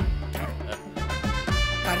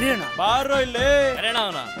 ಕರೆಯೋಣ ಬಾರೋ ಇಲ್ಲಿ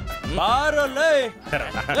ಅವನ ಬಾರೋಲ್ಲೇ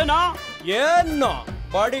ಏನು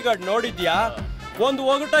ಬಾಡಿಗಾರ್ಡ್ ನೋಡಿದ್ಯಾ ಒಂದು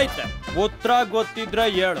ಒಗಟೈತೆ ಉತ್ತರ ಗೊತ್ತಿದ್ರೆ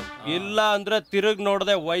ಹೇಳು ಇಲ್ಲ ಅಂದ್ರೆ ತಿರುಗ್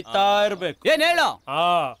ನೋಡದೆ ಒಯ್ತಾ ಇರ್ಬೇಕು ಏನ್ ಹೇಳು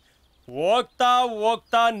ಹೋಗ್ತಾ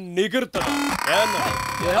ಹೋಗ್ತಾ ನಿಗಿರ್ತದೆ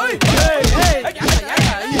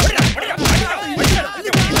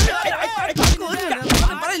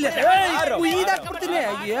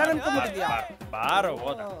ಏನು ಬಾರೋ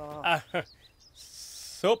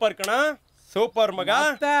ಸೂಪರ್ ಕಣ ಸೂಪರ್ ಮಗ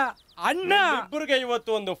ಅಣ್ಣ ಇಬ್ಬರಿಗೆ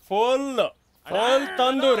ಇವತ್ತು ಒಂದು ಫುಲ್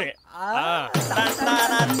ತಂದೂರಿ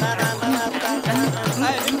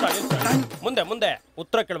ಮುಂದೆ ಮುಂದೆ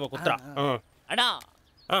ಉತ್ತರ ಕೇಳ್ಬೇಕು ಉತ್ತರ ಅಣ್ಣ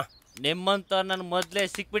ನಿಮ್ಮಂತ ನನ್ ಮೊದ್ಲೇ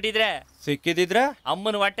ಸಿಕ್ಕಿದಿದ್ರೆ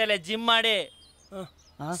ಅಮ್ಮನ ಹೊಟ್ಟೆಲೆ ಜಿಮ್ ಮಾಡಿ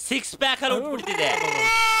 6 ಪ್ಯಾಕ್ ಅಲ್ಲಿ ಉಟ್ಬಿಡ್ತಿದೆ.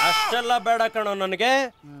 ಅಷ್ಟೆಲ್ಲ ಬೇಡ ಕಣೋ ನನಗೆ,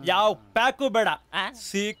 ಯಾವ ಪ್ಯಾಕು ಬೇಡ.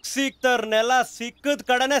 ಸಿಕ್ತರ್ನೆಲ್ಲ ಸಿಕ್ಕದ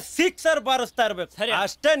ಕಡೆನೆ ಸಿಕ್ಸರ್ ಬಾರಿಸ್ತಾ ಇರ್ಬೇಕು,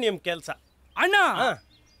 ಅಷ್ಟೇ ನಿಮ್ ಕೆಲ್ಸ. ಅಣ್ಣ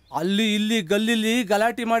ಅಲ್ಲಿ ಇಲ್ಲಿ ಗಲ್ಲಿಲಿ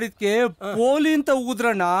ಗಲಾಟೆ ಮಾಡಿದ್ಕೆ ಪೋಲಿ ಅಂತ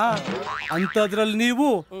ಊದ್ರಣ್ಣ, ಅಂತದ್ರಲ್ಲಿ ನೀವು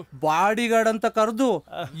ಬಾಡಿಗಾರ್ಡ್ ಅಂತ ಕರೆದು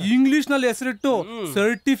ಇಂಗ್ಲಿಷ್ ನಲ್ಲಿ ಹೆಸರಿಟ್ಟು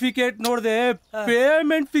ಸರ್ಟಿಫಿಕೇಟ್ ನೋಡ್ದೆ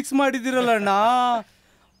ಪೇಮೆಂಟ್ ಫಿಕ್ಸ್ ಮಾಡಿದಿರಲ್ಲಣ್ಣ.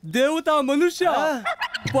 ದೇವತಾ ಮನುಷ್ಯ,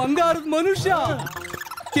 ಬಂಗಾರದ ಮನುಷ್ಯ.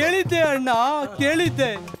 ಕೇಳಿದ್ದೆ ಅಣ್ಣ,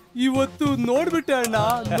 ಕೇಳಿದ್ದೆ. ಇವತ್ತು ನೋಡ್ಬಿಟ್ಟೆ ಅಣ್ಣ,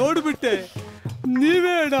 ನೋಡ್ಬಿಟ್ಟೆ.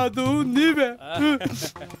 ನೀವೇ ಅಣ್ಣ, ಅದು ನೀವೇ.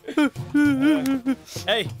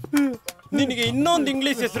 ನಿನಗೆ ಇನ್ನೊಂದು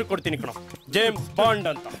ಇಂಗ್ಲಿಷ್ ಹೆಸರು ಕೊಡ್ತೀನಿ ಕಣ, ಜೇಮ್ಸ್ ಬಾಂಡ್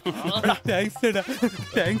ಅಂತ. ಥ್ಯಾಂಕ್ಸ್ ಅಣ್ಣ,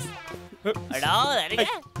 ಥ್ಯಾಂಕ್ಸ್.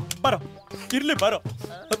 ಬರೋ, ಇರ್ಲಿ ಬರೋ.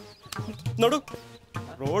 ನೋಡು,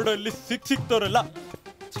 ರೋಡಲ್ಲಿ ಸಿಕ್ತವ್ರೆಲ್ಲ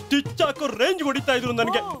ಸ್ಟಿಚ್ ಹಾಕೋ ರೇಂಜ್ ಹೊಡಿತಾ ಇದ್ರು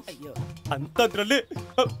ನನಗೆ. ಅಂತದ್ರಲ್ಲಿ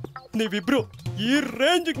ನೀವಿಬ್ರು ಈ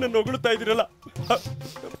ರೇಂಜಿಗೆ ನನ್ನ ಹೊಗಳ್ತಾ ಇದ್ದೀರಲ್ಲ,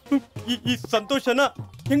 ಈ ಸಂತೋಷನ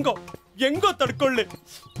ಹೆಂಗೋ ತಡ್ಕೊಳ್ಳಿ.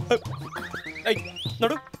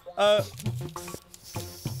 ನೋಡು,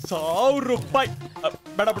 1000 ರೂಪಾಯಿ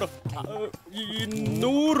ಬೇಡ ಬಿಡು,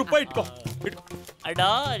 100 ರೂಪಾಯಿ ಇಟ್ಕೋ. ಅಣ್ಣ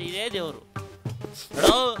ಇದೇ ದೇವ್ರು.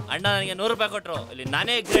 ಅಣ್ಣ ನನಗೆ 100 ರೂಪಾಯಿ ಕೊಟ್ರು, ಇಲ್ಲಿ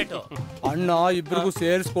ನಾನೇ ಗ್ರೇಟು. ಅಣ್ಣ ಇಬ್ರಿಗೂ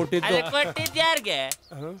ಸೇರ್ಸ್ ಕೊಟ್ಟಿದ್ದು. ಯಾರಿಗೆ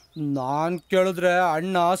ನಾನ್ ಕೇಳಿದ್ರೆ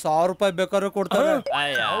ಅಣ್ಣ 1000 ರೂಪಾಯಿ ಬೇಕಾದ್ರೆ ಕೊಡ್ತಾರೆ.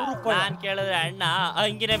 ನಾನ್ ಕೇಳಿದ್ರೆ ಅಣ್ಣ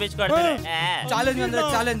ಅಂಗಿನೇ ಬಿಚ್ಕೊಡ್ತಾರೆ. ಚಾಲೆಂಜ್ ಅಂದ್ರೆ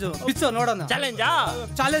ಚಾಲೆಂಜ್, ಬಿಚ್ಚೋ ನೋಡೋಣ.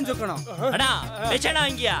 ಚಾಲೆಂಜ್ ಕಣ ಅಣ್ಣ, ಬೆಚ್ಚಣ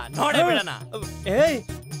ಅಂಗಿಯ ನೋಡೇ ಬಿಡೋಣ. ಏಯ್,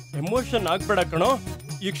 ಎಮೋಷನ್ ಆಗ್ಬೇಡ ಕಣೋ.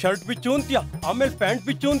 ಈಗ ಶರ್ಟ್ ಬಿಚ್ಚು ಅಂತೀಯ, ಆಮೇಲೆ ಪ್ಯಾಂಟ್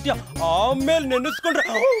ಬಿಚ್ಚು ಅಂತೀಯ, ಆಮೇಲೆ ನೆನೆಸ್ಕೊಂಡ್ರೆ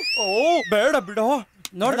ಓ ಬೇಡ ಬಿಡೋ.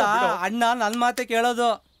 ನೋಡ್ದ ಅಣ್ಣ ನನ್ ಮಾತೆ ಕೇಳೋದು.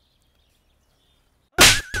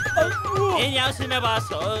 ಏನ್ ಯಾವ ಸಿನಿಮಾ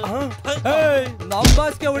ಬಾಸು? ನಮ್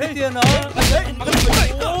ಬಾಸ್ಗೆ ಹೊಡಿತೀಯನೋ?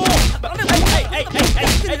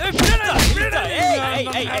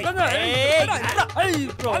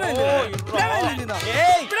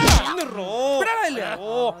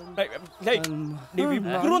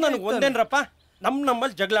 ನೀವಿಬ್ರು ನನಗೆ ಒಂದೇನ್ರಪ್ಪ,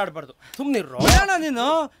 ನಮ್ಮಲ್ಲಿ ಜಗಳ ಆಡ್ಬಾರ್ದು, ಸುಮ್ನಿರೋ. ನೀನು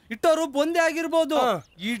ಇಟ್ಟವರು ಬಂದೇ ಆಗಿರ್ಬೋದು,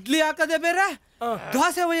 ಇಡ್ಲಿ ಹಾಕದೆ ಬೇರೆ,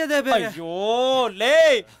 ದೋಸೆ ಒಯ್ಯದೆ ಬೇರೆ. ಅಯ್ಯೋ ಲೇ,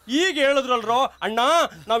 ಈಗ ಹೇಳಿದ್ರಲ್ರೋ ಅಣ್ಣ,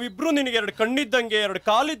 ನಾವಿಬ್ರು ನಿನಗೆ 2 ಕಣ್ಣಿದ್ದಂಗೆ, 2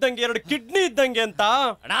 ಕಾಲಿದ್ದಂಗೆ, 2 ಕಿಡ್ನಿ ಇದ್ದಂಗೆ ಅಂತ.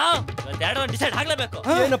 ಅಣ್ಣ ಡಿಸೈಡ್ ಆಗ್ಲೇಬೇಕು.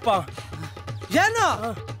 ಏನಪ್ಪ ಏನು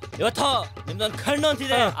ಇವತ್ತು ನಿಮ್ದೊಂದು ಕಣ್ಣು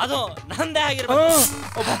ಅಂತಿದೆ, ಅದು ನಂದೇ ಆಗಿರ್ಬೇಕು.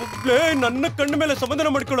 ನನ್ನ ಕಣ್ಣು ಮೇಲೆ ಸಮಾಧಾನ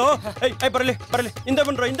ಮಾಡ್ಕೊಳ್ಳೋ. ಬರಲಿ ಬರಲಿ, ಹಿಂದೆ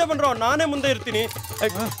ಬನ್ರೋ, ನಾನೇ ಮುಂದೆ ಇರ್ತೀನಿ.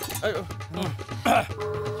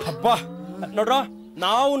 ಹಬ್ಬ ನೋಡ್ರ,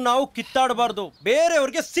 ನಾವು ಕಿತ್ತಾಡಬಾರ್ದು,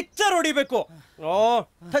 ಬೇರೆಯವ್ರಿಗೆ ಸಿಕ್ಸರ್ ಹೊಡಿಬೇಕು.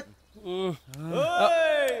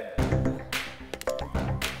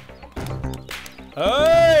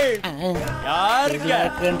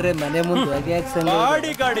 ಯಾರ್ಗೆ ಮನೆ ಮುಂದೆ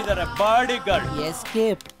ಬಾಡಿಗಾರ್ಡ್ ಇದಾರೆ, ಬಾಡಿಗಾರ್ಡ್.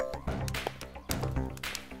 ಎಸ್ಕೇಪ್.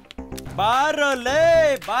 ಬಾರೋಲೇ,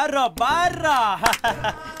 ಬಾರ.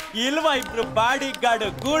 ಇಲ್ವಾ ಇಬ್ರು ಬಾಡಿಗಾರ್ಡ್?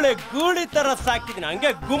 ಗೂಳಿ ತರ ಸಾಕಿದೀನಿ,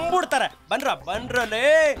 ಹಂಗೆ ಗುಂಬಿಡ್ತಾರೆ. ಬನ್ರಲೇ,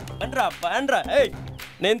 ಬನ್ರ. ಏಯ್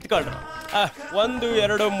ನಿಂತ್ಕೊಳ್ರ. 1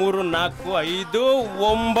 2 3 4 5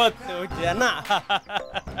 9 ಜನ.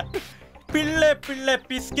 ಪಿಳ್ಳೆ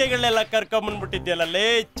ಪಿಸ್ಕೆಗಳೆಲ್ಲ ಕರ್ಕೊಂಬಂದ್ಬಿಟ್ಟಿದ್ಯಲ್ಲ ಲೇ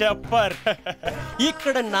ಚಪ್ಪರ್. ಈ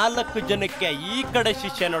ಕಡೆ 4 ಜನಕ್ಕೆ ಈ ಕಡೆ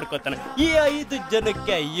ಶಿಷ್ಯ ನೋಡ್ಕೋತಾನೆ, ಈ 5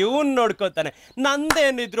 ಜನಕ್ಕೆ ಇವನ್ ನೋಡ್ಕೋತಾನೆ.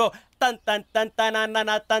 ನಂದೇನಿದ್ರು ತನ್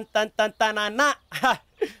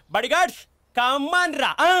ಬಾಡಿಗಾರ್ಡ್ಸ್ ಕಮಾನ್ರ.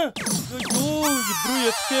 ಇಬ್ರು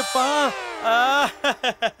ಎಸ್ಕೇಪ.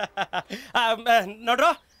 ನೋಡ್ರ,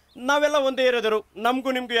 ನಾವೆಲ್ಲ ಒಂದೇ ಇರೋದರು, ನಮಗೂ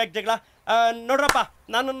ನಿಮ್ಗೂ ಯಾಕೆ ಜಗಳ? ನೋಡ್ರಪ್ಪ,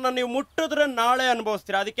 ನನ್ನನ್ನು ನೀವು ಮುಟ್ಟಿದ್ರೆ ನಾಳೆ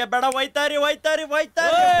ಅನುಭವಿಸ್ತೀರಾ, ಅದಕ್ಕೆ ಬೇಡ. ಹೋಯ್ತಾರಿ.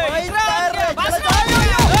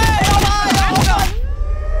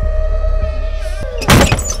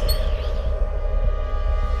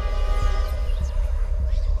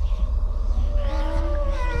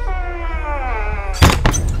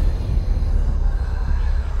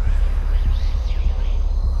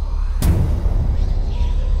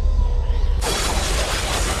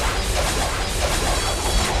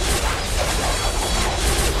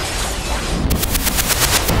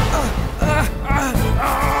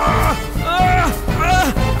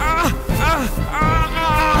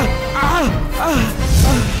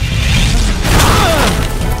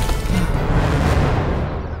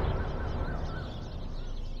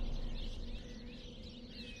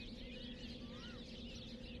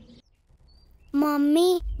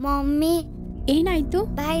 ಮಮ್ಮಿ ಏನಾಯ್ತು?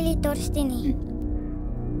 ಬಾಯಲ್ಲಿ ತೋರಿಸ್ತೀನಿ.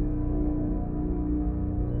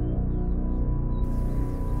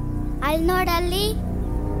 ಅಲ್ಲಿ ನೋಡಲ್ಲಿ.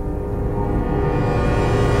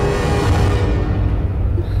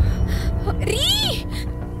 ರೀ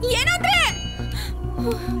ಏನಾದ್ರೆ?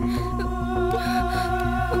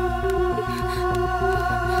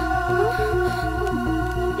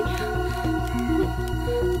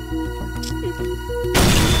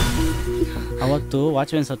 ಅವತ್ತು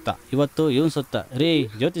ವಾಚ್ಮ್ಯಾನ್ ಸತ್ತ, ಇವತ್ತು ಇವನು ಸತ್ತ. ರೀ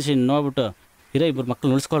ಜ್ಯೋತಿಷಿ ನೋಡ್ಬಿಟ್ಟು ಇರೋ ಇಬ್ಬರು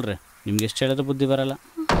ಮಕ್ಳು ಉಳಿಸ್ಕೊಳ್ರಿ. ನಿಮ್ಗೆ ಎಷ್ಟು ಹೇಳಿದ್ರೆ ಬುದ್ಧಿ ಬರಲ್ಲ.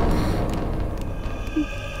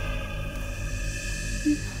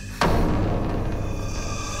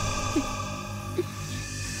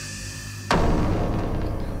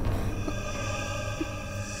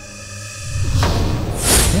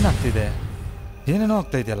 ಏನಾಗ್ತಿದೆ? ಏನೇನೋ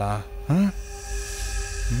ಆಗ್ತಾ ಇದೆಯಲ್ಲ.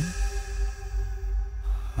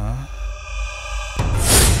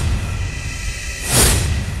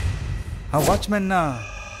 ಆ ವಾಚ್ಮ್ಯಾನ್ನ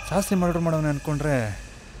ಶಾಸ್ತ್ರಿ ಮರ್ಡರ್ ಮಾಡೋಣ ಅನ್ಕೊಂಡ್ರೆ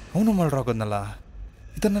ಅವನು ಮರ್ಡರ್ ಆಗೋದ್ನಲ್ಲ.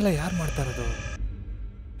 ಇದನ್ನೆಲ್ಲ ಯಾರು ಮಾಡ್ತಾ ಇರೋದು?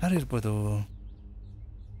 ಯಾರು ಇರ್ಬೋದು?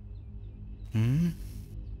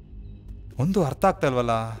 ಒಂದು ಅರ್ಥ ಆಗ್ತಾ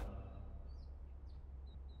ಇಲ್ವಲ್ಲ.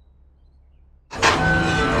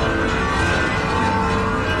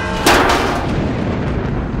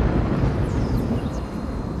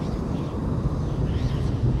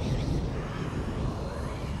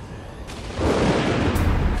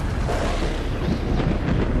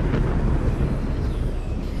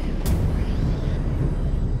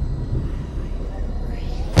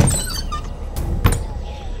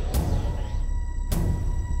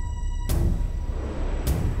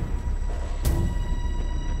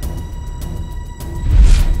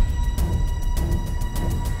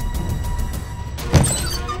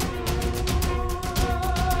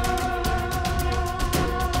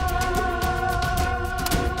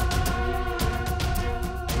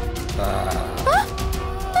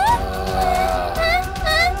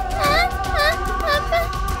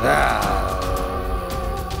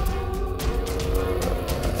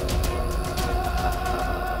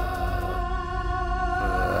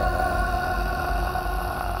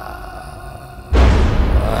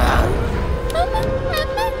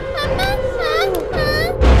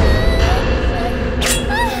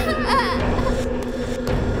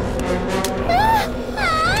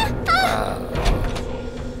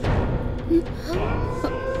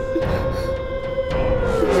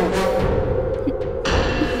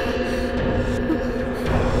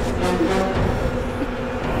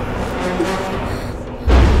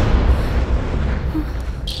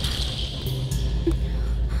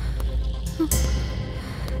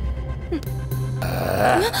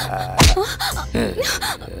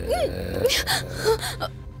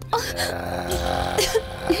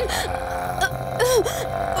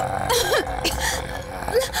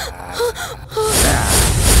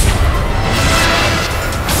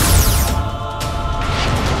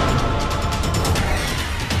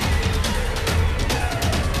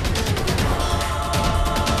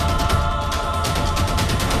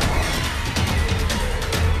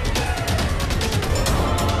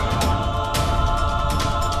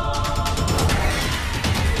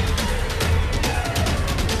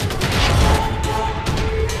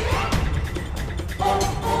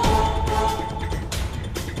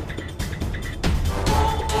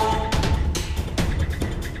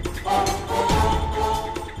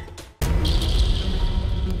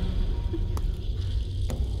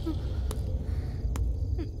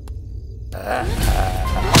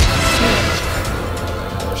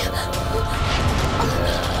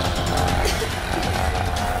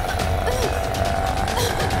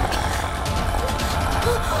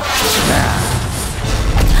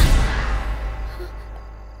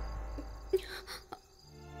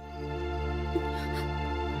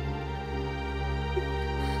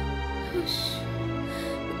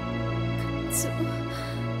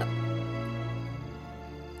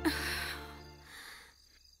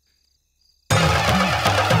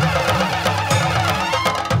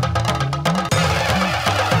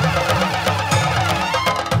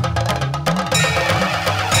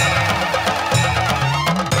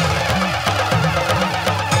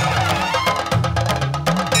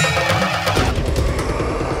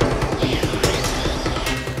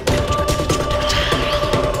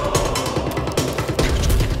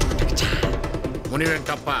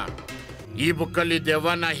 ಮುನಿವೆಂಕಪ್ಪ, ಈ ಬುಕ್ಕಲ್ಲಿ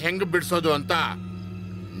ದೆವ್ವನ ಹೆಂಗ್ ಬಿಡಿಸೋದು ಅಂತ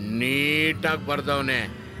ನೀಟಾಗಿ ಬರ್ದವನೆ.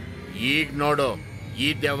 ಈಗ ನೋಡು ಈ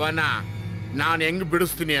ದೆವ್ವನ ನಾನು ಹೆಂಗ್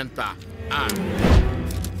ಬಿಡಿಸ್ತೀನಿ ಅಂತ.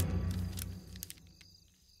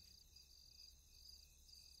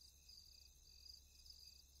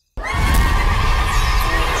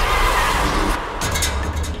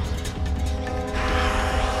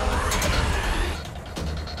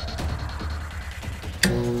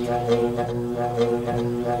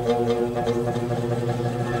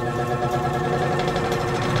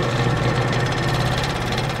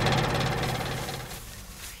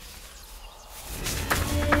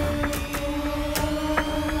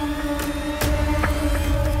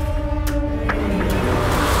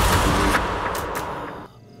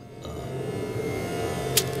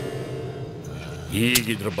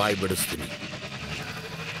 ಈಗಿದ್ರ ಬಾಯಿ ಬಿಡಿಸ್ತೀನಿ.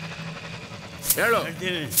 ಹೇಳು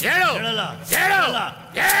ಹೇಳು ಹೇಳು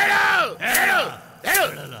ಹೇಳು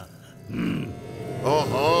ಹೇಳು.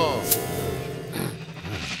 ಓಹೋ,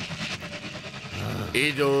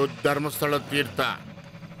 ಇದು ಧರ್ಮಸ್ಥಳ ತೀರ್ಥ.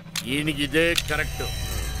 ಏನಿಗಿದೆ ಕರೆಕ್ಟ್.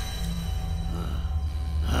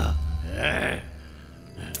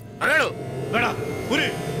 ಹೇಳು ಬೇಡ, ಉರಿ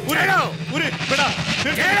ಹೇಳು ಉರಿ ಬೇಡ,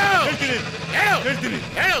 ಹೇಳ್ತೀನಿ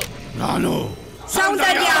ಹೇಳು. ನಾನು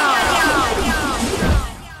ಸೌಂದರ್ಯ.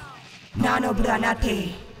 ನಾನೊಬ್ಳು ಅನಾಥೆ.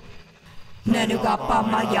 ನನಗ ಅಪ್ಪ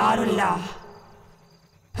ಅಮ್ಮ ಯಾರಿಲ್ಲ.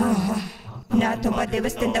 ನಾ ತುಂಬಾ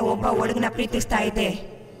ದಿವಸದಿಂದ ಒಬ್ಬ ಹುಡುಗನ ಪ್ರೀತಿಸ್ತಾ ಇದ್ದೆ.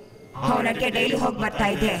 ಅವನಕ್ಕೆ ಡೈಲಿ ಹೋಗಿ ಬರ್ತಾ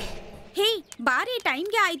ಇದ್ದೆ. ಹೇ, ಬಾರಿ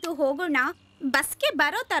ಟೈಮ್ಗೆ ಆಯ್ತು, ಹೋಗೋಣ. ಬಸ್ಗೆ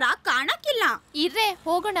ಬರೋ ತರ ಕಾಣಕ್ಕಿಲ್ಲ. ಇರ್ರೆ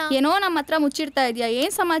ಹೋಗೋಣ. ಏನೋ ನಮ್ಮ ಹತ್ರ ಮುಚ್ಚಿಡ್ತಾ ಇದೆಯಾ?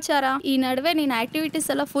 ಏನ್ ಸಮಾಚಾರ? ಈ ನಡುವೆ ನಿನ್ನ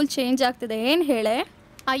ಆಕ್ಟಿವಿಟೀಸ್ ಎಲ್ಲ ಫುಲ್ ಚೇಂಜ್ ಆಗ್ತಿದೆ. ಏನ್ ಹೇಳೆ?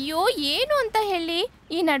 ಅಯ್ಯೋ ಏನು ಅಂತ ಹೇಳಿ,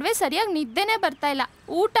 ಈ ನಡುವೆ ಸರಿಯಾಗಿ ನಿದ್ದೆನೇ ಬರ್ತಾ ಇಲ್ಲ.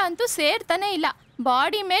 ಊಟ ಅಂತೂ ಸೇರ್ತಾನೆ ಇಲ್ಲ.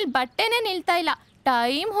 ಬಾಡಿ ಮೇಲ್ ಬಟ್ಟೆನೇ ನಿಲ್ತಾ ಇಲ್ಲ.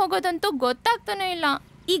 ಟೈಮ್ ಹೋಗೋದಂತೂ ಗೊತ್ತಾಗ್ತಾನೆ ಇಲ್ಲ.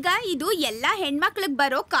 ಈಗ ಇದು ಎಲ್ಲ ಹೆಣ್ಮಕ್ಳಿಗೆ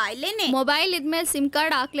ಬರೋ ಕಾಯಿಲೆನೆ. ಮೊಬೈಲ್ ಇದ್ಮೇಲೆ ಸಿಮ್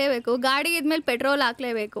ಕಾರ್ಡ್ ಹಾಕ್ಲೇಬೇಕು, ಗಾಡಿ ಇದ್ಮೇಲೆ ಪೆಟ್ರೋಲ್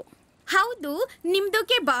ಹಾಕ್ಲೇಬೇಕು. ಹೌದು,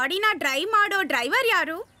 ನಿಮ್ದಕ್ಕೆ ಬಾಡಿನ ಡ್ರೈವ್ ಮಾಡೋ ಡ್ರೈವರ್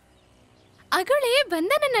ಯಾರು? ಅಗಳೇ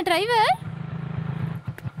ಬಂದ ನನ್ನ ಡ್ರೈವರ್.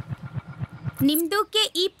 ನಿಮ್ದಕ್ಕೆ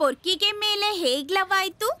ಈ ಪೊರ್ಕಿಗೆ ಮೇಲೆ ಹೇಗ್ ಲವ್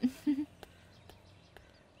ಆಯ್ತು?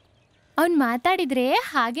 ಅವ್ನ್ ಮಾತಾಡಿದ್ರೆ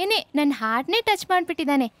ಹಾಗೇನೆ ನನ್ನ ಹಾರ್ಟ್ನೇ ಟಚ್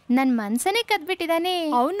ಮಾಡ್ಬಿಟ್ಟಿದ್ದಾನೆ, ನನ್ನ ಮನ್ಸನ್ನೇ ಕದ್ಬಿಟ್ಟಿದ್ದಾನೆ.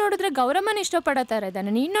 ಅವ್ನ್ ನೋಡಿದ್ರೆ ಗೌರಮ್ಮನ ಇಷ್ಟಪಡೋ ತರ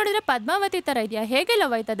ಇದ್ದಾನೆ, ನೀನ್ ನೋಡಿದ್ರೆ ಪದ್ಮಾವತಿ ತರ ಇದೆಯಾ? ಹೇಗೆ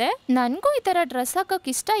ಲವ್ ಆಯ್ತದೆ? ನನ್ಗೂ ಈ ತರ ಡ್ರೆಸ್ ಹಾಕೋಕ್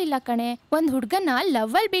ಇಷ್ಟ ಇಲ್ಲ ಕಣೆ. ಒಂದ್ ಹುಡ್ಗನ್ನ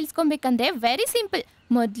ಲವ್ ಅಲ್ಲಿ ಬೀಳ್ಸ್ಕೊಬೇಕಂದ್ರೆ ವೆರಿ ಸಿಂಪಲ್.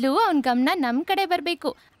 ಮೊದ್ಲು ಅವ್ನ್ ಗಮನ ನಮ್ ಕಡೆ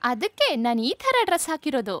ಬರ್ಬೇಕು. ಅದಕ್ಕೆ ನಾನು ಈ ತರ ಡ್ರೆಸ್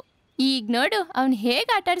ಹಾಕಿರೋದು. ಈಗ ನೋಡು ಅವ್ನ್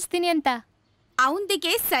ಹೇಗ್ ಆಟಾಡಿಸ್ತೀನಿ ಅಂತ.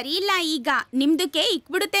 ಅವಂದಿಗೆ ಸರಿ ಇಲ್ಲ. ಈಗ ನಿಮ್ದಕ್ಕೆ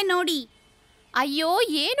ಇಕ್ಬಿಡುತ್ತೆ ನೋಡಿ. ಅಯ್ಯೋ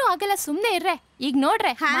ಏನು ಆಗಲ್ಲ, ಸುಮ್ನೆ ಇರ್ರೆ. ಈಗ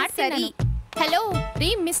ನೋಡ್ರೆ ಸರಿ. ಹಲೋ ರೀ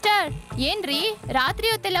ಮಿಸ್ಟರ್, ಏನ್ರಿ ರಾತ್ರಿ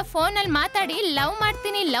ಹೊತ್ತೆಲ್ಲ ಫೋನಲ್ಲಿ ಮಾತಾಡಿ ಲವ್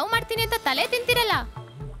ಮಾಡ್ತೀನಿ ಅಂತ ತಲೆ ತಿಂತಿರಲ್ಲ?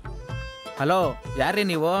 ಹಲೋ, ಯಾರ್ರಿ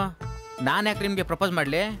ನೀವು? ನಾನು ಯಾಕೆ ನಿಮಗೆ ಪ್ರಪೋಸ್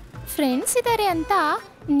ಮಾಡ್ಲಿ? ಫ್ರೆಂಡ್ಸ್ ಇದ್ದಾರೆ ಅಂತ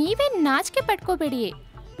ನೀವೇನ್ ನಾಚಿಕೆ ಪಡ್ಕೋಬೇಡಿ.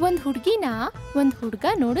 ಒಂದ್ ಹುಡ್ಗಿನ ಒಂದ್ ಹುಡ್ಗ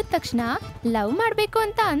ನೋಡಿದ ತಕ್ಷಣ ಲವ್ ಮಾಡ್ಬೇಕು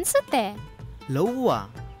ಅಂತ ಅನ್ಸುತ್ತೆ. ಲವ್ವಾ?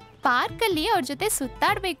 ಪಾರ್ಕಲ್ಲಿ ಅವ್ರ ಜೊತೆ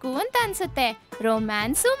ಸುತ್ತಾಡ್ಬೇಕು ಅಂತ ಅನ್ಸುತ್ತೆ,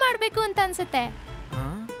 ರೊಮ್ಯಾನ್ಸು ಮಾಡ್ಬೇಕು ಅಂತ ಅನ್ಸುತ್ತೆ.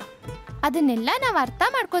 ಅದನ್ನೆಲ್ಲ ನಾವ್ ಅರ್ಥ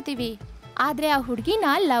ಮಾಡ್ಕೋತೀವಿ. ಆದ್ರೆ ಆ ಹುಡ್ಗಿನ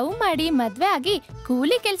ಲವ್ ಮಾಡಿ ಮದ್ವೆ ಆಗಿ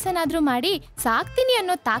ಕೂಲಿ ಕೆಲ್ಸನಾದ್ರೂ ಮಾಡಿ ಸಾಕ್ತೀನಿ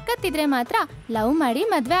ಅನ್ನೋ ತಾಕತ್ತಿದ್ರೆ ಮಾತ್ರ ಲವ್ ಮಾಡಿ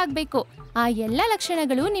ಮದ್ವೆ ಆಗ್ಬೇಕು. ಆ ಎಲ್ಲ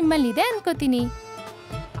ಲಕ್ಷಣಗಳು ನಿಮ್ಮಲ್ಲಿದೆ ಅನ್ಕೋತೀನಿ.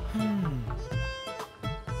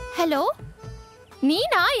 ಹಲೋ,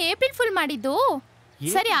 ನೀನಾ ಏಪ್ರಿಲ್ ಫುಲ್ ಮಾಡಿದ್ದು?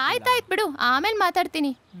 ಸರಿ ಆಯ್ತಾಯ್ತು ಬಿಡು, ಆಮೇಲೆ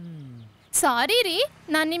ಮಾತಾಡ್ತೀನಿ. ಸಾರಿ ರೀ,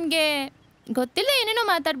 ನಾನು ನಿಮಗೆ ಗೊತ್ತಿಲ್ಲ ಏನೇನೋ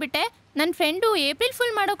ಮಾತಾಡ್ಬಿಟ್ಟೆ. ನನ್ನ ಫ್ರೆಂಡು ಏಪ್ರಿಲ್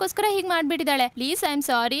ಫುಲ್ ಮಾಡೋಕ್ಕೋಸ್ಕರ ಹೀಗೆ ಮಾಡಿಬಿಟ್ಟಿದ್ದಾಳೆ. Please I am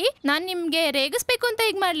sorry. ನಾನು ನಿಮಗೆ ರೇಗಿಸ್ಬೇಕು ಅಂತ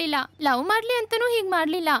ಹೀಗೆ ಮಾಡಲಿಲ್ಲ, ಲವ್ ಮಾಡಲಿ ಅಂತಲೂ ಹೀಗೆ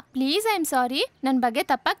ಮಾಡಲಿಲ್ಲ. ಪ್ಲೀಸ್ ಐ ಆಮ್ ಸಾರಿ, ನನ್ನ ಬಗ್ಗೆ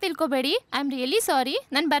ತಪ್ಪಾಗಿ ತಿಳ್ಕೊಬೇಡಿ. I am really sorry.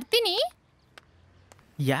 ನಾನು ಬರ್ತೀನಿ.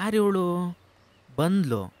 ಯಾರಿವಳು?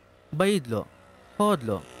 ಬಂದ್ಲು, ಬೈದ್ಲು,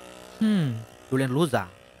 ಹೋದ್ಲು. ಇವಳೇನು ಲೂಸಾ?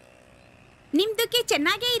 ನಿಮ್ದಕ್ಕೆ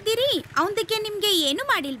ಚೆನ್ನಾಗೇ ಇದ್ದೀರಿ, ಅವನದಕ್ಕೆ ನಿಮ್ಗೆ ಏನು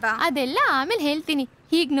ಮಾಡಿಲ್ವಾ? ಅದೆಲ್ಲ ಆಮೇಲೆ ಹೇಳ್ತೀನಿ.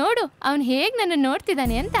 ಹೀಗ್ ನೋಡು ಅವನು ಹೇಗ್ ನನ್ನ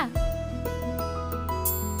ನೋಡ್ತಿದ್ದಾನೆ ಅಂತ.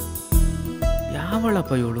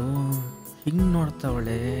 ಯಾವಳಪ್ಪ ಇವಳು ಹಿಂಗ್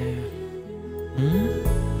ನೋಡ್ತಾವಳೆ?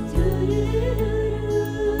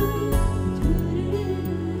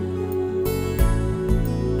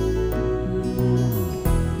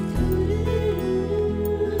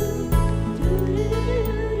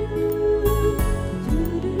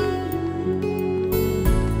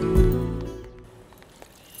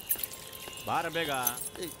 ಬಾರ ಬೇಗ.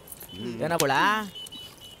 ಏನಪ್ಪಳ?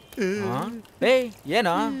 ಏಯ್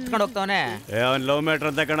ಏನೋ ಹತ್ಕೊಂಡು ಹೋಗ್ತಾವನೆ? ಅವ್ನು ಲವ್ ಮ್ಯಾಟ್ರ್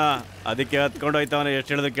ಅಂತ ಕಣ, ಅದಕ್ಕೆ ಹತ್ಕೊಂಡು ಹೋಯ್ತವನೆ.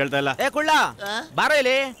 ಎಷ್ಟು ಹೇಳಿದ್ರು ಕೇಳ್ತಾ ಇಲ್ಲ. ಏ ಕುಳ್ಳ ಬಾರೋ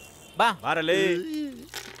ಇಲ್ಲಿ, ಬಾ ಬಾರಲ್ಲಿ.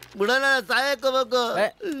 ಬಿಡೋಣ, ಸಾಯಕ್ ಹೋಗ್ಬೇಕು.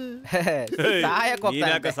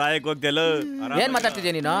 ಸಾಯಕ್ ಹೋಗ್ತಿಯಲ್ಲ? ಏನ್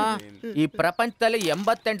ಮಾತಾಡ್ತಿದ್ಯಾ ನೀನು? ಈ ಪ್ರಪಂಚದಲ್ಲಿ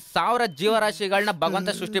 88,000 ಜೀವರಾಶಿಗಳನ್ನ ಭಗವಂತ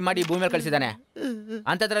ಸೃಷ್ಟಿ ಮಾಡಿ ಭೂಮಿ ಮೇಲೆ ಕಳಿಸಿದಾನೆ.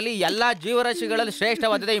 ಅಂತದ್ರಲ್ಲಿ ಎಲ್ಲಾ ಜೀವರಾಶಿಗಳಲ್ಲಿ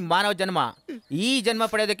ಶ್ರೇಷ್ಠವಾದದ್ದು ಈ ಮಾನವ ಜನ್ಮ. ಈ ಜನ್ಮ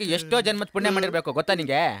ಪಡೆಯೋದಕ್ಕೆ ಎಷ್ಟೋ ಜನ್ಮದ ಪುಣ್ಯ ಮಾಡಿರ್ಬೇಕು ಗೊತ್ತಾ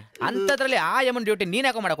ನಿಂಗೆ? ಅಂತದ್ರಲ್ಲಿ ಆ ಯಮನ್ ಡ್ಯೂಟಿ ನೀನ್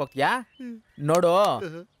ಯಾಕೋ ಮಾಡಕ್ ಹೋಗ್ತೀಯಾ? ನೋಡು,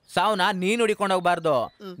 ಸಾವ್ನ ನೀನ್ ಹುಡಿಕೊಂಡು ಹೋಗ್ಬಾರ್ದು.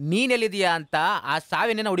 ನೀನ್ ಎಲ್ಲಿದೀಯಾ ಅಂತ ಆ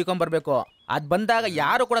ಸಾವಿನ ಹುಡಿಕೊಂಡ್ ಬರ್ಬೇಕು. ಅದ್ ಬಂದಾಗ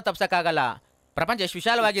ಯಾರು ಕೂಡ ತಪ್ಸಕ್ಕಾಗಲ್ಲ. ಪ್ರಪಂಚ ಎಷ್ಟು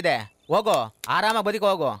ವಿಶಾಲವಾಗಿದೆ. ಹೋಗೋ, ಆರಾಮಾಗಿ ಬದುಕೋ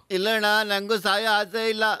ಹೋಗೋ. ಇಲ್ಲ ಅಣ್ಣ, ನಂಗೂ ಸಾಯ ಆಸೆ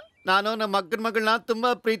ಇಲ್ಲ. ನಾನು ನಮ್ಮ ಅಕ್ಕನ ಮಗಳನ್ನ ತುಂಬಾ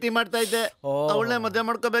ಪ್ರೀತಿ ಮಾಡ್ತಾ ಇದ್ದೆ. ಅವಳನ್ನೇ ಮದುವೆ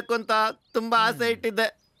ಮಾಡ್ಕೋಬೇಕು ಅಂತ ತುಂಬಾ ಆಸೆ ಇಟ್ಟಿದ್ದೆ.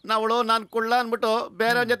 ಅವಳು ನಾನು ಕುಳ್ಳ ಅನ್ಬಿಟ್ಟು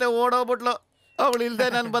ಬೇರೆ ಜೊತೆ ಓಡೋಗ್ಬಿಟ್ಲು. ಅವಳು ಇಲ್ದೆ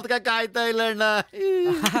ನಾನು ಬದುಕಕ್ಕೆ ಆಯ್ತಾ ಇಲ್ಲ ಅಣ್ಣ.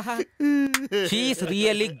 She is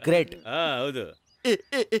really great. ಹೌದು.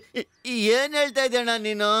 ಏನ್ ಹೇಳ್ತಾ ಇದ್ದೆ ಅಣ್ಣ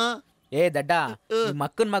ನೀನು? ಏ ದಡ್ಡ, ನಿಮ್ಮ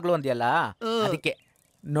ಅಕ್ಕನ ಮಗಳು ಅಂದ್ಯಲ್ಲ, ಅದಕ್ಕೆ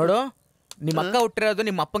ನೋಡು, ನಿಮ್ಮ ಅಕ್ಕ ಹುಟ್ಟಿರೋದು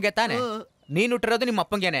ನಿಮ್ಮ ಅಪ್ಪಂಗೆ ತಾನೆ, ನೀನ್ ಹುಟ್ಟಿರೋದು ನಿಮ್ಮ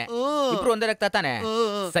ಅಪ್ಪಂಗೆನೆ. ಇಬ್ರು ಒಂದೇ ರಕ್ತ ತಾನೆ.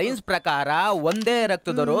 ಸೈನ್ಸ್ ಪ್ರಕಾರ ಒಂದೇ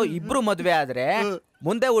ರಕ್ತದವರು ಇಬ್ರು ಮದ್ವೆ ಆದ್ರೆ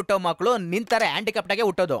ಮುಂದೆ ಹುಟ್ಟೋ ಮಕ್ಕಳು ನಿಂತಾರೆ ಹ್ಯಾಂಡಿಕ್ಯಾಪ್ಟ್ ಆಗಿ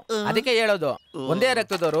ಹುಟ್ಟೋದು. ಅದಕ್ಕೆ ಹೇಳೋದು ಒಂದೇ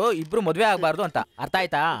ರಕ್ತದವರು ಇಬ್ರು ಮದ್ವೆ ಆಗ್ಬಾರ್ದು ಅಂತ. ಅರ್ಥ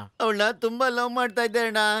ಆಯ್ತಾ? ಅವಳನ್ನ ತುಂಬಾ ಲವ್ ಮಾಡ್ತಾ ಇದ್ದೆ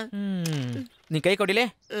ಅಣ್ಣ. ನೀನ್ ಕೈ ಕೊಡಿಲಿ.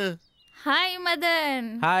 ಹಾಯ್ ಮದನ್.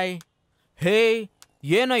 ಹಾಯ್. ಹೇ,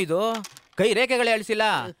 ಏನೋ ಇದು ಕೈ ರೇಖೆಗಳೇ ಅಳಿಸಿಲ್ಲ.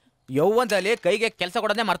 ಯೌವನದಲ್ಲಿ ಕೈಗೆ ಕೆಲಸ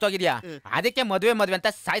ಕೊಡೋದೇ ಮರ್ತೋಗಿದ್ಯಾ. ಅದಕ್ಕೆ ಮದ್ವೆ ಮದ್ವೆ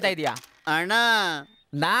ಅಂತ ಸಾಯ್ತಾ ಇದೀಯಾ ಅಣ್ಣ.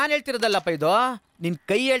 ನಾನ್ ಹೇಳ್ತಿರೋದಲ್ಲಪ್ಪ, ಇದು ನಿನ್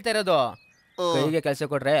ಕೈ ಹೇಳ್ತಾ ಇರೋದು. ಕೈಗೆ ಕೆಲಸ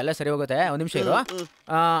ಕೊಟ್ರೆ ಎಲ್ಲ ಸರಿ ಹೋಗುತ್ತೆ. ಒಂದ್ ನಿಮಿಷ ಇರು.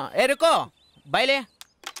 ಏರಿಕೋ ಬೈಲಿ.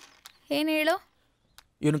 ಏನ್ ಹೇಳು?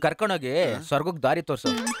 ಇವ್ನು ಕರ್ಕೊಂಡೋಗಿ ಸ್ವರ್ಗಕ್ಕೆ ದಾರಿ ತೋರ್ಸು.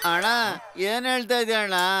 ಅಣ್ಣ ಏನ್ ಹೇಳ್ತಾ ಇದೀಯ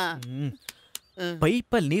ಅಣ್ಣ?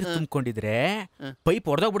 ಪೈಪಲ್ಲಿ ನೀರ್ ತುಂಬಿಕೊಂಡಿದ್ರೆ ಪೈಪ್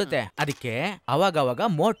ಹೊಡೆದೋಗ್ಬಿಡುತ್ತೆ. ಅದಕ್ಕೆ ಅವಾಗ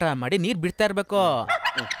ಮೋಟರ್ ಮಾಡಿ ನೀರ್ ಬಿಡ್ತಾ ಇರ್ಬೇಕು.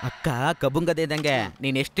 ಅಕ್ಕ ಕಬ್ಬುಂಗದೆ ಇದ್ದಂಗೆ,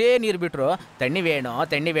 ನೀನ್ ಎಷ್ಟೇ ನೀರ್ ಬಿಟ್ರು ತಣ್ಣಿ ವೇಣು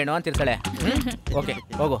ಅಂತ ಇರ್ತಾಳೆ. ಓಕೆ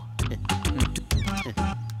ಹೋಗು.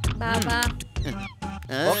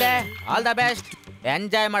 Okay, all the best.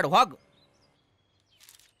 Enjoy ಮಾಡು, ಹೋಗು.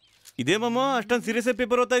 ಇದೇ ಮಾಮ ಅಷ್ಟೊಂದು ಸೀರಿಯಸ್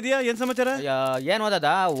ಪೇಪರ್ ಓದ್ತಾ ಇದೀಯಾ? ಏನ್ ಸಮಾಚಾರ? ಏನ್ ಓದದ?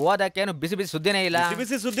 ಓದಕ್ಕೇನು ಬಿಸಿ ಬಿಸಿ ಸುದ್ದಿನೇ ಇಲ್ಲ.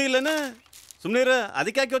 ಬಿಸಿ ಸುದ್ದಿ ಇಲ್ಲನ? ಸುಮ್ನೆ ಇರ.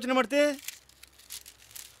 ಅದಕ್ಕೆ ಯಾಕೆ ಯೋಚನೆ ಮಾಡ್ತಿ?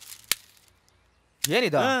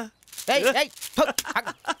 ಏನಿದು?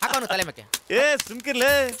 ತಲೆ ಮೇಲೆ ಏ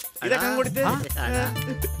ಸುಮ್ಕಿರ್ಲೆ.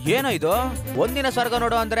 ಏನೋ ಇದು? ಒಂದಿನ ಸ್ವರ್ಗ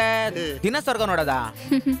ನೋಡು ಅಂದ್ರೆ ದಿನ ಸ್ವರ್ಗ ನೋಡೋದ?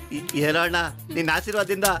 ಏನೋ ಅಣ್ಣ, ನಿನ್ನ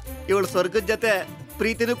ಆಶೀರ್ವಾದದಿಂದ ಇವಳು ಸ್ವರ್ಗದ ಜೊತೆ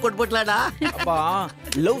ಪ್ರೀತಿನೂ ಕೊಟ್ಬಿಟ್ಲಣ್ಣ.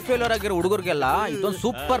 ಲವ್ ಫೇಲ್ಯೂರ್ ಆಗಿರೋ ಹುಡುಗರಿಗೆಲ್ಲ ಇದೊಂದು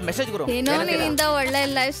ಸೂಪರ್ ಮೆಸೇಜ್ ಗುರು. ಏನೋ ನಿನ್ನಿಂದ ಒಳ್ಳೆ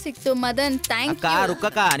ಲೈಫ್ ಸಿಕ್ತು ಮದನ್. Thank you.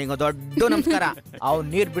 ರುಕ್ಕಕ್ಕ, ನಿಂಗೆ ದೊಡ್ಡ ನಮಸ್ಕಾರ. ಅವ್ನು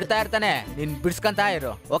ನೀರ್ ಬಿಡ್ತಾ ಇರ್ತಾನೆ, ನೀನ್ ಬಿಡ್ಸ್ಕಂತ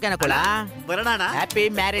ಇರು. ಓಕೆನಾ ಕುಳ? ಬರೋಣ. Happy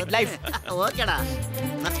married life. ಓಕೆನಾ?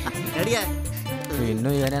 ನಡಿಯ. ಇನ್ನು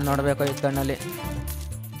ಏನೇನ್ ನೋಡ್ಬೇಕು ಈ ಕಣ್ಣಲ್ಲಿ.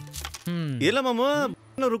 ಇಲ್ಲ ಮಾಮ,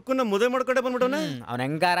 ರುಕ್ಕನ್ನ ಮದುವೆ ಮಾಡ್ಕೊಂಡೆ ಬಂದ್ಬಿಟ್ಟವನ. ಅವ್ನ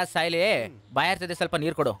ಹೆಂಗಾರ ಸಾಯ್ಲಿ, ಬಾಯಿರ್ತದೆ, ಸ್ವಲ್ಪ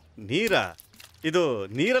ನೀರ್ ಕೊಡು. ನೀರಾ? ಇದು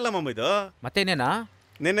ನೀರಲ್ಲ ಮಾಮ, ಇದು ಮತ್ತೇನೇನಾ?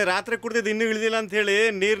 ನಿನ್ನೆ ರಾತ್ರಿ ಕುಡ್ದಿದ್ದು ಇನ್ನೂ ಇಳಿದಿಲ್ಲ ಅಂತ ಹೇಳಿ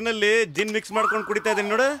ನೀರಿನಲ್ಲಿ ಜಿನ್ ಮಿಕ್ಸ್ ಮಾಡ್ಕೊಂಡು ಕುಡಿತಾ ಇದ್ದೀನಿ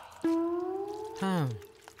ನೋಡು.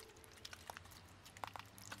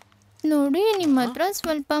 ನೋಡಿ, ನಿಮ್ಮ ಹತ್ರ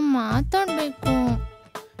ಸ್ವಲ್ಪ ಮಾತಾಡ್ಬೇಕು.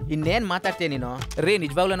 ಇನ್ನೇನ್ ಮಾತಾಡ್ತೀಯ ನೀನು? ರೀ,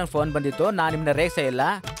 ನಿಜವಾಗ್ಲೂ ನಂಗೆ ಫೋನ್ ಬಂದಿತ್ತು, ನಾನು ನಿಮ್ನ ರೇಗ್ಸೇ ಇಲ್ಲ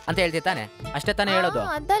ಅಂತ ಹೇಳ್ತಿ ತಾನೆ? ಅಷ್ಟೇ ತಾನೇ ಹೇಳೋದು?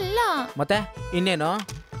 ಅದಲ್ಲ. ಮತ್ತೆ ಇನ್ನೇನು?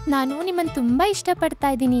 ನಾನು ನಿಮ್ಮನ್ನ ತುಂಬಾ ಇಷ್ಟಪಡ್ತಾ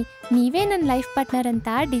ಇದ್ದೀನಿ. ನೀವೇ ನನ್ನ ಲೈಫ್ ಪಾರ್ಟ್ನರ್ ಅಂತ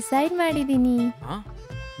ಡಿಸೈಡ್ ಮಾಡಿದ್ದೀನಿ.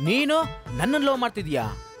 ನೀನು ನನ್ನನ್ನು ಲವ್ ಮಾಡ್ತಿದ್ಯಾ?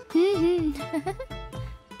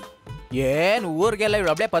 ಏನ್ ಊರಿಗೆಲ್ಲ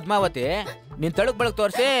ಇವಳೊಬ್ಳೆ ಪದ್ಮಾವತಿ ನೀನ್ ತಳಕ್ ಬಳಕ್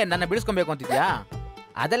ತೋರಿಸಿ ನನ್ನ ಬಿಡಿಸ್ಕೊಬೇಕು ಅಂತಿದ್ಯಾ?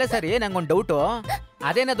 ಅದೆಲ್ಲ ಸರಿ, ನಂಗೊಂದು ಡೌಟು.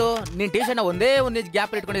 ಅದೇನದು ನೀನ್ ಟೀಷನ್ ಒಂದೇ ಒಂದು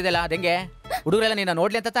ಗ್ಯಾಪ್ ಇಟ್ಕೊಂಡಿದ್ದಲ್ಲ, ಅದಂಗೆ? ಹುಡುಗರೆಲ್ಲ ನೀನ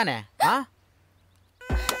ನೋಡ್ಲಿ ಅಂತ ತಾನೆ?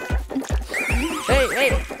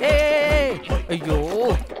 ಅಯ್ಯೋ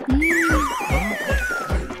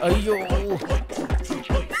ಅಯ್ಯೋ,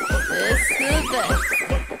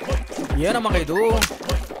 ಏನಮ್ಮ ಇದು?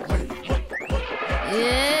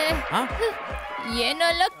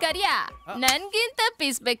 ಏನಲ್ಲ ಕರಿಯ, ನನ್ಗಿಂತ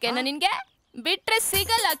ಪೀಸ್ ಬೇಕೇನೋ ನಿನ್ಗೆ? ಬಿಟ್ರೆ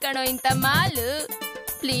ಸಿಗಲ್ಲ ಕಣೋ ಇಂಥ ಮಾಲು.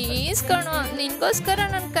 ಪ್ಲೀಸ್ ಕಣೋ, ನಿನ್ಗೋಸ್ಕರ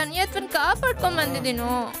ನನ್ನ ಕನ್ಯತ್ವನ್ ಕಾಪಾಡ್ಕೊಂಡ್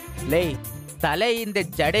ಬಂದಿದ್ದೀನೋ. ಲೈ, ತಲೆ ಹಿಂದೆ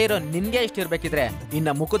ಜಡೆ ಇರೋ ನಿನ್ಗೆ ಇಷ್ಟಿರ್ಬೇಕಿದ್ರೆ ಇನ್ನ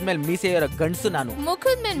ಮುಖದ ಮೇಲೆ ಮೀಸೆ ಇರೋ ಗಂಡ್ಸು ನಾನು.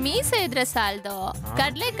 ಮುಖದ ಮೇಲೆ ಮೀಸೆ ಇದ್ರೆ ಸಾಲ್ದು,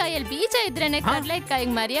 ಕಡ್ಲೆಕಾಯಲ್ಲಿ ಬೀಜ ಇದ್ರೇನೆ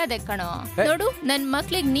ಕಡ್ಲೆಕಾಯಿಗೆ ಮರ್ಯಾದೆ ಕಣೋ. ನೋಡು, ನನ್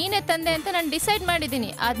ಮಕ್ಳಿಗೆ ನೀನೇ ತಂದೆ ಅಂತ ನಾನು ಡಿಸೈಡ್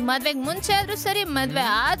ಮಾಡಿದೀನಿ. ಅದ್ ಮದ್ವೆಗ್ ಮುಂಚೆ ಆದ್ರೂ ಸರಿ, ಮದ್ವೆ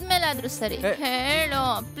ಆದ್ಮೇಲೆ ಆದ್ರೂ ಸರಿ. ಹೇಳೋ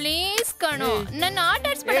ಪ್ಲೀಸ್ ಕಣೋ, ನನ್ನ ಆಟ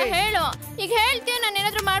ಆಡ್ಸ್ಬೇಡ. ಹೇಳೋ, ಈಗ ಹೇಳ್ತೀಯ, ನಾನು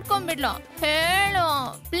ಏನಾದ್ರೂ ಮಾಡ್ಕೊಂಡ್ಬಿಡ್ಲೋ. ಹೇಳೋ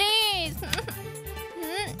ಪ್ಲೀಸ್.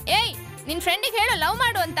 ಏಯ್, ನಿನ್ ಫ್ರೆಂಡಿಗೆ ಹೇಳೋ ಲವ್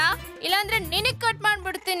ಮಾಡು ಅಂತ, ಇಲ್ಲಾಂದ್ರೆ ನಿನಗ್ ಕಟ್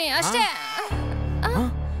ಮಾಡ್ಬಿಡ್ತೀನಿ ಅಷ್ಟೇ.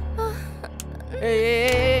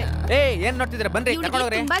 ಏನ್ ನೋಡ್ತಿದ್ರೆ? ಬನ್ರಿ,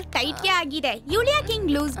 ತುಂಬಾ ಟೈಟ್ ಆಗಿದೆ. ಇವಳು ಯಾಕೆ ಹಿಂಗ್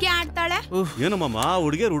ಲೂಸ್ ಗೆ ಆಡ್ತಾಳೆ? ಏನು ಮಾಮ,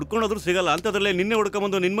 ಹುಡುಗಿಯರು ಹುಡ್ಕೊಂಡೋದ್ರು ಸಿಗಲ್ಲ ಅಂತದ್ರಲ್ಲೇ ನಿನ್ನೆ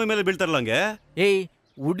ಹುಡ್ಕೊಂಬಂದು ನಿನ್ ಮೇಲೆ ಬೀಳ್ತಾರಲ್ಲ ಹಂಗೆ.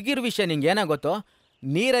 ಹುಡ್ಗಿರ್ ವಿಷಯ ನಿಂಗೆ ಏನಾಗೋತ್ತು?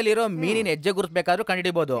 ನೀರಲ್ಲಿರೋ ಮೀನಿನ ಹೆಜ್ಜೆ ಗುರುತ್ಬೇಕಾದ್ರೂ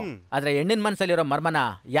ಕಂಡಿಡಿಬಹುದು, ಆದ್ರೆ ಹೆಣ್ಣಿನ ಮನ್ಸಲ್ಲಿರೋ ಮರ್ಮನ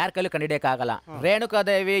ಯಾರ ಕೈಲೂ ಕಂಡಿಡಿಯಕ್ಕಾಗಲ್ಲ.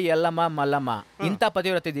 ರೇಣುಕಾದೇವಿ, ಯಲ್ಲಮ್ಮ, ಮಲ್ಲಮ್ಮ ಇಂಥ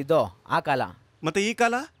ಪತಿವ್ರತಿದ್ದು ಆ ಕಾಲ. ಮತ್ತೆ ಈ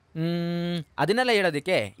ಕಾಲ? ಅದನ್ನೆಲ್ಲ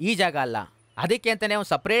ಹೇಳೋದಕ್ಕೆ ಈ ಜಾಗ ಅಲ್ಲ, ಅದಕ್ಕೆ ಅಂತಾನೆ ಒಂದು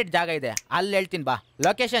ಸಪರೇಟ್ ಜಾಗ ಇದೆ, ಅಲ್ಲಿ ಹೇಳ್ತೀನಿ ಬಾ.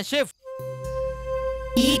 Location shift.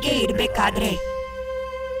 ಹೀಗೆ ಇರ್ಬೇಕಾದ್ರೆ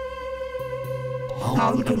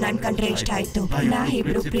ಅವ್ರಿಗೂ ನನ್ ಕಂಡ್ರೆ ಇಷ್ಟ ಆಯ್ತು. ನಾ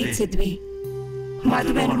ಇಬ್ರು ಪ್ರೀತಿಸಿದ್ವಿ,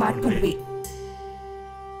 ಮದುವೆ ಮಾಡ್ಕೊಂಡ್ವಿ.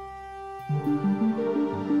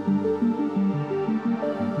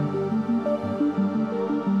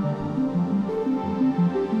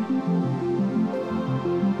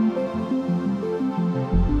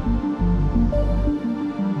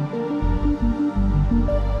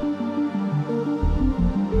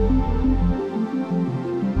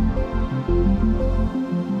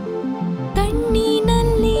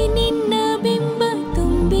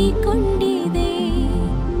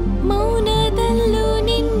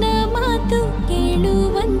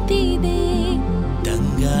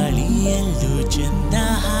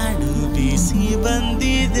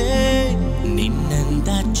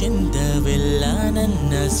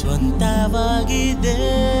 ನನ್ನ ಸ್ವಂತವಾಗಿದೆ.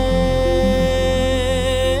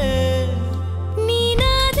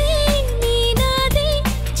 ನೀನಾದೆ ನೀನಾದೆ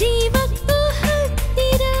ಜೀವಕ್ಕೂ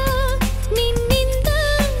ಹತ್ತಿರ, ನಿನ್ನಿಂದ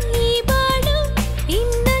ಈ ಬಾಳು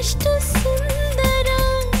ಇನ್ನಷ್ಟು ಸುಂದರ.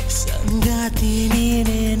 ಸಂಗಾತಿ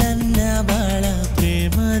ನೀನೆ ನನ್ನ ಬಾಳ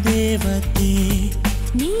ಪ್ರೇಮ ದೇವತೆ.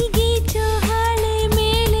 ನೀಗೀಚೋ ಹಾಳೆ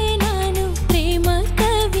ಮೇಲೆ ನಾನು ಪ್ರೇಮ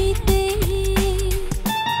ಕವಿತೆ.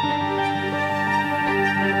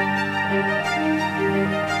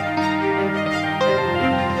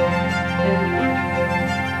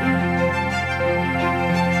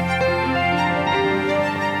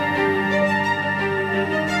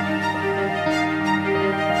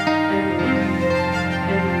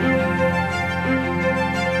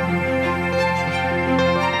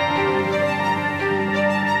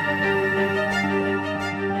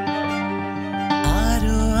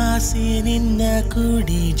 ನಿನ್ನ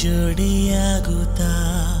ಕೂಡಿ ಜೋಡಿಯಾಗುತ್ತಾ,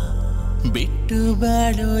 ಬಿಟ್ಟು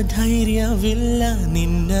ಬಾಳೋ ಧೈರ್ಯವಿಲ್ಲ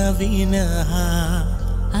ನಿನ್ನ ವಿನಃ.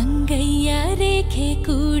 ಅಂಗೈಯ ರೇಖೆ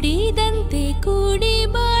ಕೂಡಿದಂತೆ ಕೂಡಿ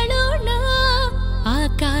ಬಾಳೋಣ,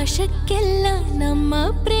 ಆಕಾಶಕ್ಕೆಲ್ಲ ನಮ್ಮ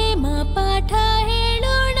ಪ್ರೇಮ ಪಾಠ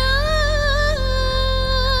ಹೇಳೋಣ.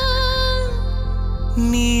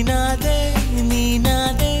 ನೀನಾದೆ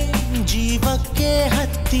ನೀನಾದೆ ಜೀವಕ್ಕೆ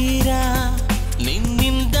ಹತ್ತಿರ,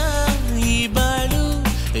 ನಿನ್ನಿಂದ ಈ ಬಾಳು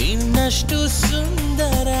ಇನ್ನಷ್ಟು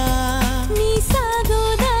ಸುಂದರ. ನೀ ಸಾಗೋ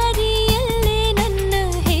ದಾರಿಯಲ್ಲೇ ನನ್ನ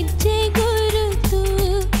ಹೆಜ್ಜೆ ಗುರುತು,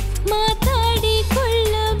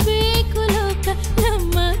 ಮಾತಾಡಿಕೊಳ್ಳಬೇಕು ಲೋಕ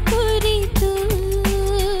ನಮ್ಮ ಕುರಿತು.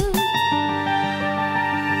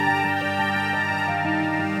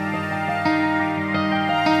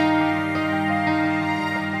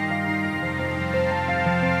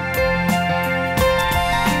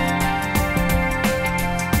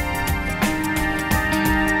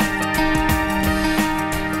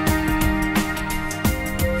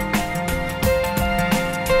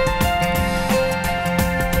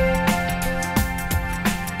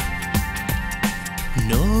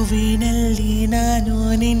 ನೋವಿನಲ್ಲಿ ನಾನು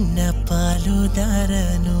ನಿನ್ನ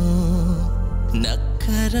ಪಾಲುದಾರನು,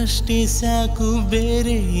 ನಕ್ಕರಷ್ಟೇ ಸಾಕು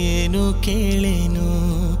ಬೇರೆ ಏನು ಕೇಳೇನು.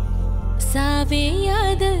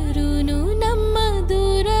 ಸಾವೆಯಾದರೂನು ನಮ್ಮ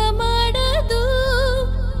ದೂರ ಮಾಡದು,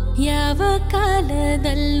 ಯಾವ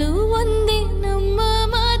ಕಾಲದಲ್ಲೂ ಒಂದೇ ನಮ್ಮ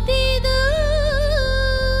ಮಾತಿದು.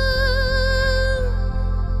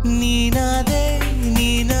 ನೀನಾದೆ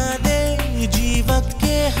ನೀನಾದೆ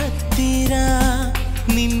ಜೀವಕ್ಕೆ ಹತ್ತಿರ,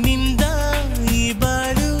 ನಿನ್ನಿಂದ ಈ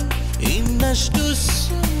ಬಾಳು ಇನ್ನಷ್ಟು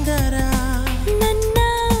ಸುಂದರ. ನನ್ನ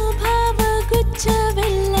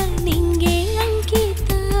ಭಾವಗುಚ್ಛವೆಲ್ಲ ನಿಂಗೆ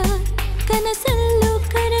ಅಂಕಿತ, ಕನಸಲ್ಲೂ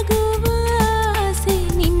ಕರಗುವ ಆಸೆ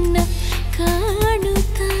ನಿನ್ನ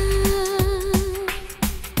ಕಾಣುತ್ತಾ.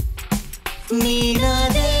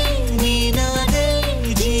 ನೀನಾದೆ ನೀನಾದೆ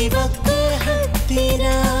ಜೀವಕ್ಕೆ ಹತ್ತಿರ,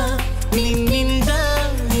 ನಿನ್ನಿಂದ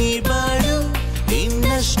ಈ ಬಾಳು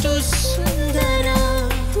ಇನ್ನಷ್ಟು ಸುಂದರ.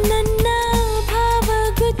 ನನ್ನ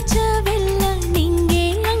ಭಾವಗುಚ್ಛವೆಲ್ಲ ನಿಂಗೆ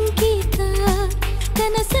ಅಂಕಿತ,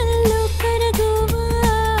 ಕನಸಲ್ಲೂ ಕರಗುವ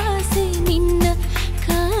ಆಸೆ ನಿನ್ನ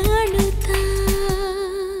ಕಾಣುತ್ತಾ.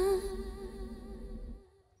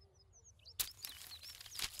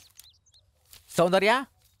 ಸೌಂದರ್ಯ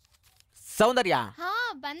ಸೌಂದರ್ಯ, ಹಾ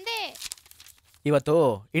ಬಂದೆ. ಇವತ್ತು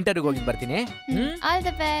ಇಂಟರ್ವ್ಯೂಗೆ ಹೋಗಿ ಬರ್ತೀನಿ. All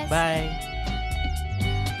the best. ಬಾಯ್.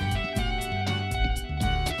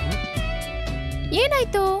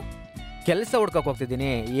 ಏನಾಯ್ತು? ಕೆಲಸ ಹುಡ್ಕಕ್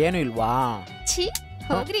ಹೋಗ್ತಿದ್ದೀನಿ. ಏನು ಇಲ್ವಾ? ಛೀ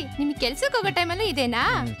ಹೋಗ್ರಿ, ನಿಮ್ಗೆ ಕೆಲ್ಸಕ್ಕೆ ಹೋಗೋ ಟೈಮಲ್ಲೂ ಇದೇನಾ?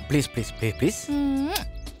 Please please please please.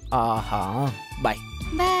 ಆಹಾ ಬಾಯ್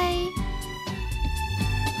ಬಾಯ್.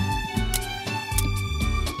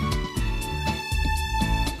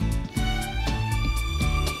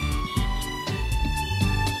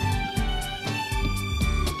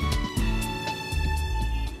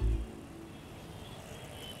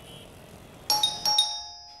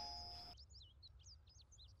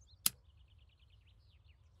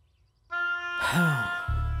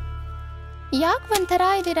 ಯಾಕೆ ಒಂಥರ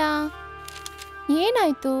ಇದ್ದೀರಾ?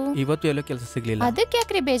 ಏನಾಯ್ತು? ಇವತ್ತು ಎಲ್ಲೋ ಕೆಲಸ ಸಿಗ್ಲಿಲ್ಲ. ಅದಕ್ಕೆ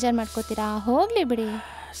ಯಾಕ್ರಿ ಬೇಜಾರ್ ಮಾಡ್ಕೋತೀರಾ? ಹೋಗ್ಲಿ ಬಿಡಿ.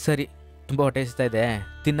 ಸರಿ, ತುಂಬಾ ಹೊಟ್ಟೆ ಹಸಿತಾ ಇದೆ,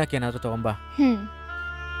 ತಿನ್ನಕ್ಕೆ ಏನಾದ್ರೂ ತಗೊಂಬಾ.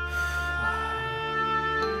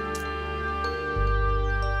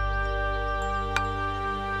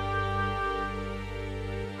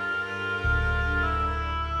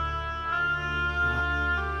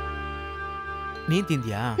 ನೀನ್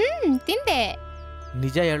ತಿಂದ್ಯಾ? ತಿಂದೆ.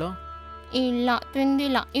 ನಿಜ ಹೇಳು. ಇಲ್ಲ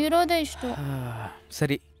ತಿಂದಿಲ್ಲ, ಇರೋದೇ ಇಷ್ಟು.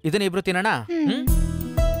 ಸರಿ, ಇದನ್ನ ಇಬ್ರು ತಿನ್ನೋಣ.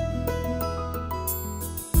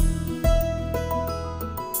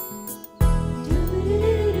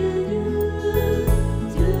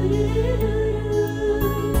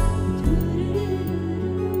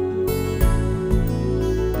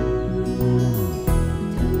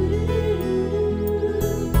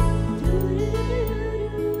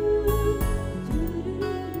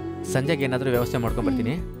 ಸಂಜೆಗೆ ಏನಾದರೂ ವ್ಯವಸ್ಥೆ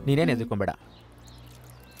ಮಾಡ್ಕೊಂಡ್ಬರ್ತೀನಿ, ನೀನೇನು ಎದುರ್ಕೊಂಬೇಡ.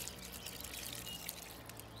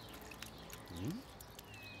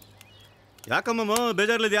 ಯಾಕಮ್ಮ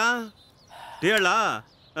ಬೇಜಾರ್ಲಿದ್ಯಾ? ಟೀ ಹೇಳ,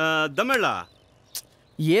 ದಮ್ ಹೇಳ?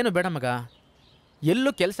 ಏನು ಬೇಡ ಮಗ, ಎಲ್ಲೂ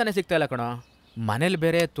ಕೆಲಸನೇ ಸಿಗ್ತಾ ಇಲ್ಲ ಕಣೋ. ಮನೇಲಿ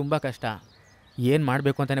ಬೇರೆ ತುಂಬ ಕಷ್ಟ, ಏನು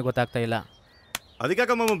ಮಾಡಬೇಕು ಅಂತಲೇ ಗೊತ್ತಾಗ್ತಾ ಇಲ್ಲ.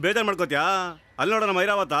 ಅದಕ್ಕಾಕಮ್ಮ ಬೇಜಾರು ಮಾಡ್ಕೋತ್ಯಾ? ಅಲ್ಲಿ ನೋಡೋಣ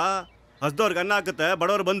ಐರಾವತ ಹಸ್ದವ್ರಿಗೆ ಅನ್ನ ಹಾಕುತ್ತೆ,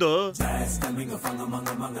 ಬಡವರು ಬಂದು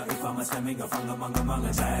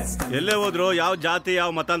ಎಲ್ಲೇ ಹೋದ್ರು ಯಾವ ಜಾತಿ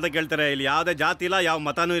ಯಾವ ಮತ ಅಂತ ಕೇಳ್ತಾರೆ. ಇಲ್ಲಿ ಯಾವುದೇ ಜಾತಿ ಇಲ್ಲ, ಯಾವ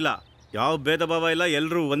ಮತನೂ ಇಲ್ಲ, ಯಾವ ಭೇದ ಭಾವ ಇಲ್ಲ,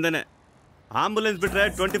 ಎಲ್ಲರೂ ಒಂದೇನೆ. ಆಂಬುಲೆನ್ಸ್ ಬಿಟ್ರೆ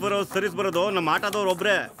 24 hours ಸರ್ವಿಸ್ ಬರೋದು ನಮ್ಮ ಆಟೋದವ್ರು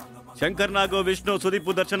ಒಬ್ರೆ. ಶಂಕರ್ ನಾಗು, ವಿಷ್ಣು, ಸುದೀಪ್,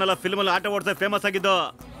 ದರ್ಶನ್ ಎಲ್ಲ ಫಿಲ್ಮಲ್ಲಿ ಆಟೋ ಓಡಿಸೋ ಫೇಮಸ್ ಆಗಿದ್ದು.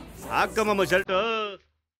 ಹಾಕಮ್ಮ ಶರ್ಟ್,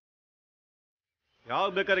 ಯಾವ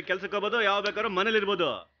ಬೇಕಾದ್ರೆ ಕೆಲ್ಸಕ್ಕೆ ಹೋಗ್ಬೋದು, ಯಾವ ಬೇಕಾದ್ರೂ ಮನೇಲಿ ಇರ್ಬೋದು.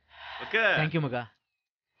 ಓಕೆ, ಥ್ಯಾಂಕ್ ಯು ಮಗ,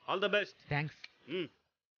 ಆಲ್ ದ ಬೆಸ್ಟ್. ಥ್ಯಾಂಕ್ಸ್.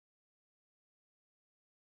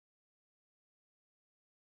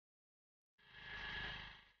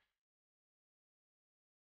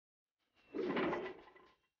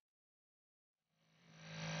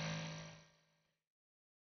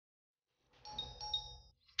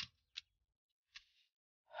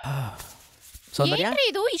 ಸೌಂದರ್ಯ,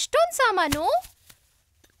 ಇದು ಇಷ್ಟೊಂದು ಸಾಮಾನು?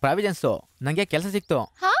 ಪ್ರಾವಿಜನ್ಸು, ನನಗೆ ಕೆಲಸ ಸಿಕ್ತು.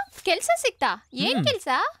 ಹಾ, ಕೆಲಸ ಸಿಕ್ತಾ? ಏನ್ ಕೆಲಸ?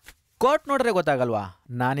 ಕೋರ್ಟ್ ನೋಡ್ರೆ ಗೊತ್ತಾಗಲ್ವಾ,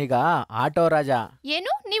 ನಾನೀಗ ಆಟೋ ರಾಜ.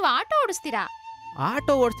 ಏನು, ನೀವು ಆಟೋ ಓಡಿಸ್ತೀರಾ?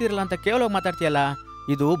 ಆಟೋ ಓಡಿಸ್ತಿರಲ್ಲ ಅಂತ ಕೇವಲ ಮಾತಾಡ್ತೀಯಲ್ಲ.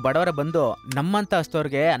 ಇದು ಬಡವರ ಬಂದು ನಮ್ಮಂತ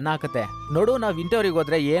ಹಸ್ತೋರ್ಗೆ ಅನ್ನ ಹಾಕುತ್ತೆ. ನೋಡು, ನಾವು ಇಂಟರ್ವ್ಯೂಗೆ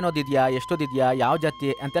ಹೋದ್ರೆ ಏನು ಓದಿದ್ಯಾ, ಎಷ್ಟೋದಿದ್ಯಾ, ಯಾವ ಜಾತಿ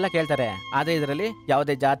ಅಂತೆಲ್ಲ ಕೇಳ್ತಾರೆ. ಆದ್ರೆ ಇದರಲ್ಲಿ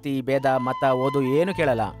ಯಾವುದೇ ಜಾತಿ ಭೇದ ಮತ ಓದು ಏನು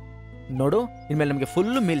ಕೇಳಲ್ಲ. ನೋಡು, ಇನ್ಮೇಲೆ ನಮಗೆ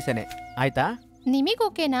ಫುಲ್ ಮೀಲ್ಸೇನೆ, ಆಯ್ತಾ? ನಿಮಗೆ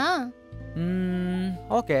ಓಕೆನಾ?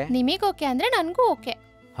 ಓಕೆ. ನಿಮಗೆ ಓಕೆ ಅಂದ್ರೆ ನನಗೂ ಓಕೆ.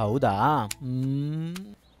 ಹೌದಾ?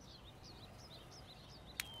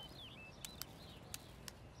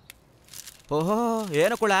 ಓಹೋ,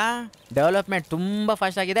 ಏನು ಕುಳ, ಡೆವಲಪ್ಮೆಂಟ್ ತುಂಬಾ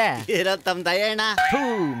ಫಾಸ್ಟ್ ಆಗಿದೆ.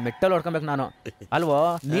 ಮೆಟ್ಟಲ್ ಹೊಡ್ಕೊಬೇಕು ನಾನು, ಅಲ್ವೋ?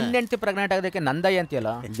 ನಿನ್ನ ಹೆಂಡತಿ ಪ್ರೆಗ್ನೆಂಟ್ ಆಗೋದಕ್ಕೆ ನಂದಯ್ಯ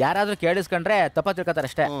ಅಂತೀಯಲ್ಲ, ಯಾರಾದ್ರೂ ಕೇಳಿಸ್ಕೊಂಡ್ರೆ ತಪ್ಪ ತಿಳ್ಕೊತಾರೆ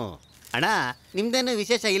ಅಷ್ಟೇ. ಅಣ್ಣ, ನಿಮ್ದೇನು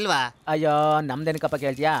ವಿಶೇಷ ಇಲ್ವಾ? ಅಯ್ಯೋ, ನಮ್ದೇನಕ್ಕಪ್ಪ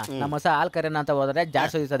ಕೇಳ್ತೀಯಾ? ನಮ್ಮ ಹೊಸ ಹಾಲ್ ಕರೆನ ಅಂತ ಹೋದ್ರೆ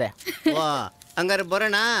ಜಾಡ್ಸೋದಿರ್ತದೆ. ಹಂಗಾರೆ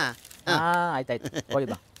ಬರೋಣ. ಆಯ್ತಾಯ್ತು, ಹೋಗಿ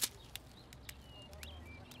ಬಾ.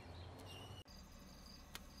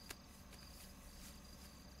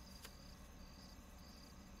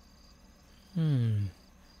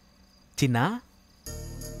 ಚಿನ್ನ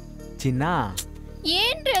ಚಿನ್ನ,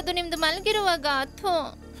 ಏನ್ರಿ ಅದು ನಿಮ್ದು ಮಲಗಿರುವಾಗ? ಅಥೋ,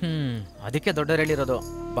 ಅದಕ್ಕೆ ದೊಡ್ಡವ್ರು ಹೇಳಿರೋದು,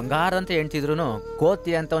 ಬಂಗಾರ ಅಂತ ಹೇಳ್ತಿದ್ರು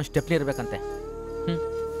ಕೋತಿ ಅಂತ ಒಂದು ಸ್ಟೆಪ್ನಿ ಇರ್ಬೇಕಂತೆ.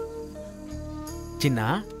 ಚಿನ್ನ,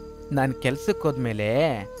 ನಾನು ಕೆಲ್ಸಕ್ಕೆ ಹೋದ್ಮೇಲೆ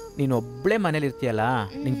ನೀನು ಒಬ್ಳೆ ಮನೇಲಿ ಇರ್ತೀಯಲ್ಲ,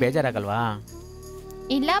 ನಿಂಗೆ ಬೇಜಾರಾಗಲ್ವಾ?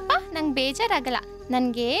 ಇಲ್ಲಪ್ಪ, ನಂಗೆ ಬೇಜಾರಾಗಲ್ಲ.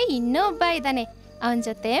 ನನಗೆ ಇನ್ನೂ ಒಬ್ಬ ಇದ್ದಾನೆ, ಅವನ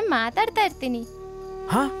ಜೊತೆ ಮಾತಾಡ್ತಾ ಇರ್ತೀನಿ.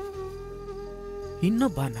 ಹಾ,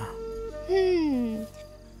 ಇನ್ನೊಬ್ಬನಾ?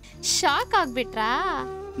 ಶಾಕ್ ಆಗ್ಬಿಟ್ರಾ?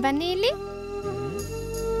 ಬನ್ನಿ ಇಲ್ಲಿ.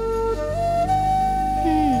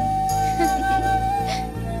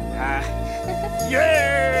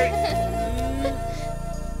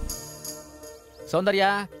 ಸೌಂದರ್ಯ,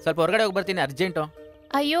 ಸ್ವಲ್ಪ ಹೊರಗಡೆ ಹೋಗಿ ಬರ್ತೀನಿ, ಅರ್ಜೆಂಟು.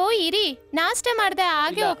 ಅಯ್ಯೋ ಇರಿ, ನಾಷ್ಟ ಮಾಡ್ದೆ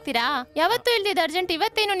ಹಾಗೆ ಹೋಗ್ತೀರಾ? ಯಾವತ್ತೂ ಇಲ್ದಿದ್ದು ಅರ್ಜೆಂಟ್,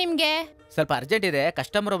 ಇವತ್ತೇನು ನಿಮ್ಗೆ? ಸ್ವಲ್ಪ ಅರ್ಜೆಂಟ್ ಇದೆ,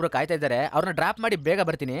 ಕಸ್ಟಮರ್ ಒಬ್ರು ಕಾಯ್ತಾ ಇದ್ದಾರೆ, ಅವ್ರನ್ನ ಡ್ರಾಪ್ ಮಾಡಿ ಬೇಗ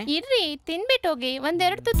ಬರ್ತೀನಿ. ಇರ್ರಿ, ತಿನ್ಬಿಟ್ಟು ಹೋಗಿ,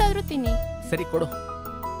 ಒಂದೆರಡು ತುತ್ತಾದ್ರೂ ತಿನ್ನಿ. ಸರಿ, ಕೊಡು.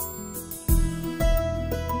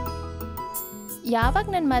 ಯಾವಾಗ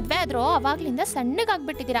ನನ್ ಮದ್ವೆ ಆದ್ರೋ ಅವಾಗ್ಲಿಂದ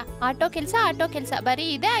ಸಣ್ಣಗಾಗ್ಬಿಟ್ಟಿದ್ದೀರಾ. ಆಟೋ ಕೆಲ್ಸ ಬರೀ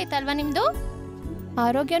ಇದೇ ಆಯ್ತಲ್ವಾ ನಿಮ್ದು?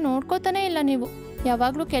 ಆರೋಗ್ಯ ನೋಡ್ಕೋತಾನೆ ಇಲ್ಲ ನೀವು,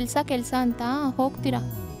 ಯಾವಾಗ್ಲೂ ಕೆಲ್ಸ ಅಂತ ಹೋಗ್ತೀರಾ.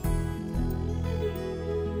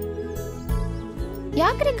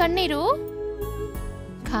 ಯಾಕ್ರಿ ಕಣ್ಣೀರು?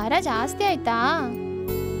 ಖಾರ ಜಾಸ್ತಿ ಆಯ್ತಾ?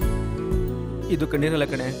 ಇದು ಕಣ್ಣೀರಲ್ಲ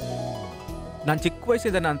ಕಣೆ, ನಾನು ಚಿಕ್ಕ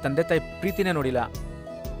ವಯಸ್ಸಿಂದ ನನ್ನ ತಂದೆ ತಾಯಿ ಪ್ರೀತಿನೇ ನೋಡಿಲ್ಲ.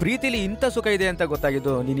 ಪ್ರೀತಿಲಿ ಇಂಥ ಸುಖ ಇದೆ ಅಂತ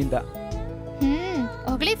ಗೊತ್ತಾಗಿದ್ದು ನಿನ್ನಿಂದ.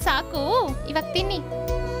 ಹೊಗಳಿದ್ ಸಾಕು, ಇವಾಗ ತಿನ್ನಿ.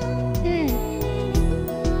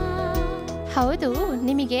 ಹೌದು,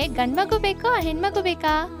 ನಿಮಗೆ ಗಂಡ್ಮಗು ಬೇಕೋ ಹೆಣ್ಮಗು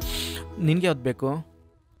ಬೇಕಾ? ನಿನ್ಗೆ ಯಾವ್ದು ಬೇಕು?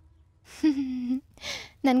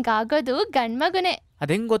 ನನ್ಗಾಗೋದು ಗಂಡ್ಮಗುನೇ.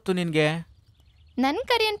 ಅದೆಂಗ್ ಗೊತ್ತು ನಿನ್ಗೆ? ನನ್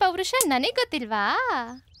ಕರಿಯನ್ ಪೌರುಷ ನನಗ್ ಗೊತ್ತಿಲ್ವಾ?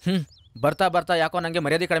 ಬರ್ತಾ ಬರ್ತಾ ಯಾಕೋ ನಂಗೆ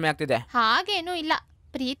ಮರ್ಯಾದೆ ಕಡಿಮೆ ಆಗ್ತಿದೆ. ಹಾಗೇನೂ ಇಲ್ಲ,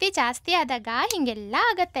 ಪ್ರೀತಿ ಜಾಸ್ತಿ ಆದಾಗ ಹಿಂಗೆಲ್ಲ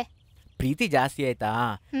ಆಗತ್ತೆ. ಪ್ರೀತಿ ಜಾಸ್ತಿ ಆಯ್ತಾ?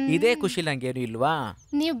 ಇದೇ ಖುಷಿ ನಂಗೇನು ಇಲ್ವಾ?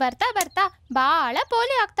 ನೀವು ಬರ್ತಾ ಬರ್ತಾ ಬಾಳ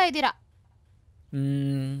ಪೋಲಿ ಆಗ್ತಾ ಇದ್ದೀರಾ.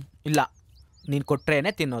 ಇಲ್ಲ, ನೀನ್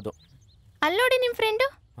ಕೊಟ್ರೇನೆ ತಿನ್ನೋದು. ಅಲ್ಲೋಡಿ ನಿಮ್ ಫ್ರೆಂಡು,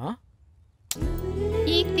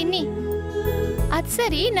 ಈಗ ತಿನ್ನಿ. ಅದ್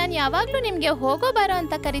ಸರಿ, ನಾನು ಯಾವಾಗ್ಲೂ ನಿಮ್ಗೆ ಹೋಗೋ ಬಾರೋ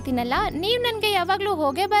ಅಂತ ಕರಿತೀನಲ್ಲ, ನೀವ್ ನನ್ಗೆ ಯಾವಾಗ್ಲೂ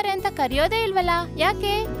ಹೋಗೇ ಬಾರೆ ಅಂತ ಕರೆಯೋದೇ ಇಲ್ವಲ್ಲ,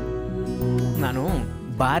 ಯಾಕೆ? ನಾನು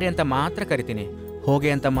ಬಾರಿ ಅಂತ ಮಾತ್ರ ಕರಿತೀನಿ, ಹೋಗೆ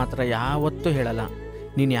ಅಂತ ಮಾತ್ರ ಯಾವತ್ತೂ ಹೇಳಲ್ಲ.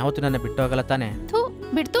 ನೀನ್ ಯಾವತ್ತೂ ನನ್ನ ಬಿಟ್ಟು ಹೋಗಲ್ಲ ತಾನೆ?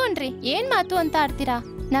 ಬಿಡ್ತು ಅನ್ರಿ, ಏನ್ ಮಾತು ಅಂತ ಆಡ್ತೀರಾ?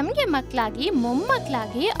 ನಮ್ಗೆ ಮಕ್ಳಾಗಿ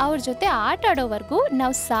ಮೊಮ್ಮಕ್ಳಾಗಿ ಅವ್ರ ಜೊತೆ ಆಟ ಆಡೋವರೆಗೂ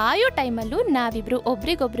ನಾವ್ ಸಾಯೋ ಟೈಮಲ್ಲೂ ನಾವಿಬ್ರು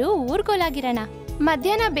ಒಬ್ರಿಗೊಬ್ರು ಊರ್ಗೋಲಾಗಿರೋಣ.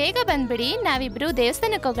 ಮಧ್ಯಾಹ್ನ ಬೇಗ ಬಂದ್ಬಿಡಿ, ನಾವಿಬ್ರು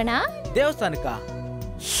ದೇವಸ್ಥಾನಕ್ಕೆ ಹೋಗೋಣ. ದೇವಸ್ಥಾನಕ್ಕ?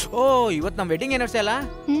 ಓ, ಇವತ್ತು ನಮ್ಮ ವೆಡ್ಡಿಂಗ್ ಆನಿವರ್ಸರಿ ಅಲ್ಲ?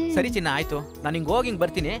 ಸರಿ ಚಿನ್ನ, ಆಯ್ತು. ನಾನು ಹಿಂಗೆ ಹೋಗಿ ಹಿಂಗೆ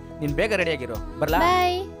ಬರ್ತೀನಿ, ನೀನು ಬೇಗ ರೆಡಿ ಆಗಿರು. ಬರ್ಲಾ?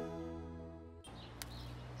 ಬಾಯ್.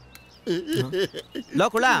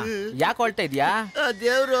 ಲೋಕುಳ, ಯಾಕೆ ಹೊಳ್ತಾ ಇದ್ಯಾ?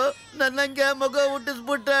 ದೇವ್ರು ನನ್ನಂಗೆ ಮಗು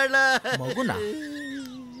ಹುಟ್ಟಿಸ್ಬಿಟ್ಟಾಳ. ಮಗುನ?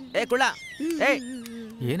 ಏ ಕುಳ, ಏ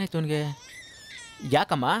ಏನಾಯ್ತು ಅವನಿಗೆ?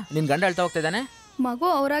 ಯಾಕಮ್ಮ ನಿನ್ ಗಂಡ ಅಳ್ತಾ ಹೋಗ್ತಾ ಇದ್ದಾನೆ? ಮಗು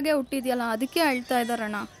ಅವರಾಗೆ ಹುಟ್ಟಿದ್ಯಲ್ಲ, ಅದಕ್ಕೆ ಅಳ್ತಾ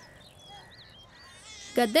ಇದ್ದಾರಣ್ಣ.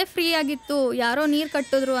 ಗದ್ದೆ ಫ್ರೀ ಆಗಿತ್ತು, ಯಾರೋ ನೀರು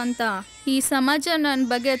ಕಟ್ಟಿದ್ರು ಅಂತ ಈ ಸಮಾಜ ನನ್ನ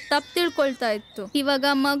ಬಗ್ಗೆ ತಪ್ಪು ತಿಳ್ಕೊಳ್ತಾ ಇತ್ತು. ಇವಾಗ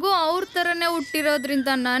ಮಗು ಅವ್ರ ಥರನೇ ಹುಟ್ಟಿರೋದ್ರಿಂದ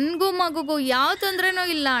ನನಗೂ ಮಗುಗೂ ಯಾವ ತೊಂದರೆನೂ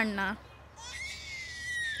ಇಲ್ಲ ಅಣ್ಣ.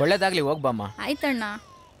 ಒಳ್ಳೇದಾಗ್ಲಿ, ಹೋಗ್ಬಮ್ಮ. ಆಯ್ತಣ್ಣ.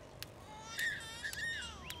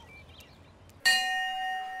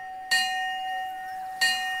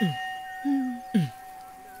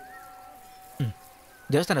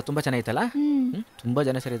 ದೇವಸ್ಥಾನ ತುಂಬಾ ಚೆನ್ನಾಗಿತ್ತಲ್ಲ? ತುಂಬಾ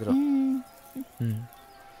ಜನ ಸೇರಿದ್ರು.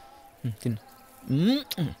 ತಿನ್ನು.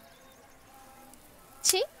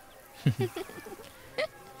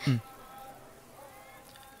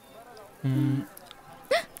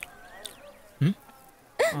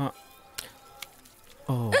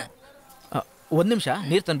 ಒಂದು ನಿಮಿಷ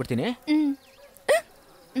ನೀರು ತಂದ್ಬಿಡ್ತೀನಿ.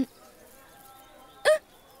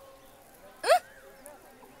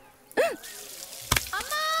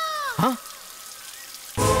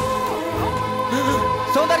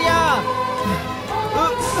 ಸೌಂದರ್ಯ,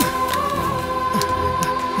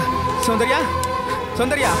 ಸೌಂದರ್ಯ,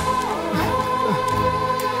 ಸೌಂದರ್ಯ,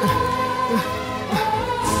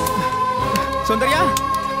 ಸೌಂದರ್ಯ,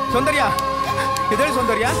 ಸೌಂದರ್ಯ, ಎದ್ದೇಳು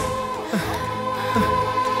ಸೌಂದರ್ಯ.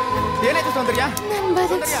 ಏನಾಯ್ತು ಸೌಂದರ್ಯ? ನನ್ನ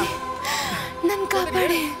ಬದುಕಿಸಿ, ನನ್ನ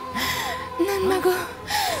ಕಾಪಾಡಿ. ನನ್ನ ಮಗು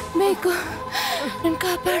ಬೇಕು, ನನ್ನ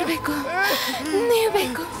ಕಾಪಾಡಬೇಕು. ನೀವು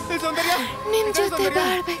ಬೇಕು, ನಿಮ್ ಜೊತೆ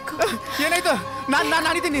ಬಾಳ್ಬೇಕು. ಏನಾಯ್ತು?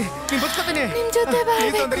 ನಾನಿದ್ದೀನಿ, ನೀನು ಬದುಕೋತೀನಿ. ನಿಮ್ ಜೊತೆ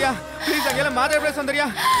ಬಾಳ್ಬೇಕು ಸೌಂದರ್ಯ, ಪ್ಲೀಸ್ ಹಂಗೆಲ್ಲ ಮಾತಾಡ್ಬೇಡ ಸೌಂದರ್ಯ.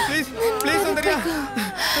 ಪ್ಲೀಸ್ ಪ್ಲೀಸ್ ಸೌಂದರ್ಯ,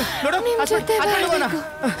 ನೋಡು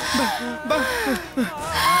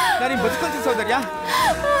ನಾನು ಬದುಕೊಂತೀನಿ ಸೌಂದರ್ಯ,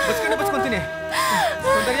 ಬದುಕೊಂತೀನಿ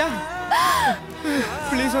ಸೌಂದರ್ಯ.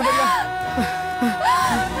 ಪ್ಲೀಸ್ ಸೌಂದರ್ಯ.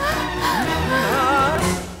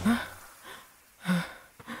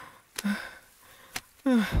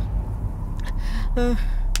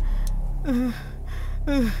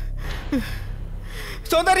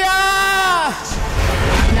 ಸೌಂದರ್ಯ,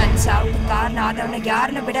 ನನ್ ಸಾವು ಕಾರಣ ಆದವನಿಗೆ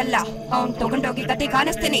ಯಾರನ್ನ ಬಿಡಲ್ಲ. ಅವನ್ ತಗೊಂಡೋಗಿ ಕತೆ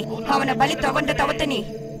ಕಾಣಿಸ್ತೀನಿ, ಅವನ ಬಲಿ ತಗೊಂಡೆ.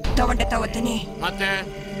 ಮತ್ತೆ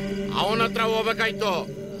ಅವನ ಹತ್ರ ಹೋಗ್ಬೇಕಾಯ್ತು,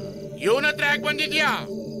 ಇವನ ಹತ್ರ ಯಾಕೆ ಬಂದಿದ್ಯಾ?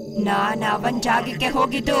 ನಾನ್ ಅವನ್ ಜಾಗಕ್ಕೆ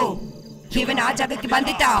ಹೋಗಿದ್ದು, ಇವನ್ ಆ ಜಾಗಕ್ಕೆ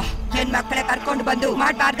ಬಂದಿದ್ದ. ಹೆಣ್ಮಕ್ಳೆ ಕರ್ಕೊಂಡು ಬಂದು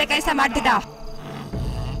ಮಾಡ್ಬಾರ್ದೆ ಕೆಲಸ ಮಾಡ್ತಿದ್ದ.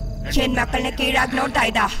 ಹೆಣ್ಮಕ್ಳನ್ನ ಕೀಳಾಗಿ ನೋಡ್ತಾ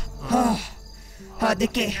ಇದ್ದ.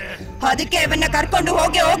 ಅದಕ್ಕೆ ಇವನ್ನ ಕರ್ಕೊಂಡು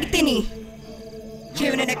ಹೋಗ್ತೀನಿ.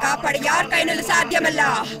 ಇವನನ್ನ ಕಾಪಾಡಿ ಯಾರ ಕೈನಲ್ಲೂ ಸಾಧ್ಯವಲ್ಲ.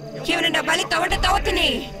 ಇವನನ್ನ ಬಲಿ ತಗೋತೀನಿ.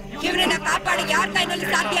 ಇವನನ್ನ ಕಾಪಾಡಿ ಯಾರ ಕೈನಲ್ಲೂ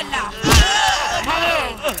ಸಾಧ್ಯ ಅಲ್ಲ.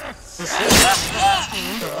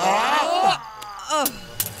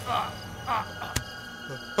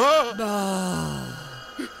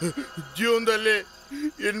 ಜೀವನದಲ್ಲಿ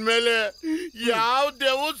ಇನ್ಮೇಲೆ ಯಾವ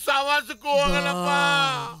ದೇವು ಸವಾಸಕ್ಕೂ ಹೋಗಲ್ಲಪ್ಪ.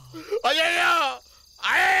 ಅಯ್ಯಯ್ಯೋ,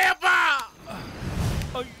 ಅಯ್ಯಪ್ಪ,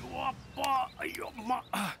 ಅಯ್ಯೋ ಅಪ್ಪ, ಅಯ್ಯೋ ಅಮ್ಮ.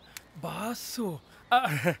 ಬಾಸು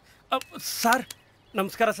ಸರ್,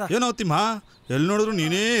 ನಮಸ್ಕಾರ ಸರ್. ಏನೋ ತಿಮ್ಮ, ಎಲ್ಲಿ ನೋಡಿದ್ರು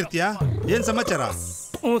ನೀನೇ ಇರ್ತೀಯಾ? ಏನ್ ಸಮಾಚಾರ?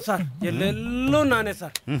 ಹ್ಞೂ ಸರ್, ಎಲ್ಲೆಲ್ಲೂ ನಾನೇ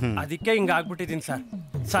ಸರ್. ಅದಕ್ಕೆ ಹಿಂಗ ಆಗ್ಬಿಟ್ಟಿದ್ದೀನಿ ಸರ್.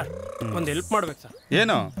 ಸರ್, ಒಂದು ಹೆಲ್ಪ್ ಮಾಡ್ಬೇಕು ಸರ್.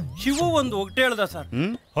 ಏನು? ಶಿವು ಒಂದು ಒಗಟು ಹೇಳ್ದ ಸರ್.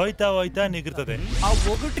 ಹೋಯ್ತಾ ನಿಗಿರ್ತದೆ. ಆ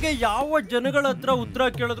ಒಗಟಿಗೆ ಯಾವ ಜನಗಳ ಹತ್ರ ಉತ್ತರ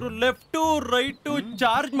ಕೇಳಿದ್ರು ಲೆಫ್ಟು ರೈಟು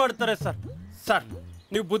ಚಾರ್ಜ್ ಮಾಡ್ತಾರೆ ಸರ್. ಸರ್,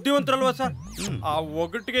 ನೀವು ಬುದ್ಧಿವಂತರಲ್ವಾ ಸರ್? ಆ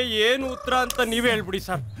ಒಗಟಿಗೆ ಏನು ಉತ್ತರ ಅಂತ ನೀವೇ ಹೇಳ್ಬಿಡಿ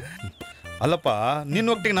ಸರ್. ಅಲ್ಲಪ್ಪ, ನಿನ್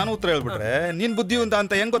ಒಟ್ಟಿಗೆ ನಾನು ಉತ್ತರ ಹೇಳ್ಬಿಟ್ರೆ ನೀನ್ ಬುದ್ಧಿವಂತ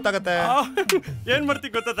ಅಂತ ಹೆಂಗ್ ಗೊತ್ತಾಗತ್ತೆ? ಏನ್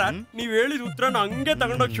ಮಾಡ್ತೀವಿ ಗೊತ್ತಾ ಸರ್? ನೀವ್ ಹೇಳಿದ ಉತ್ತರನ ಹಂಗೆ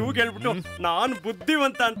ತಗೊಂಡೋಗಿ ಶಿವ್ಗೆ ಹೇಳ್ಬಿಟ್ಟು ನಾನು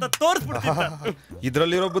ಬುದ್ಧಿವಂತ ಅಂತ ತೋರಿಸ್ಬಿಡ್ತೀನಿ.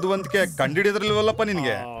 ಇದ್ರಲ್ಲಿರೋ ಬುದ್ಧಿವಂತಿಕೆ ಕಂಡಿಡಿದ್ರಲ್ವಲ್ಲಪ್ಪ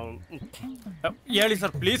ನಿನ್ಗೆ? ಹೇಳಿ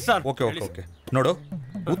ಸರ್, ಪ್ಲೀಸ್ ಸರ್. ಓಕೆ ನೋಡು,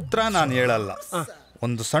 ಉತ್ತರ ನಾನು ಹೇಳಲ್ಲ,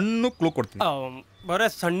 ಒಂದು ಸಣ್ಣ ಕ್ಲೂ ಕೊಡ್ತೀನಿ. ಬರೇ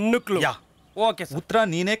ಸಣ್ಣ ಕ್ಲೂ? Okay sir. ಉತ್ತರ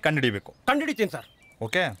ನೀನೇ ಕಂಡಿಡಿಬೇಕು. ಕಂಡಿಡಿತೀನಿ ಸರ್.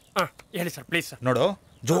 ಓಕೆ, ಹೇಳಿ ಸರ್, ಪ್ಲೀಸ್ ಸರ್. ನೋಡು,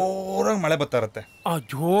 ಜೋರಾಗಿ ಮಳೆ ಬರ್ತಾ ಇರುತ್ತೆ.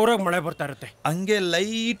 ಜೋರಾಗಿ ಮಳೆ ಬರ್ತಾ ಇರುತ್ತೆ. ಹಂಗೆ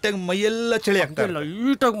ಲೈಟಾಗಿ ಮೈಯೆಲ್ಲ ಚಳಿ ಆಗ್ತಾ ಇರುತ್ತೆ.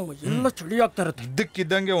 ಲೈಟಾಗಿ ಮೈಯೆಲ್ಲ ಚಳಿ ಆಗ್ತಾ ಇರುತ್ತೆ.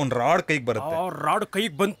 ಇದ್ದಕ್ಕಿದ್ದಂಗೆ ಒಂದು ರಾಡ್ ಕೈಗೆ ಬರುತ್ತೆ. ರಾಡ್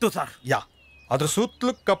ಕೈಗೆ ಬಂತು ಸರ್. ಅದ್ರ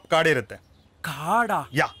ಸುತ್ತಲೂ ಕಪ್ ಕಾಡಿರುತ್ತೆ. ಕಾಡ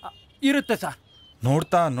ಇರುತ್ತೆ ಸರ್.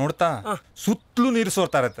 ನೋಡ್ತಾ ಸುತ್ತಲೂ ನೀರು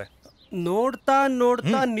ಸೋರ್ತಾ ಇರುತ್ತೆ. ನೋಡ್ತಾ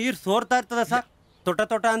ನೀರ್ ಸೋರ್ತಾ ಇರ್ತದ ಸರ್,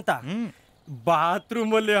 ತೊಟ ಅಂತ.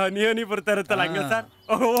 ಬಾತ್ರೂಮ್ ಅಲ್ಲಿ ಹನಿ ಬರ್ತಾ ಇರುತ್ತಲ್ಲ, ಹಂಗ ಸರ್.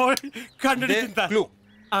 ಕಂಡಿಡಿತೀನಿ.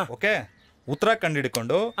 ಓಕೆ, ಉತ್ತರ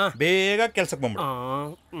ಕಂಡಿಡ್ಕೊಂಡು ಬೇಗ ಕೆಲ್ಸಕ್ಕೆ ಬಂದ್ಬಿಡು.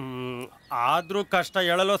 ಆದ್ರೂ ಕಷ್ಟ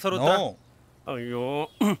ಹೇಳಲ್ವ ಸರ್? ಅಯ್ಯೋ,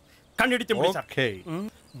 ಕಂಡಿಡಿತೀನಿ ಸರ್.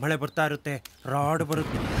 ಮಳೆ ಬರ್ತಾ ಇರುತ್ತೆ, ರಾಡ್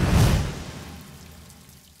ಬರುತ್ತೆ.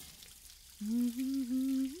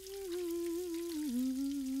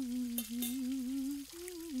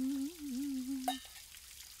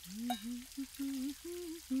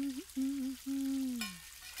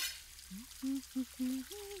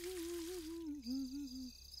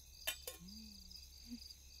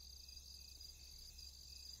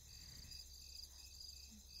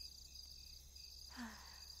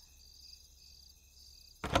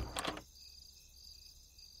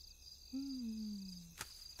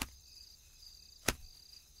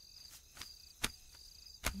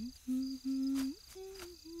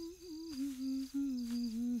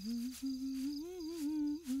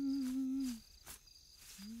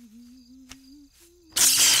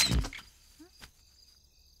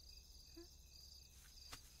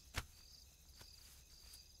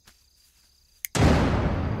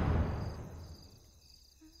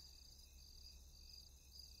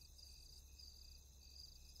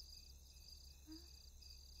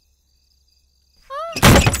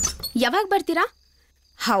 ಯಾವಾಗ ಬರ್ತೀರಾ?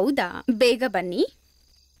 ಹೌದಾ, ಬೇಗ ಬನ್ನಿ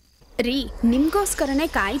ರೀ. ನಿಮಗೋಸ್ಕರನೇ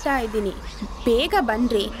ಕಾಯ್ತಾ ಇದ್ದೀನಿ. ಬೇಗ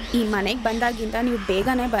ಬನ್ನಿರಿ. ಈ ಮನೆಗೆ ಬಂದಾಗಿಂದ ನೀವು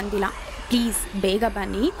ಬೇಗನೆ ಬಂದಿಲ್ಲ. ಪ್ಲೀಸ್ ಬೇಗ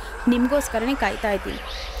ಬನ್ನಿ, ನಿಮಗೋಸ್ಕರನೇ ಕಾಯ್ತಾ ಇದ್ದೀನಿ.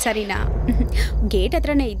 ಸರಿನಾ? ಗೇಟ್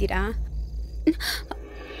ಹತ್ರನೇ ಇದ್ದೀರಾ?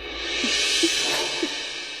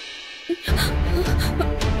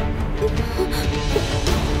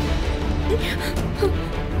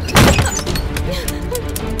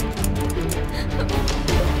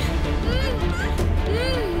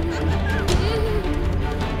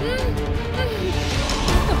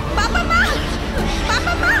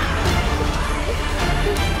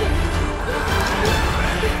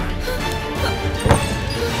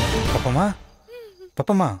 ಪಾಪಮ್ಮ,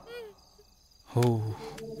 ಪಾಪಮ್ಮ. ಓ,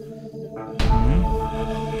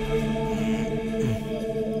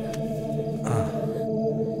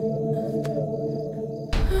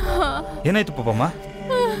 ಏನಾಯ್ತು ಪಾಪಮ್ಮ?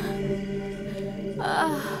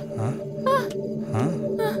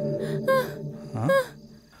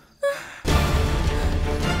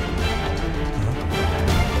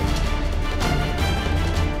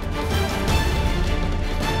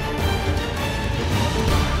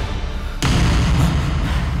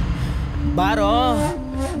 ಬಾರೋ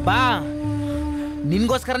ಬಾ,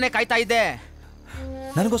 ನಿನ್ಗೋಸ್ಕರನೇ ಕಾಯ್ತಾ ಇದ್ದೆ.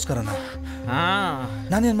 ನನಗೋಸ್ಕರನಾ? ಹಾ.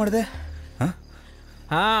 ನಾನೇನ್ ಮಾಡಿದೆ?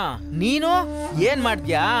 ಹಾ, ನೀನು ಏನ್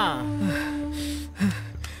ಮಾಡ್ದ್ಯಾ?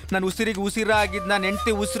 ನನ್ನ ಉಸಿರಿಗೆ ಉಸಿರಾಗಿದ್ದ ನನ್ನ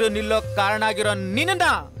ಹೆಂಡತಿ ಉಸಿರು ನಿಲ್ಲೋ ಕಾರಣ ಆಗಿರೋ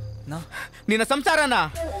ನಿನ್ನ ಸಂಸಾರನ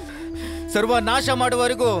ಸರ್ವನಾಶ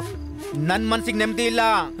ಮಾಡುವವರೆಗೂ ನನ್ನ ಮನ್ಸಿಗೆ ನೆಮ್ಮದಿ ಇಲ್ಲ.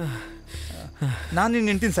 ನಾನು ನಿನ್ನ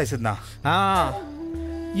ಹೆಂಡತಿನ ಸಾಯಿಸಿದ್ನಾ? ಹಾ.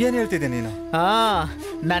 ಏನ್ ಹೇಳ್ತಿದ್ದೆ ನೀನು? ಹಾ,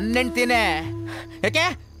 ನನ್ನ ಹೆಂಡ್ತಿನೇ. ಯಾಕೆ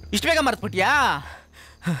ಇಷ್ಟು ಬೇಗ ಮರ್ತ್ಬಿಟ್ಯಾ?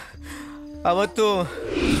 ಅವತ್ತು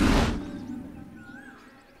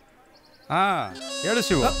ಹಾ, ಹೇಳು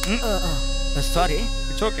ಶಿವು. ಸಾರಿ.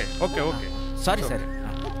 It's okay. Okay okay sorry ಸರಿ.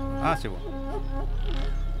 ಹಾ ಶಿವು.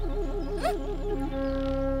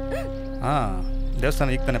 ಹಾ,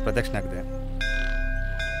 ದೇವಸ್ಥಾನ ಈಗ ತಾನೇ ಪ್ರದಕ್ಷಿಣೆ ಆಗಿದೆ.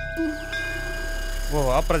 ಓ,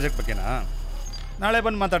 ಆ ಪ್ರಾಜೆಕ್ಟ್ ಬಗ್ಗೆನಾ? ನಾಳೆ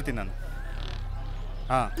ಬಂದು ಮಾತಾಡ್ತೀನಿ ನಾನು.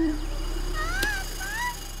 ಹಾಂ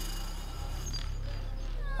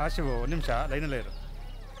ಶಿವು, ಒಂದು ನಿಮಿಷ ಲೈನಲ್ಲೇ ಇರು.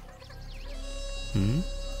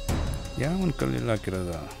 ಯಾವನ್ ಕಲ್ಲಿಲ್ಲ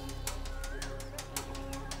ಹಾಕಿರೋದ?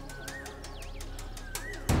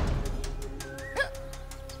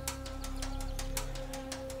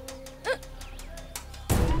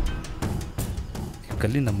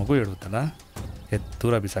 ಕಲ್ಲಿಂದ ಮಗು ಹೇಳುತ್ತಲ್ಲ,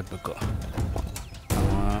 ದೂರ ಬಿಸಾಕ್ಬೇಕು.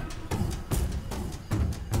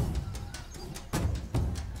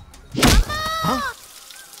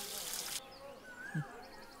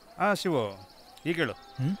 ಶಿವು, ಈಗ ಹೇಳು.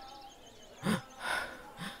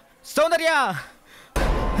 ಸೌಂದರ್ಯ,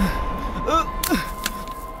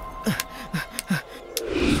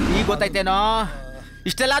 ಈಗ ಗೊತ್ತಾಯ್ತೇನೋ?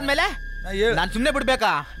 ಇಷ್ಟೆಲ್ಲ ಆದ್ಮೇಲೆ ನಾನು ಸುಮ್ಮನೆ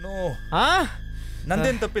ಬಿಡ್ಬೇಕಾ?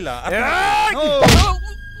 ನಂದೇನು ತಪ್ಪಿಲ್ಲ.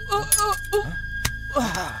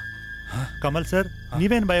 ಕಮಲ್ ಸರ್,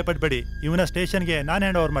 ನೀವೇನು ಭಯಪಡಬೇಡಿ. ಇವನ ಸ್ಟೇಷನ್ಗೆ ನಾನು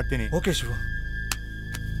ಹ್ಯಾಂಡ್ ಓವರ್ ಮಾಡ್ತೀನಿ. ಓಕೆ ಶಿವು.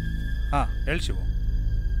 ಹಾಂ ಹೇಳಿ ಶಿವು.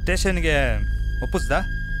 ಸ್ಟೇಷನ್ಗೆ ಒಪ್ಪಿಸ್ದ?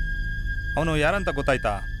 ಅವನು ಯಾರಂತ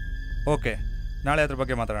ಗೊತ್ತಾಯ್ತಾ? ಓಕೆ, ನಾಳೆ ಅದ್ರ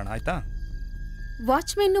ಬಗ್ಗೆ ಮಾತಾಡೋಣ, ಆಯ್ತಾ?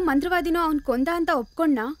 ವಾಚ್ಮೆನ್ನು ಮಂತ್ರವಾದಿನೋ ಅವ್ನು ಕೊಂದ ಅಂತ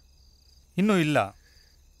ಒಪ್ಕೊಂಡ? ಇನ್ನೂ ಇಲ್ಲ.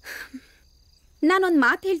 ನಾನೊಂದು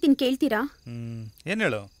ಮಾತು ಹೇಳ್ತೀನಿ, ಕೇಳ್ತೀರಾ? ಏನು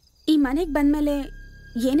ಹೇಳು? ಈ ಮನೆಗೆ ಬಂದಮೇಲೆ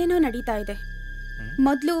ಏನೇನೋ ನಡೀತಾ ಇದೆ.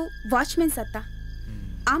 ಮೊದಲು ವಾಚ್ಮೆನ್ ಸತ್ತ,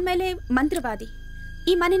 ಆಮೇಲೆ ಮಂತ್ರವಾದಿ.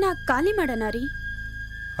 ಈ ಮನೆನ ಖಾಲಿ ಮಾಡೋಣ ರೀ.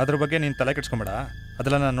 ಅದ್ರ ಬಗ್ಗೆ ನೀನು ತಲೆ ಕೆಡ್ಸ್ಕೊಂಬೇಡ,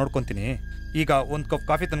 ಅದೆಲ್ಲ ನಾನು ನೋಡ್ಕೊತೀನಿ. ಈಗ ಒಂದು ಕಪ್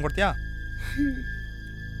ಕಾಫಿ ತಂದ್ಕೊಡ್ತೀಯಾ?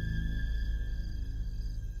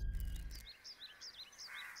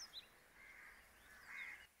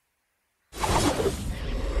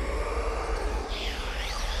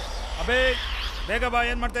 ಬೇಗ ಬಾ,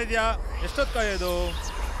 ಏನು ಮಾಡ್ತಾ ಇದೀಯಾ? ಎಷ್ಟೊತ್ತು ಕಾಯೋದು?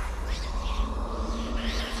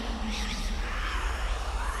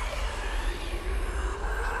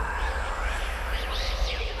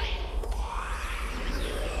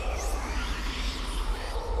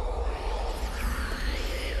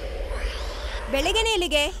 ಬೆಳಗ್ಗೆನೇ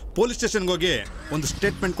ಎಲ್ಲಿಗೆ? ಪೊಲೀಸ್ ಸ್ಟೇಷನ್ಗೆ ಹೋಗಿ ಒಂದು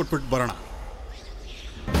ಸ್ಟೇಟ್ಮೆಂಟ್ ಕೊಟ್ಬಿಟ್ಟು ಬರೋಣ.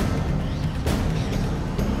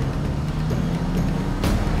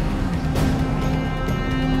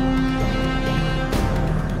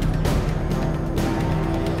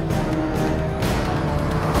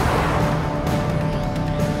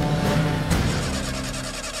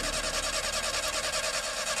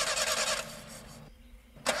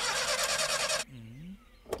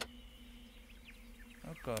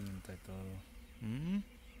 ನಿಂತಾಯ್ತು.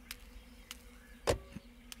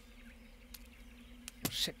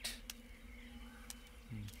 ಶೆಟ್,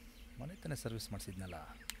 ಮನೆ ತಾನೇ ಸರ್ವಿಸ್ ಮಾಡಿಸಿದ್ನಲ್ಲ,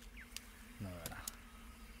 ನೋಡೋಣ.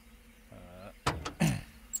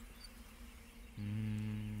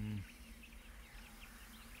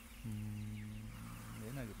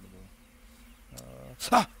 ಏನಾಗಿರ್ಬೋದು?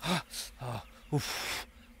 ಉಫ್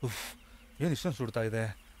ಉಫ್, ಏನು ಇಷ್ಟೊಂದು ಸುಡ್ತಾ ಇದೆ?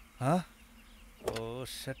 ಹಾಂ, ಓ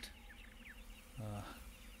ಶೆಟ್,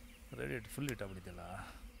 ರೇಡಿಯೇಟ್ ಫುಲ್ ಹೀಟ್ ಆಗ್ಬಿಟ್ಟಿದ್ದಲ್ಲ.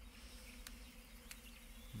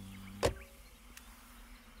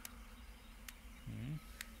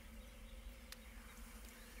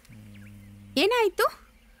 ಏನಾಯಿತು?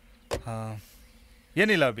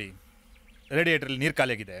 ಏನಿಲ್ಲ ಅಭಿ, ರೇಡಿಯೇಟ್ರಲ್ಲಿ ನೀರು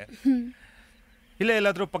ಖಾಲಿಯಾಗಿದೆ. ಇಲ್ಲೇ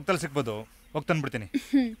ಎಲ್ಲಾದರೂ ಪಕ್ಕದಲ್ಲಿ ಸಿಗ್ಬೋದು, ಹೋಗಿ ತಂದ್ಬಿಡ್ತೀನಿ.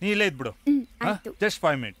 ನೀ ಇಲ್ಲೇ ಇದ್ಬಿಡು. Just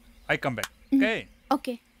 5 minutes, I come back. Okay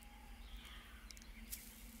okay.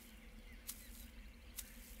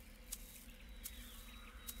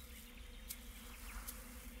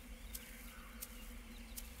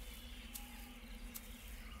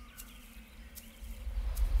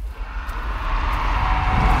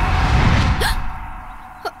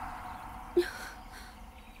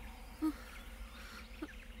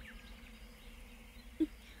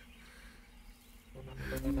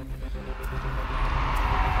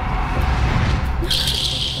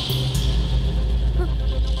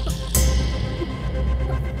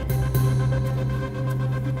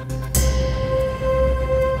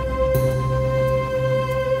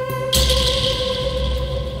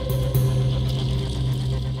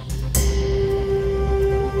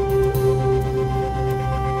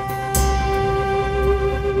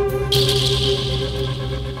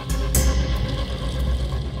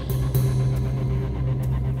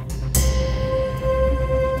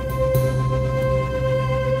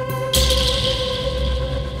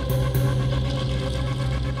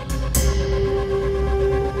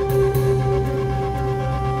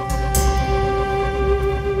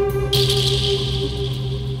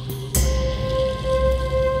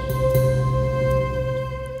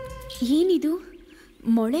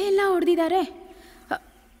 ಮೊಳೆ ಎಲ್ಲ ಹೊಡೆದಿದ್ದಾರೆ.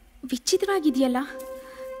 ವಿಚಿತ್ರವಾಗಿದೆಯಲ್ಲ,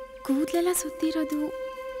 ಕೂದಲೆಲ್ಲ ಸುತ್ತಿರೋದು.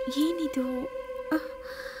 ಏನಿದು?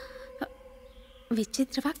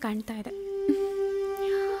 ವಿಚಿತ್ರವಾಗಿ ಕಾಣ್ತಾ ಇದೆ.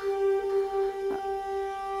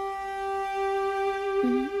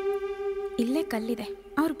 ಇಲ್ಲೇ ಕಲ್ಲಿದೆ,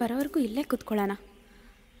 ಅವ್ರು ಬರೋವರೆಗೂ ಇಲ್ಲೇ ಕೂತ್ಕೊಳ್ಳೋಣ.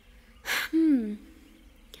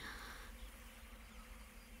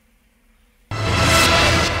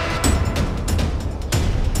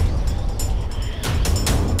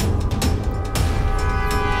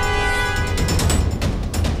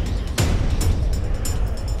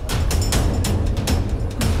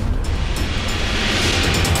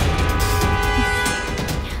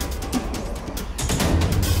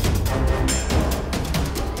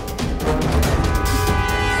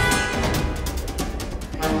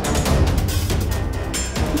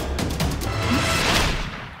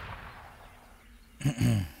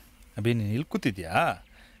 ಅಭಿ, ನೀನು ಇಲ್ಲಿ ಕೂತಿದ್ಯಾ?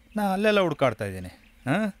 ನಾ ಅಲ್ಲೆಲ್ಲ ಹುಡ್ಕಾಡ್ತಾ ಇದ್ದೀನಿ.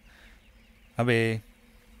 ಹಾಂ ಅಭಿ,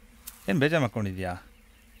 ಏನು ಬೇಜಾರು ಮಾಡ್ಕೊಂಡಿದ್ಯಾ?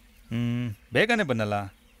 ಬೇಗನೆ ಬನ್ನಲ್ಲ.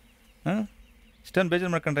 ಹಾಂ, ಇಷ್ಟೊಂದು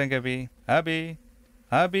ಬೇಜಾರು ಮಾಡ್ಕೊಂಡ್ರೆ ಹೆಂಗೆ ಅಭಿ? ಅಭಿ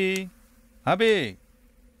ಅಭಿ ಅಭಿ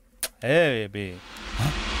ಏ ಅಭಿ,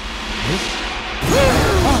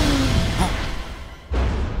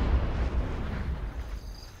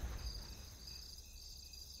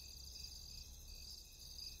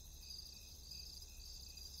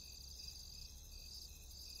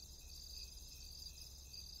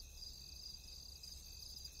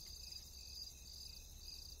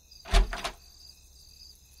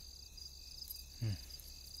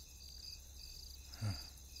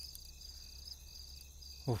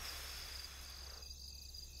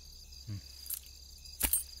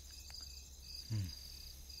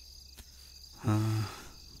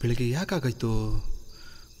 ಬೆಳಿಗ್ಗೆ ಯಾಕಾಗಾಯ್ತು?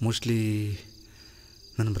 ಮೋಸ್ಟ್ಲಿ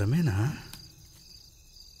ನನ್ನ ಭ್ರಮೇನಾ?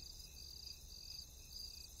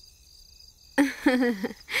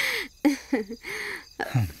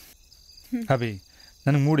 ಅಭಿ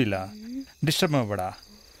ನನಗೆ ಮೂಡಿಲ್ಲ, ಡಿಸ್ಟರ್ಬ್ ಮಾಡಬೇಡ,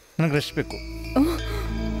 ನನಗೆ ರೆಸ್ಟ್ ಬೇಕು.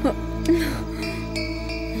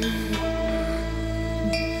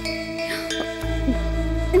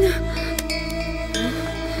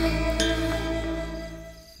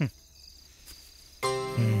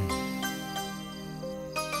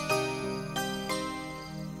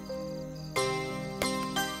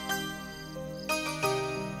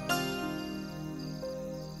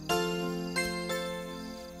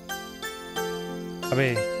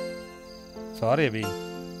 ಅಭಿ ಸಾರಿ ಅಭಿ,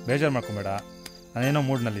 ಬೇಜಾರು ಮಾಡ್ಕೊಬೇಡ, ನಾನೇನೋ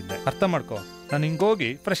ಮೂಡ್ನಲ್ಲಿದ್ದೆ, ಅರ್ಥ ಮಾಡ್ಕೊ. ನಾನು ಹಿಂಗೋಗಿ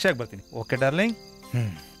ಫ್ರೆಶ್ ಆಗಿ ಬರ್ತೀನಿ. Okay darling?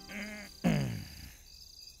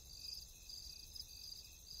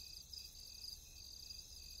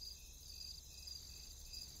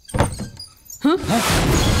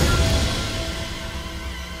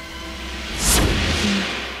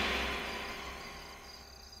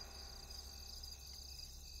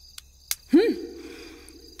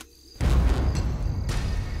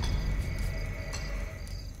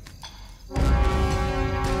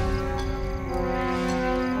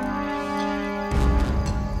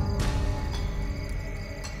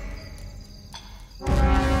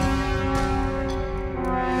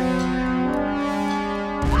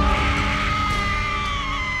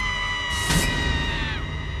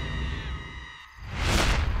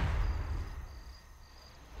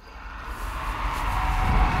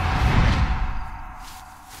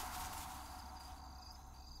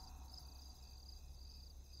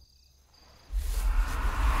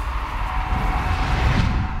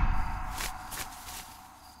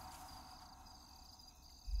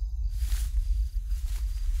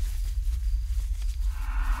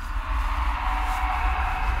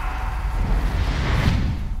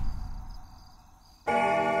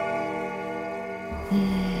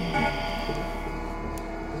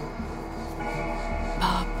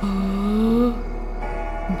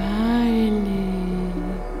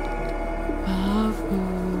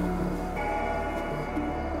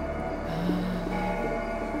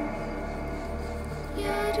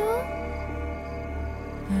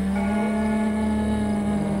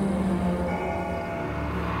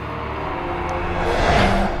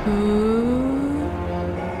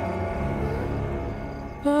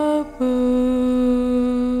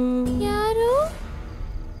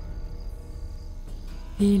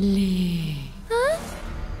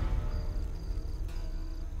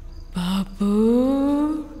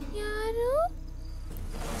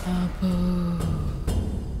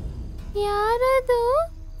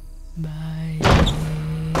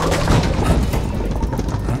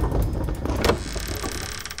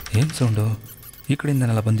 ಏನು ಸೌಂಡು? ಈ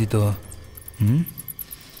ಕಡೆಯಿಂದನೆಲ್ಲ ಬಂದಿದ್ದು.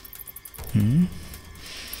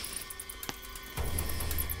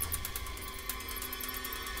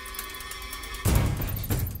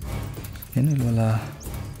 ಏನೂ ಇಲ್ವಲ್ಲ,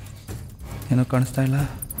 ಏನೋ ಕಾಣಿಸ್ತಾ ಇಲ್ಲ.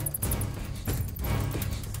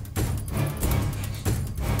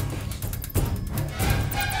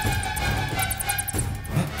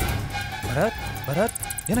 ಭರತ್, ಭರತ್,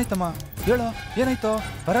 ಏನಾಯ್ತಮ್ಮ? ಹೇಳೋ, ಏನಾಯ್ತು?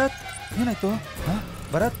 ಭರತ್, ಏನಾಯ್ತು? ಹಾಂ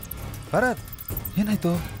ಭರತ್, ಭರತ್, ಏನಾಯ್ತು?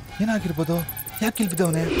 ಏನಾಗಿರ್ಬೋದು? ಯಾಕೆ ಇಲ್ಲಿ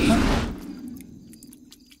ಬಿದ್ದವನೇ?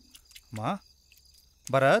 ಅಮ್ಮ,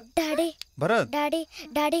 Bharat, daddy, Bharat, daddy,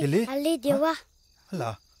 daddy, ಎಲ್ಲಿ? ಅಲ್ಲಿ ದೆವ್ವ. ಅಲ್ಲ,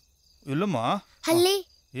 ಇಲ್ಲಮ್ಮ, ಅಲ್ಲಿ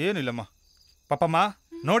ಏನಿಲ್ಲಮ್ಮ. ಪಾಪಮ್ಮ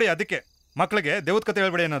ನೋಡಿ, ಅದಕ್ಕೆ ಮಕ್ಕಳಿಗೆ ದೇವದ ಕತೆ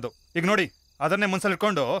ಹೇಳ್ಬೇಡಿ ಅನ್ನೋದು. ಈಗ ನೋಡಿ, ಅದನ್ನೇ ಮನ್ಸಲ್ಲಿ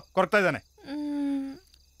ಇಟ್ಕೊಂಡು ಕೊರಗ್ತಾ ಇದ್ದಾನೆ.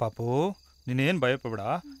 ಪಾಪು, ನೀನೇನು ಭಯಪಡಬೇಡ,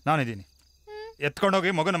 ನಾನಿದ್ದೀನಿ.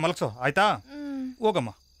 ಎತ್ಕೊಂಡೋಗಿ ಮಗನ ಮಲಗಿಸೋ, ಆಯ್ತಾ?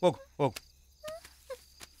 ಹೋಗಮ್ಮ, ಹೋಗು ಹೋಗು.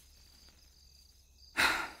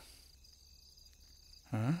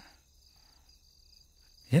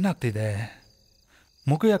 ಏನಾಗ್ತಿದೆ?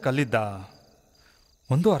 ಮಗು ಯಾಕೆ ಅಲ್ಲಿದ್ದ?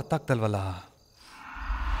 ಒಂದೂ ಅರ್ಥ ಆಗ್ತಲ್ವಲ್ಲ.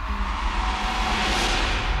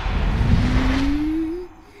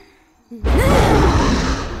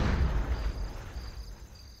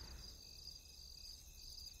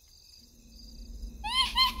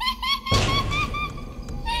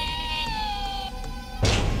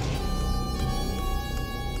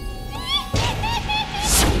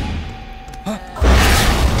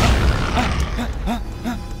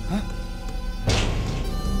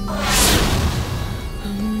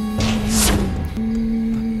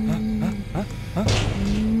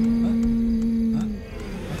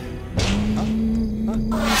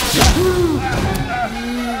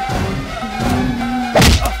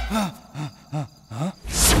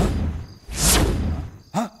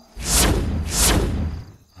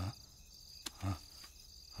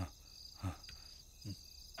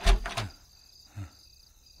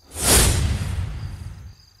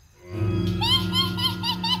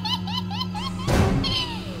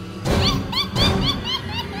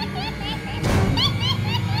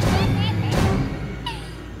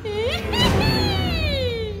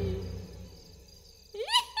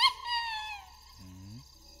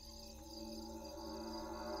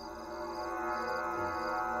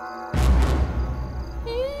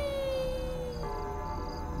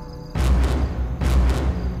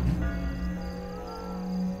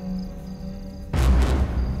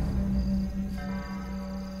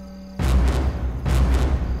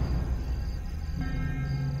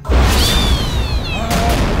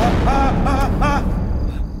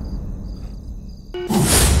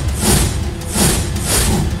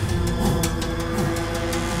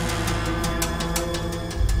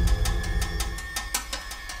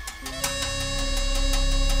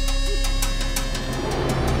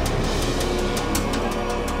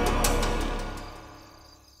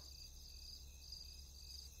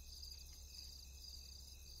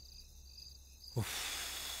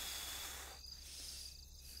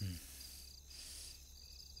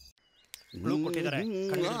 ಕ್ಲೂ ಕೊಟ್ಟಿದ್ದಾರೆ.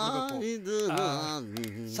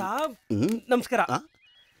 ಸಾಬ್ ನಮಸ್ಕಾರ.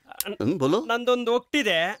 ನಂದೊಂದು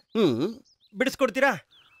ಒಟ್ಟಿದೆ, ಬಿಡಿಸ್ಕೊಡ್ತೀರಾ?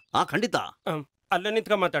 ಖಂಡಿತ. ಅಲ್ಲೇ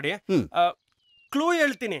ನಿಂತ್ಕೊಂಡ್ ಮಾತಾಡಿ. ಕ್ಲೂ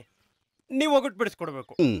ಹೇಳ್ತೀನಿ, ನೀವು ಒಗಟ್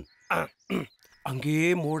ಬಿಡಿಸ್ಕೊಡ್ಬೇಕು. ಹಂಗೇ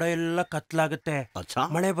ಮೋಡ ಎಲ್ಲ ಕತ್ಲಾಗುತ್ತೆ,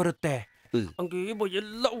 ಮಳೆ ಬರುತ್ತೆ, ಹಂಗೆ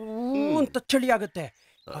ಎಲ್ಲ ಅಂತ ಚಳಿ ಆಗುತ್ತೆ.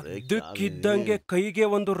 ಅದಕ್ಕಿದ್ದಂಗೆ ಕೈಗೆ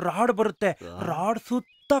ಒಂದು ರಾಡ್ ಬರುತ್ತೆ, ರಾಡ್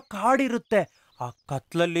ಸುತ್ತ ಕಾಡಿರುತ್ತೆ. ಆ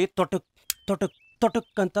ಕತ್ಲಲ್ಲಿ ತೊಟಕ್ ತೊಟಕ್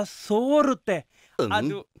ತೊಟಕ್ ಅಂತ ಸೋರುತ್ತೆ.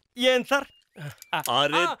 ಅದು ಏನ್ ಸರ್?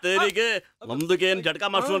 ಅರೆ ತೆರಿಗೆ, ನಮ್ದುಗೆ ಏನ್ ಜಡ್ಕ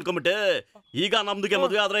ಮಾಡ್ಸು ಅನ್ಕೊಂಬಿಟ್ಟೆ. ಈಗ ನಮ್ದುಗೆ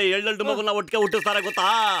ಮದ್ವೆ ಆದ್ರೆ 7 ಮಗುನ ಒಟ್ಟಿಗೆ ಹುಟ್ಟಿಸ್ತಾರೆ ಗೊತ್ತಾ?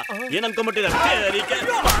 ಏನ್ ಅನ್ಕೊಂಬಿಟ್ಟಿದೆ?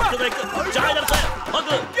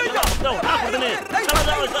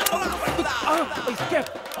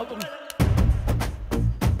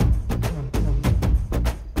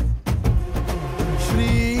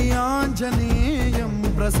 ಶ್ರೀ ಆಂಜನೇಯಂ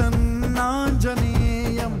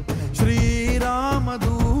ಪ್ರಸನ್ನಾಂಜನೇಯಂ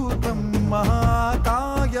ಶ್ರೀರಾಮದೂತಂ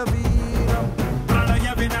ಮಹಾಕಾಯ ವೀರಂ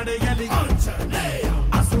ಪ್ರಳಯವೇ ನಡೆಯಲಿ ಆಂಜನೇಯ,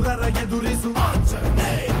 ಅಸುರರ ಎದುರಿಸು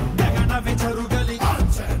ಆಂಜನೇಯ, ಗಗನವೇ ಜರುಗಲಿ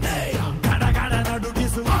ಆಂಜನೇಯ, ಗಡಗಡ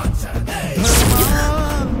ನಡುಗಿಸು ಆಂಜನೇಯ, ಧರ್ಮ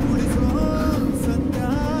ಉಳಿಸು ಸತ್ಯ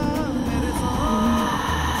ಮೆರೆಸು.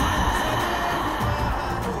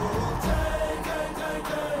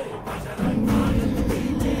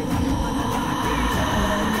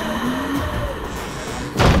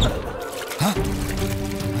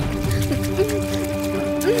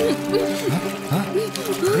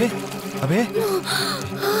 ಅಬೇ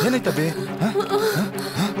ಏನಾಯ್ತಬೇ? ಬಾ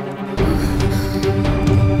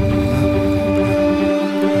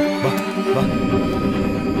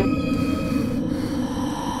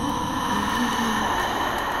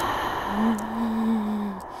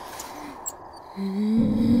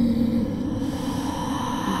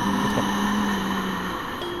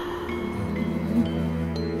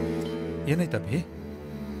ಏನಾಯ್ತಬಿ?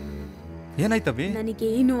 ಏನಾಯ್ತಬಿ?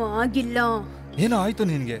 ನನಗೇನು ಆಗಿಲ್ಲ. ಏನೋ ಆಯ್ತು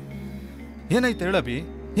ನಿನ್ಗೆ? ಏನಾಯ್ತು ಹೇಳಬಿ?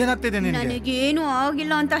 ಏನಾಗ್ತಿದೆ ನಿನ್ಗೆ? ನನಗೇನು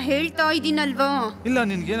ಆಗಿಲ್ಲ ಅಂತ ಹೇಳ್ತಾ ಇದ್ದೀನಲ್ವಾ? ಇಲ್ಲ,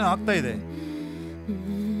 ನಿನ್ಗೇನೋ ಆಗ್ತಾ ಇದೆ.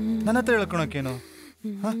 ನನ್ನ ಹತ್ರ ಹೇಳ್ಕೊಳಕೇನು?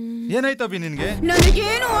 ಏನಾಯ್ತಬಿ ನಿನ್ಗೆ?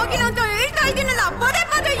 ನನಗೇನು ಆಗಿಲ್ಲ ಅಂತ ಹೇಳ್ತಾ ಇದ್ದೀನಲ್ಲ, ಪದೇ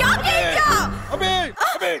ಪದೇ ಯಾಕೆ ಹೇಳ್ತೀಯಾ?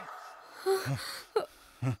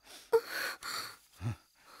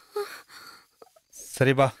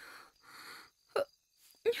 ಸರಿ ಬಾ.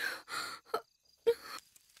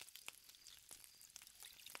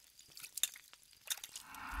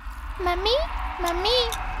 ಮಮ್ಮಿ ಮಮ್ಮಿ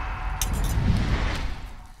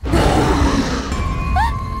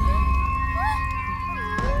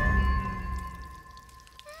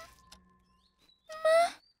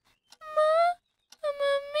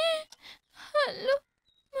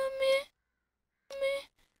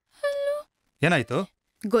ಏನಾಯ್ತು?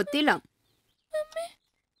 ಗೊತ್ತಿಲ್ಲ.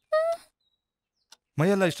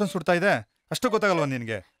 ಮೈಯೆಲ್ಲ ಇಷ್ಟೊಂದು ಸುಡ್ತಾ ಇದೆ, ಅಷ್ಟು ಗೊತ್ತಾಗಲ್ವ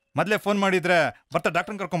ನಿನ್ಗೆ? ಮೊದಲೇ ಫೋನ್ ಮಾಡಿದ್ರೆ ಬರ್ತಾ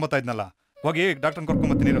ಡಾಕ್ಟರ್ನ ಕರ್ಕೊಂಡ್ ಬರ್ತಾ ಇದ್ನಲ್ಲ. ಹೋಗಿ ಡಾಕ್ಟರ್ನ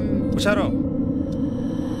ಕರ್ಕೊಂಡ್ ಬರ್ತೀನಿ, ಹುಷಾರು.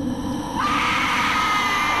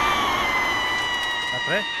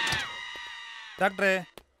 ಡಾಕ್ಟ್ರೇ ಡಾಕ್ಟ್ರೇ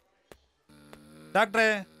ಡಾಕ್ಟ್ರೇ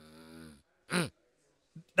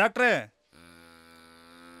ಡಾಕ್ಟ್ರೇ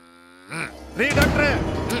ರೀ ಡಾಕ್ಟ್ರೇ.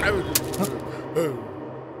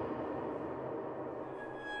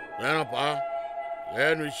 ಏನಪ್ಪ,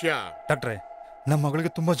 ಏನ್ ವಿಷಯ? ಡಾಕ್ಟ್ರೇ, ನಮ್ಮ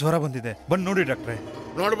ಮಗಳಿಗೆ ತುಂಬಾ ಜ್ವರ ಬಂದಿದೆ, ಬಂದು ನೋಡಿ ಡಾಕ್ಟ್ರೇ.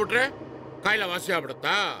 ನೋಡ್ಬಿಟ್ರೆ ಕಾಯಿಲೆ ವಾಸಿ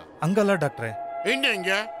ಆಗ್ಬಿಡುತ್ತಾ? ಹಂಗಲ್ಲ ಡಾಕ್ಟ್ರೇ.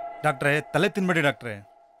 ಹೆಂಗೆ? ಡಾಕ್ಟ್ರೇ, ತಲೆ ತಿನ್ಬೇಡಿ ಡಾಕ್ಟ್ರೇ.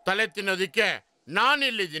 ತಲೆ ತಿನ್ನೋದಿಕ್ಕೆ ನಾನು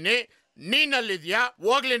ಇಲ್ಲಿದ್ದೀನಿ, ನೀನಲ್ಲಿದ್ಯಾ?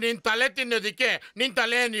 ಹೋಗ್ಲಿ, ನೀನ್ ತಲೆ ತಿನ್ನೋದಿಕ್ಕೆ ನಿನ್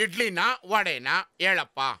ತಲೆ ಇಡ್ಲಿನಾ ವಡೆನಾ?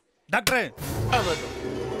 ಹೇಳಪ್ಪ ಡಾಕ್ಟ್ರೇ.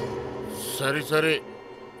 ಸರಿ ಸರಿ,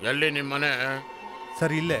 ಎಲ್ಲಿ ನಿಮ್ಮನೆ?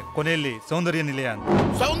 ಸರಿ, ಇಲ್ಲೇ ಕೊನೆಯಲ್ಲಿ ಸೌಂದರ್ಯ ನಿಲಯ ಅಂತ.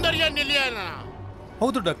 ಸೌಂದರ್ಯ ನಿಲಯನ?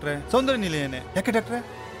 ಹೌದು ಡಾಕ್ಟ್ರೇ, ಸೌಂದರ್ಯ ನಿಲಯನೇ. ಯಾಕೆ ಡಾಕ್ಟ್ರೇ?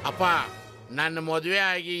 ಅಪ್ಪ, ನನ್ನ ಮದುವೆ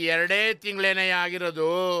ಆಗಿ 2 ತಿಂಗಳೇನೇ ಆಗಿರೋದು.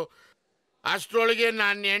 ಅಷ್ಟರೊಳಗೆ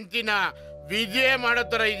ನನ್ನ ಹೆಂಡ್ತಿನ ವಿಜಯ ಮಾಡೋ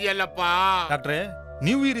ತರ ಇದೆಯಲ್ಲಪ್ಪ. ಡಾಕ್ಟ್ರೇ,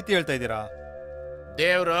 ನೀವು ಈ ರೀತಿ ಹೇಳ್ತಾ ಇದ್ದೀರಾ?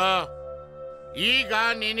 ದೇವ್ರು, ಈಗ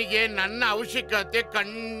ನಿನಗೆ ನನ್ನ ಅವಶ್ಯಕತೆ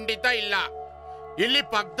ಖಂಡಿತ ಇಲ್ಲ. ಇಲ್ಲಿ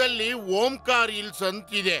ಪಕ್ಕದಲ್ಲಿ ಓಂಕಾರ್ ಹಿಲ್ಸ್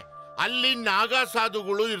ಅಂತಿದೆ, ಅಲ್ಲಿ ನಾಗ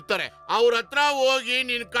ಸಾಧುಗಳು ಇರ್ತಾರೆ. ಅವ್ರ ಹತ್ರ ಹೋಗಿ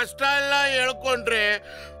ನಿನ್ ಕಷ್ಟ ಎಲ್ಲ ಹೇಳ್ಕೊಂಡ್ರೆ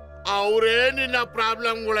ಅವರೇ ನಿನ್ನ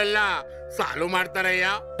ಪ್ರಾಬ್ಲಮ್ಗಳೆಲ್ಲ ಸಾಲ್ವ್ ಮಾಡ್ತಾರಯ್ಯ.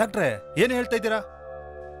 ಡಾಕ್ಟ್ರೇ, ಏನ್ ಹೇಳ್ತಾ ಇದ್ದೀರಾ?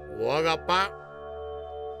 ಹೋಗಪ್ಪ,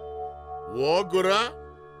 ಹೋಗುರ,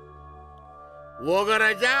 ಹೋಗ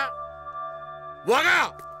ರಾಜ, ಹೋಗ.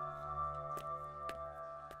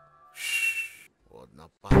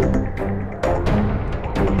 ಹೋದ್ನಪ್ಪ.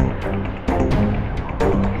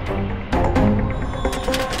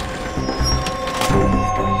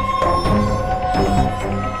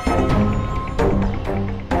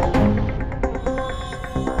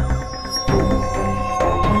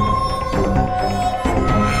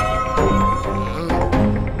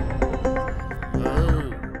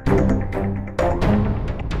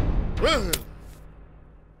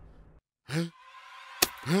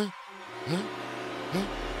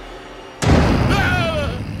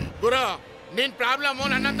 ನಿನ್ ಪ್ರಾಬ್ಲಮ್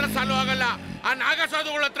ನನ್ನ ಹತ್ರ ಸಾಲ್ವ್ ಆಗಲ್ಲ, ಆ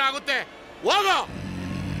ನಾಗಸಾಧುಗಳ ಹತ್ರ ಆಗುತ್ತೆ. ಹೋಗೋ.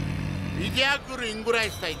 ಇದ್ಯಾಕೆ ಗುರು ಹಿಂಗ್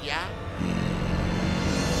ಗುರಾಯಿಸ್ತಾ ಇದ್ಯಾ?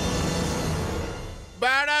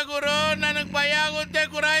 ಬೇಡ ಗುರು, ನನಗ್ ಭಯ ಆಗುತ್ತೆ.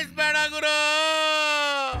 ಗುರಾಯಿಸ್ಬೇಡ ಗುರು.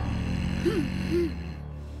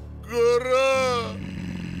 ಗುರು,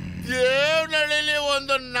 ದೇವನಹಳ್ಳಿಲಿ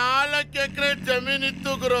ಒಂದು 4 ಎಕರೆ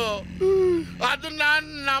ಜಮೀನಿತ್ತು ಗುರು. ಅದನ್ನ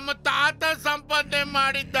ನಮ್ಮ ತಾತ ಸಂಪಾದನೆ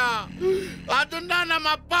ಮಾಡಿದ್ದ. ಅದನ್ನ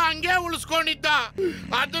ನಮ್ಮಪ್ಪ ಹಂಗೆ ಉಳಿಸ್ಕೊಂಡಿದ್ದ.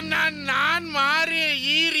 ಅದನ್ನ ನಾನ್ ಮಾರಿ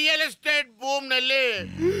ಈ ರಿಯಲ್ ಎಸ್ಟೇಟ್ ಭೂಮಿನಲ್ಲಿ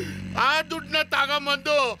ಆ ದುಡ್ಡನ್ನ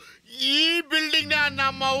ತಗೊಂಬಂದು ಈ ಬಿಲ್ಡಿಂಗ್ ನ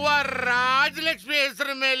ನಮ್ಮವ್ವ ರಾಜಲಕ್ಷ್ಮಿ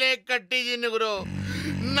ಹೆಸರು ಮೇಲೆ ಕಟ್ಟಿದ್ದೀನಿ ಗುರು.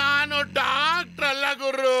 ನಾನು ಡಾಕ್ಟರ್ ಅಲ್ಲ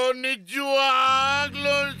ಗುರು,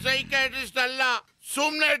 ನಿಜವಾಗ್ಲೂ ಸೈಕಾಟ್ರಿಸ್ಟ್ ಅಲ್ಲ.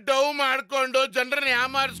 ಸುಮ್ನೆ ಡವ್ ಮಾಡ್ಕೊಂಡು ಜನರನ್ನ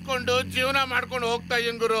ಯಾಮಾರಿಸ್ಕೊಂಡು ಜೀವನ ಮಾಡ್ಕೊಂಡು ಹೋಗ್ತಾ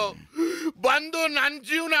ಇದೀನಿ ಗುರು. ಬಂದು ನನ್ನ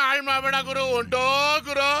ಜೀವನ ಹಾಳು ಮಾಡಬೇಡ ಗುರು. ಹೊಂಟೋ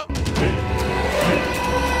ಗುರು.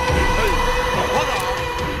 ಹೋಗೋ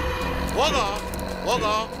ಹೋಗೋ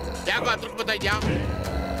ಹೋಗೋ. ಯಾಕೋ ಹತ್ರಕ್ಕೆ ಬರ್ತಾ ಇದ್ಯಾ?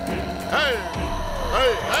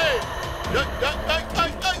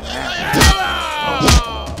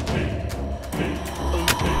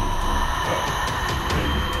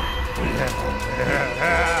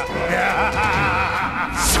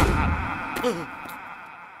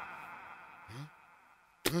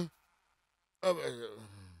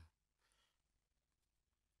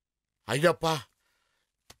 ಅಯ್ಯಪ್ಪ,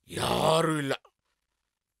 ಯಾರು ಇಲ್ಲ.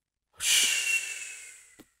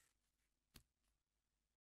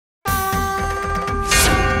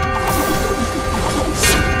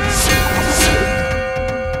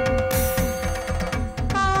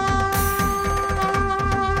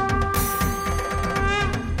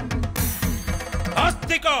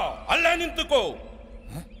 ಅಲ್ಲೇ ನಿಂತುಕೋ.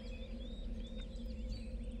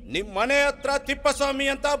 ನಿಮ್ ಮನೆ ಹತ್ರ ತಿಪ್ಪಸ್ವಾಮಿ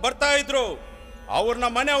ಅಂತ ಬರ್ತಾ ಇದ್ರು. ಅವ್ರನ್ನ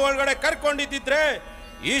ಮನೆ ಒಳಗಡೆ ಕರ್ಕೊಂಡಿದ್ದಿದ್ರೆ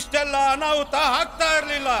ಇಷ್ಟೆಲ್ಲ ಅನಾಹುತ ಆಗ್ತಾ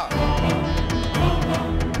ಇರ್ಲಿಲ್ಲ.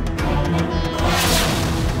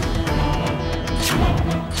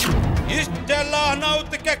 ಇಷ್ಟೆಲ್ಲ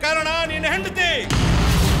ಅನಾಹುತಕ್ಕೆ ಕಾರಣ ನಿನ್ನ ಹೆಂಡತಿ.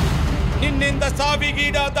 ನಿನ್ನಿಂದ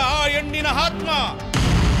ಸಾವಿಗೀಡಾದ ಆ ಹೆಣ್ಣಿನ ಆತ್ಮ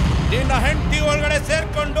ನಿನ್ನ ಹೆಂಡತಿ ಒಳಗಡೆ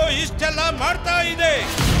ಸೇರ್ಕೊಂಡು ಇಷ್ಟೆಲ್ಲ ಮಾಡ್ತಾ ಇದೆ.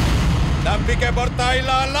 ನಂಬಿಕೆ ಬರ್ತಾ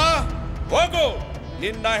ಇಲ್ಲ ಅಲ್ಲ? ಹೋಗು,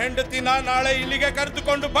 ನಿನ್ನ ಹೆಂಡತಿನ ನಾಳೆ ಇಲ್ಲಿಗೆ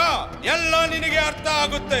ಕರೆದುಕೊಂಡು ಬಾ. ಎಲ್ಲ ನಿನಗೆ ಅರ್ಥ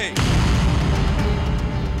ಆಗುತ್ತೆ.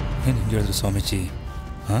 ಏನು ಹಿಂಗೆ ಹೇಳಿದ್ರು ಸ್ವಾಮೀಜಿ?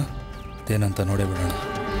 ಅದೇನಂತ ನೋಡೇ ಬಿಡೋಣ.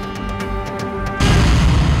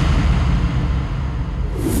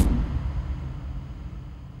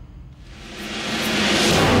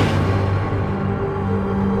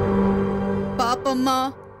 ಪಾಪಮ್ಮ,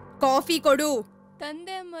 ಕಾಫಿ ಕೊಡು.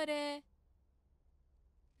 ತಂದೆ ಮರೆ.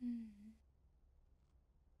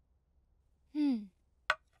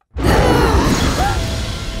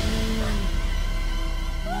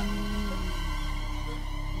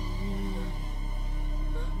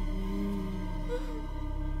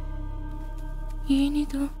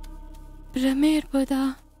 ಏನಿದು? ಭ್ರಮೆ ಇರ್ಬೋದಾ?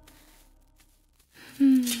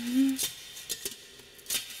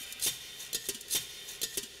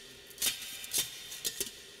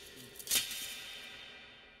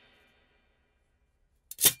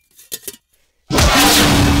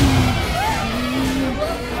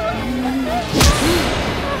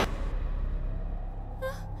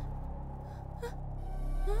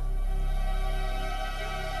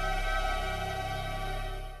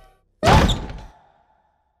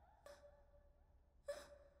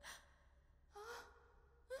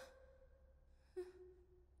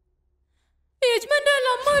 ಯಜಮಾನ್ರಲ್ಲ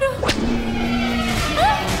ಅಮ್ಮರು.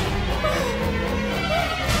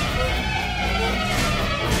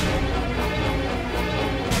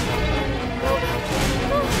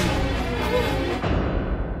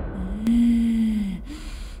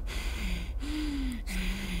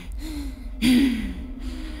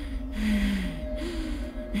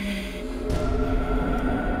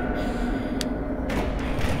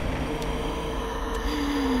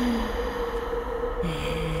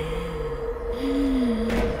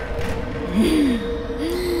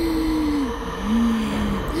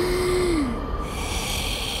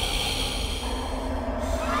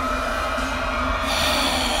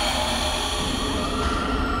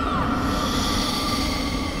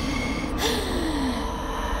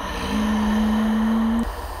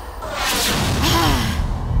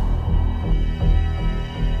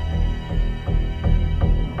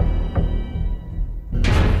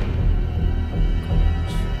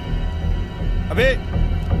 ಅಬೇ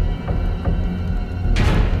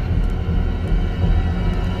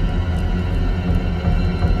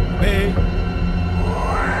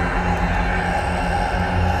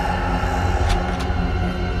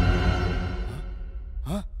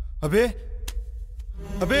ಅಬೇ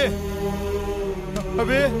ಅಬೇ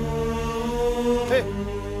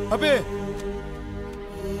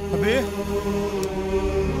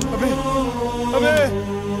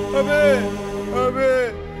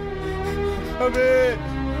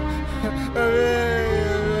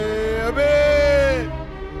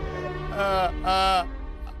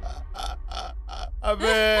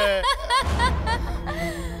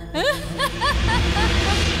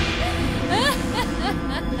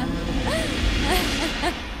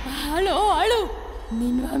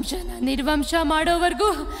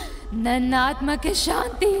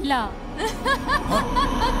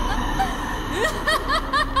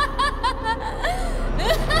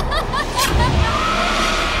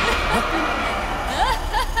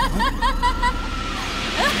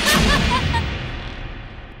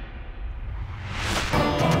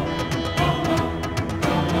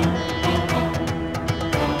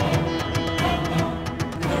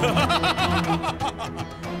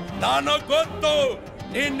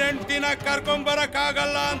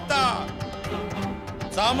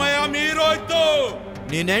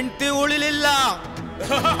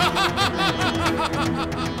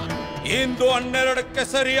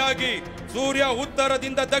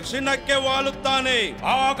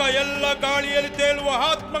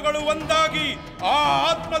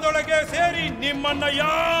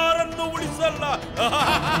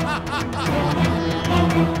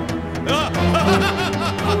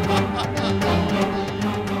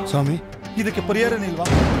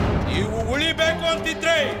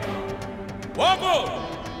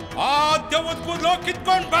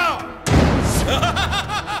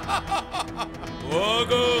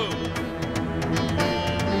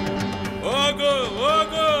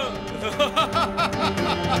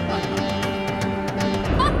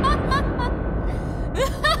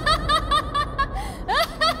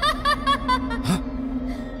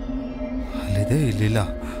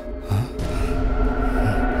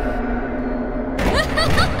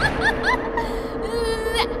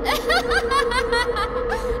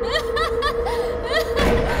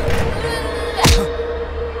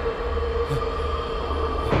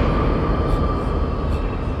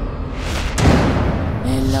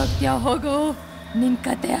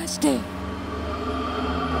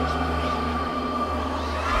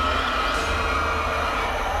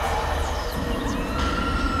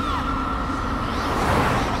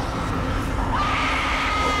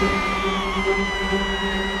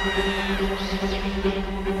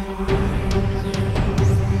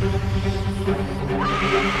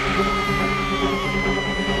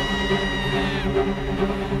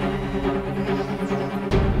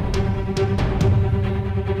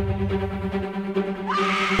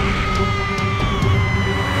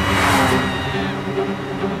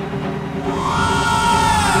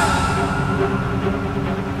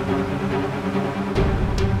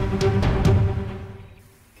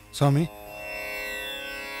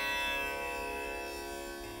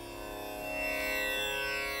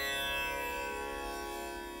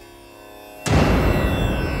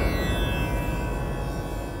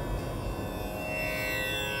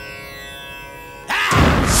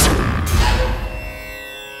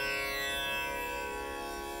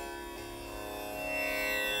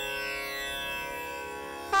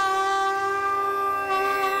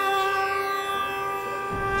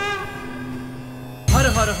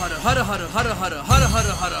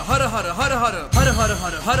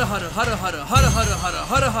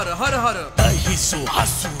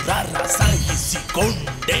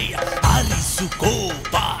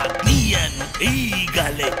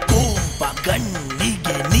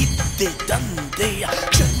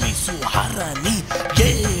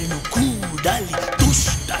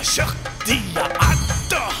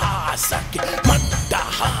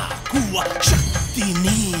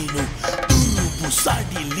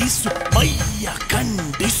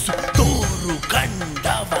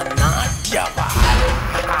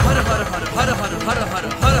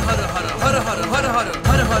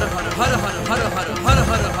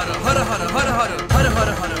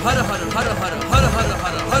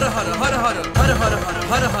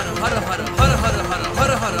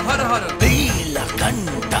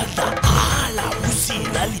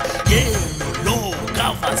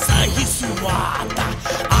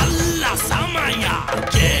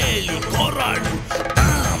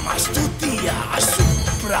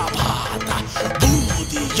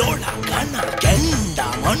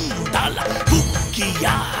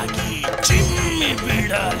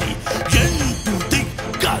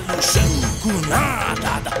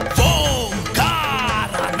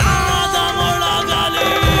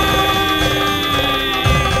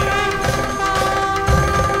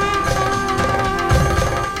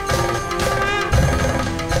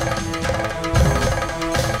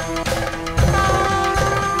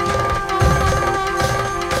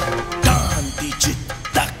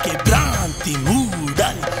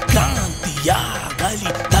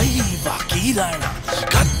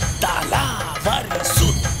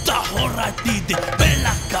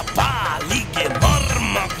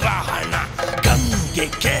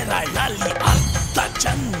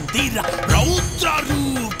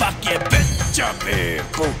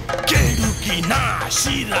ಬೇಕು ಕೆಡುಕಿನ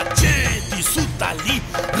ಶಿರ ಛೇದಿಸುತ್ತಲಿ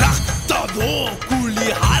ರಕ್ತದೋ ಕುಳಿ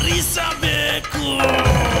ಹರಿಸಬೇಕು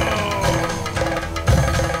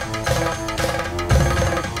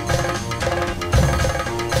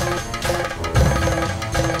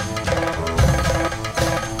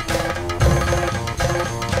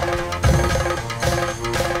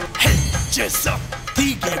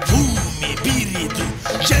ಸತ್ತಿಗೆ ಭೂಮಿ ಬಿರಿದು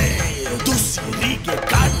ಜಯದುಸಿರಿಗೆ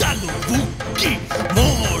ಕಡಲು ಬುಕ್ಕಿ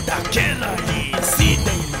ಮೋಡ ಕೆರಳಿ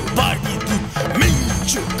ಸಿದೆಯು ಬಡಿದು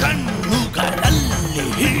ಮಿಂಚು ಕಣ್ಣುಗಳಲ್ಲಿ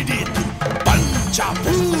ಹಿಡಿದು ಪಂಚಭೂತಗಳೆಲ್ಲ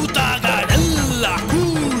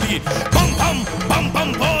ಕೂಡಿ ಪಂ ಪಂ ಪಂ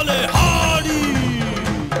ಪಂ ಬೋಲೆ ಹಾಡಿ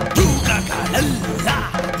ಮೃಗಗಳೆಲ್ಲ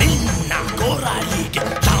ನಿನ್ನ ಕೊರಳಿಗೆ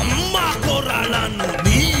ತಮ್ಮ ಕೊರಳನ್ನು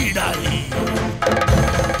ನೀಡಲಿ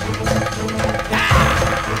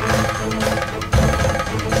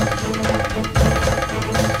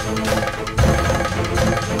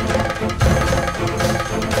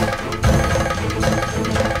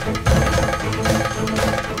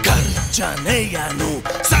ಗರ್ಜನೆಯನು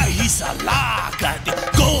ಸಹಿಸಲಾಗದೆ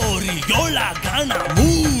ಗೋರಿಯೊಳಗಣ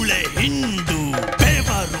ಮೂಳೆ ಹಿಂಡು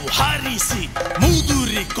ಬೆವರು ಹರಿಸಿ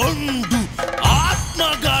ಮುದುರಿಕೊಂಡು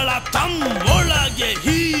ಆತ್ಮಗಳ ತಮ್ಮೊಳಗೆ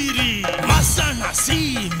ಹೀರಿ ಮಸಣ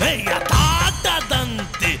ಸೀಮೆಯ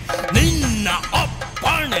ತಾಟದಂತೆ ನಿನ್ನ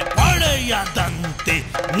ಅಪ್ಪಣೆ ಪಡೆಯದಂತೆ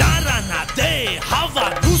ನರನ ದೇಹವ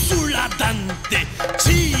ನುಸುಳದಂತೆ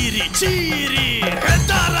ಚೀರಿ ಚೀರಿ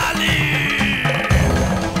ಹೆದರಲಿ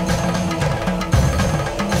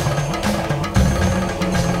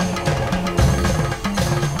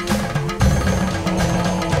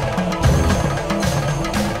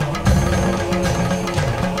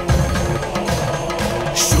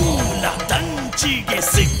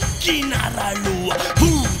ಸಿಕ್ಕಿನರಳುವ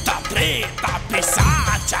ಭೂತ ಪ್ರೇತ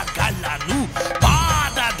ಪಿಶಾಚಗಳನ್ನು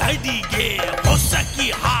ಪಾದದಡಿಗೆ ಹೊಸಕಿ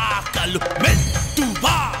ಹಾಕಲು ಮೆತ್ತುವ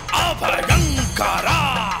ಅಭಯಂಕರ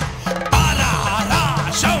ಪರಹರ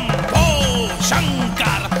ಶಂಭೋ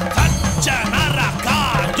ಶಂಕರ ಸಜ್ಜನರ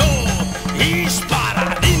ಕಾಯೋ ಈಶ್ವರ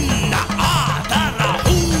ನಿನ್ನ ಆದರ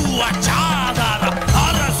ಹೂವ ಚಾದರ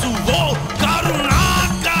ಹರಸುವೋ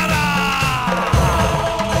ಕರುಣಾಕರ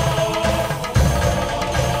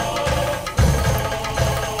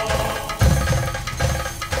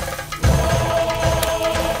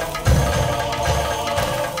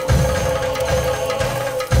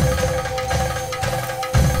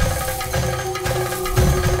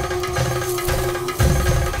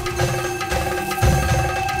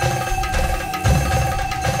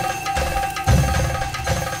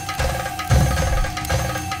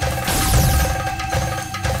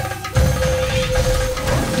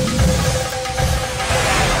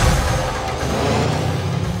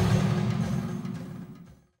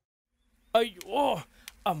ಅಯ್ಯೋ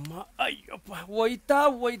ಅಮ್ಮ ಅಯ್ಯಪ್ಪ ಒಯ್ತಾ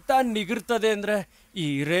ಒಯ್ತಾ ನಿಗಿರ್ತದೆ ಅಂದ್ರೆ ಈ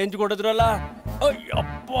ರೇಂಜ್ ಕೊಡಿದ್ರಲ್ಲ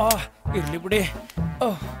ಅಯ್ಯಪ್ಪ ಇರ್ಲಿ ಬಿಡಿ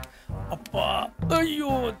ಅಪ್ಪ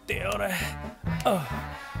ಅಯ್ಯೋ ದೇವ್ರೆ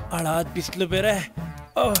ಹಳಾದ ಬಿಸಿಲು ಬೇರೆ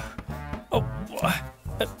ಅಪ್ಪ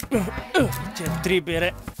ಛತ್ರಿ ಬೇರೆ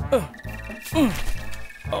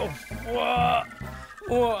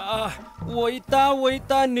ಒಯ್ತಾ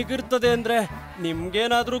ಒಯ್ತಾ ನಿಗಿರ್ತದೆ ಅಂದ್ರೆ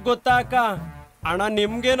ನಿಮ್ಗೇನಾದ್ರೂ ಗೊತ್ತಾ ಅಕ್ಕ ಅಣ್ಣ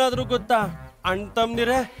ನಿಮ್ಗೇನಾದ್ರೂ ಗೊತ್ತಾ ಅಣ್ಣ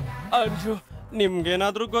ತಮ್ಮನಿರೇ ಅಯ್ಯೋ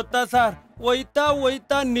ನಿಮ್ಗೇನಾದ್ರೂ ಗೊತ್ತಾ ಸರ್ ಒಯ್ತಾ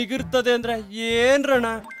ಒಯ್ತಾ ನಿಗಿರ್ತದೆ ಅಂದ್ರೆ ಏನ್ರಣ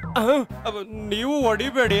ನೀವು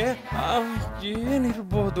ಹೊಡಿಬೇಡಿ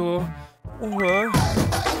ಏನಿರ್ಬೋದು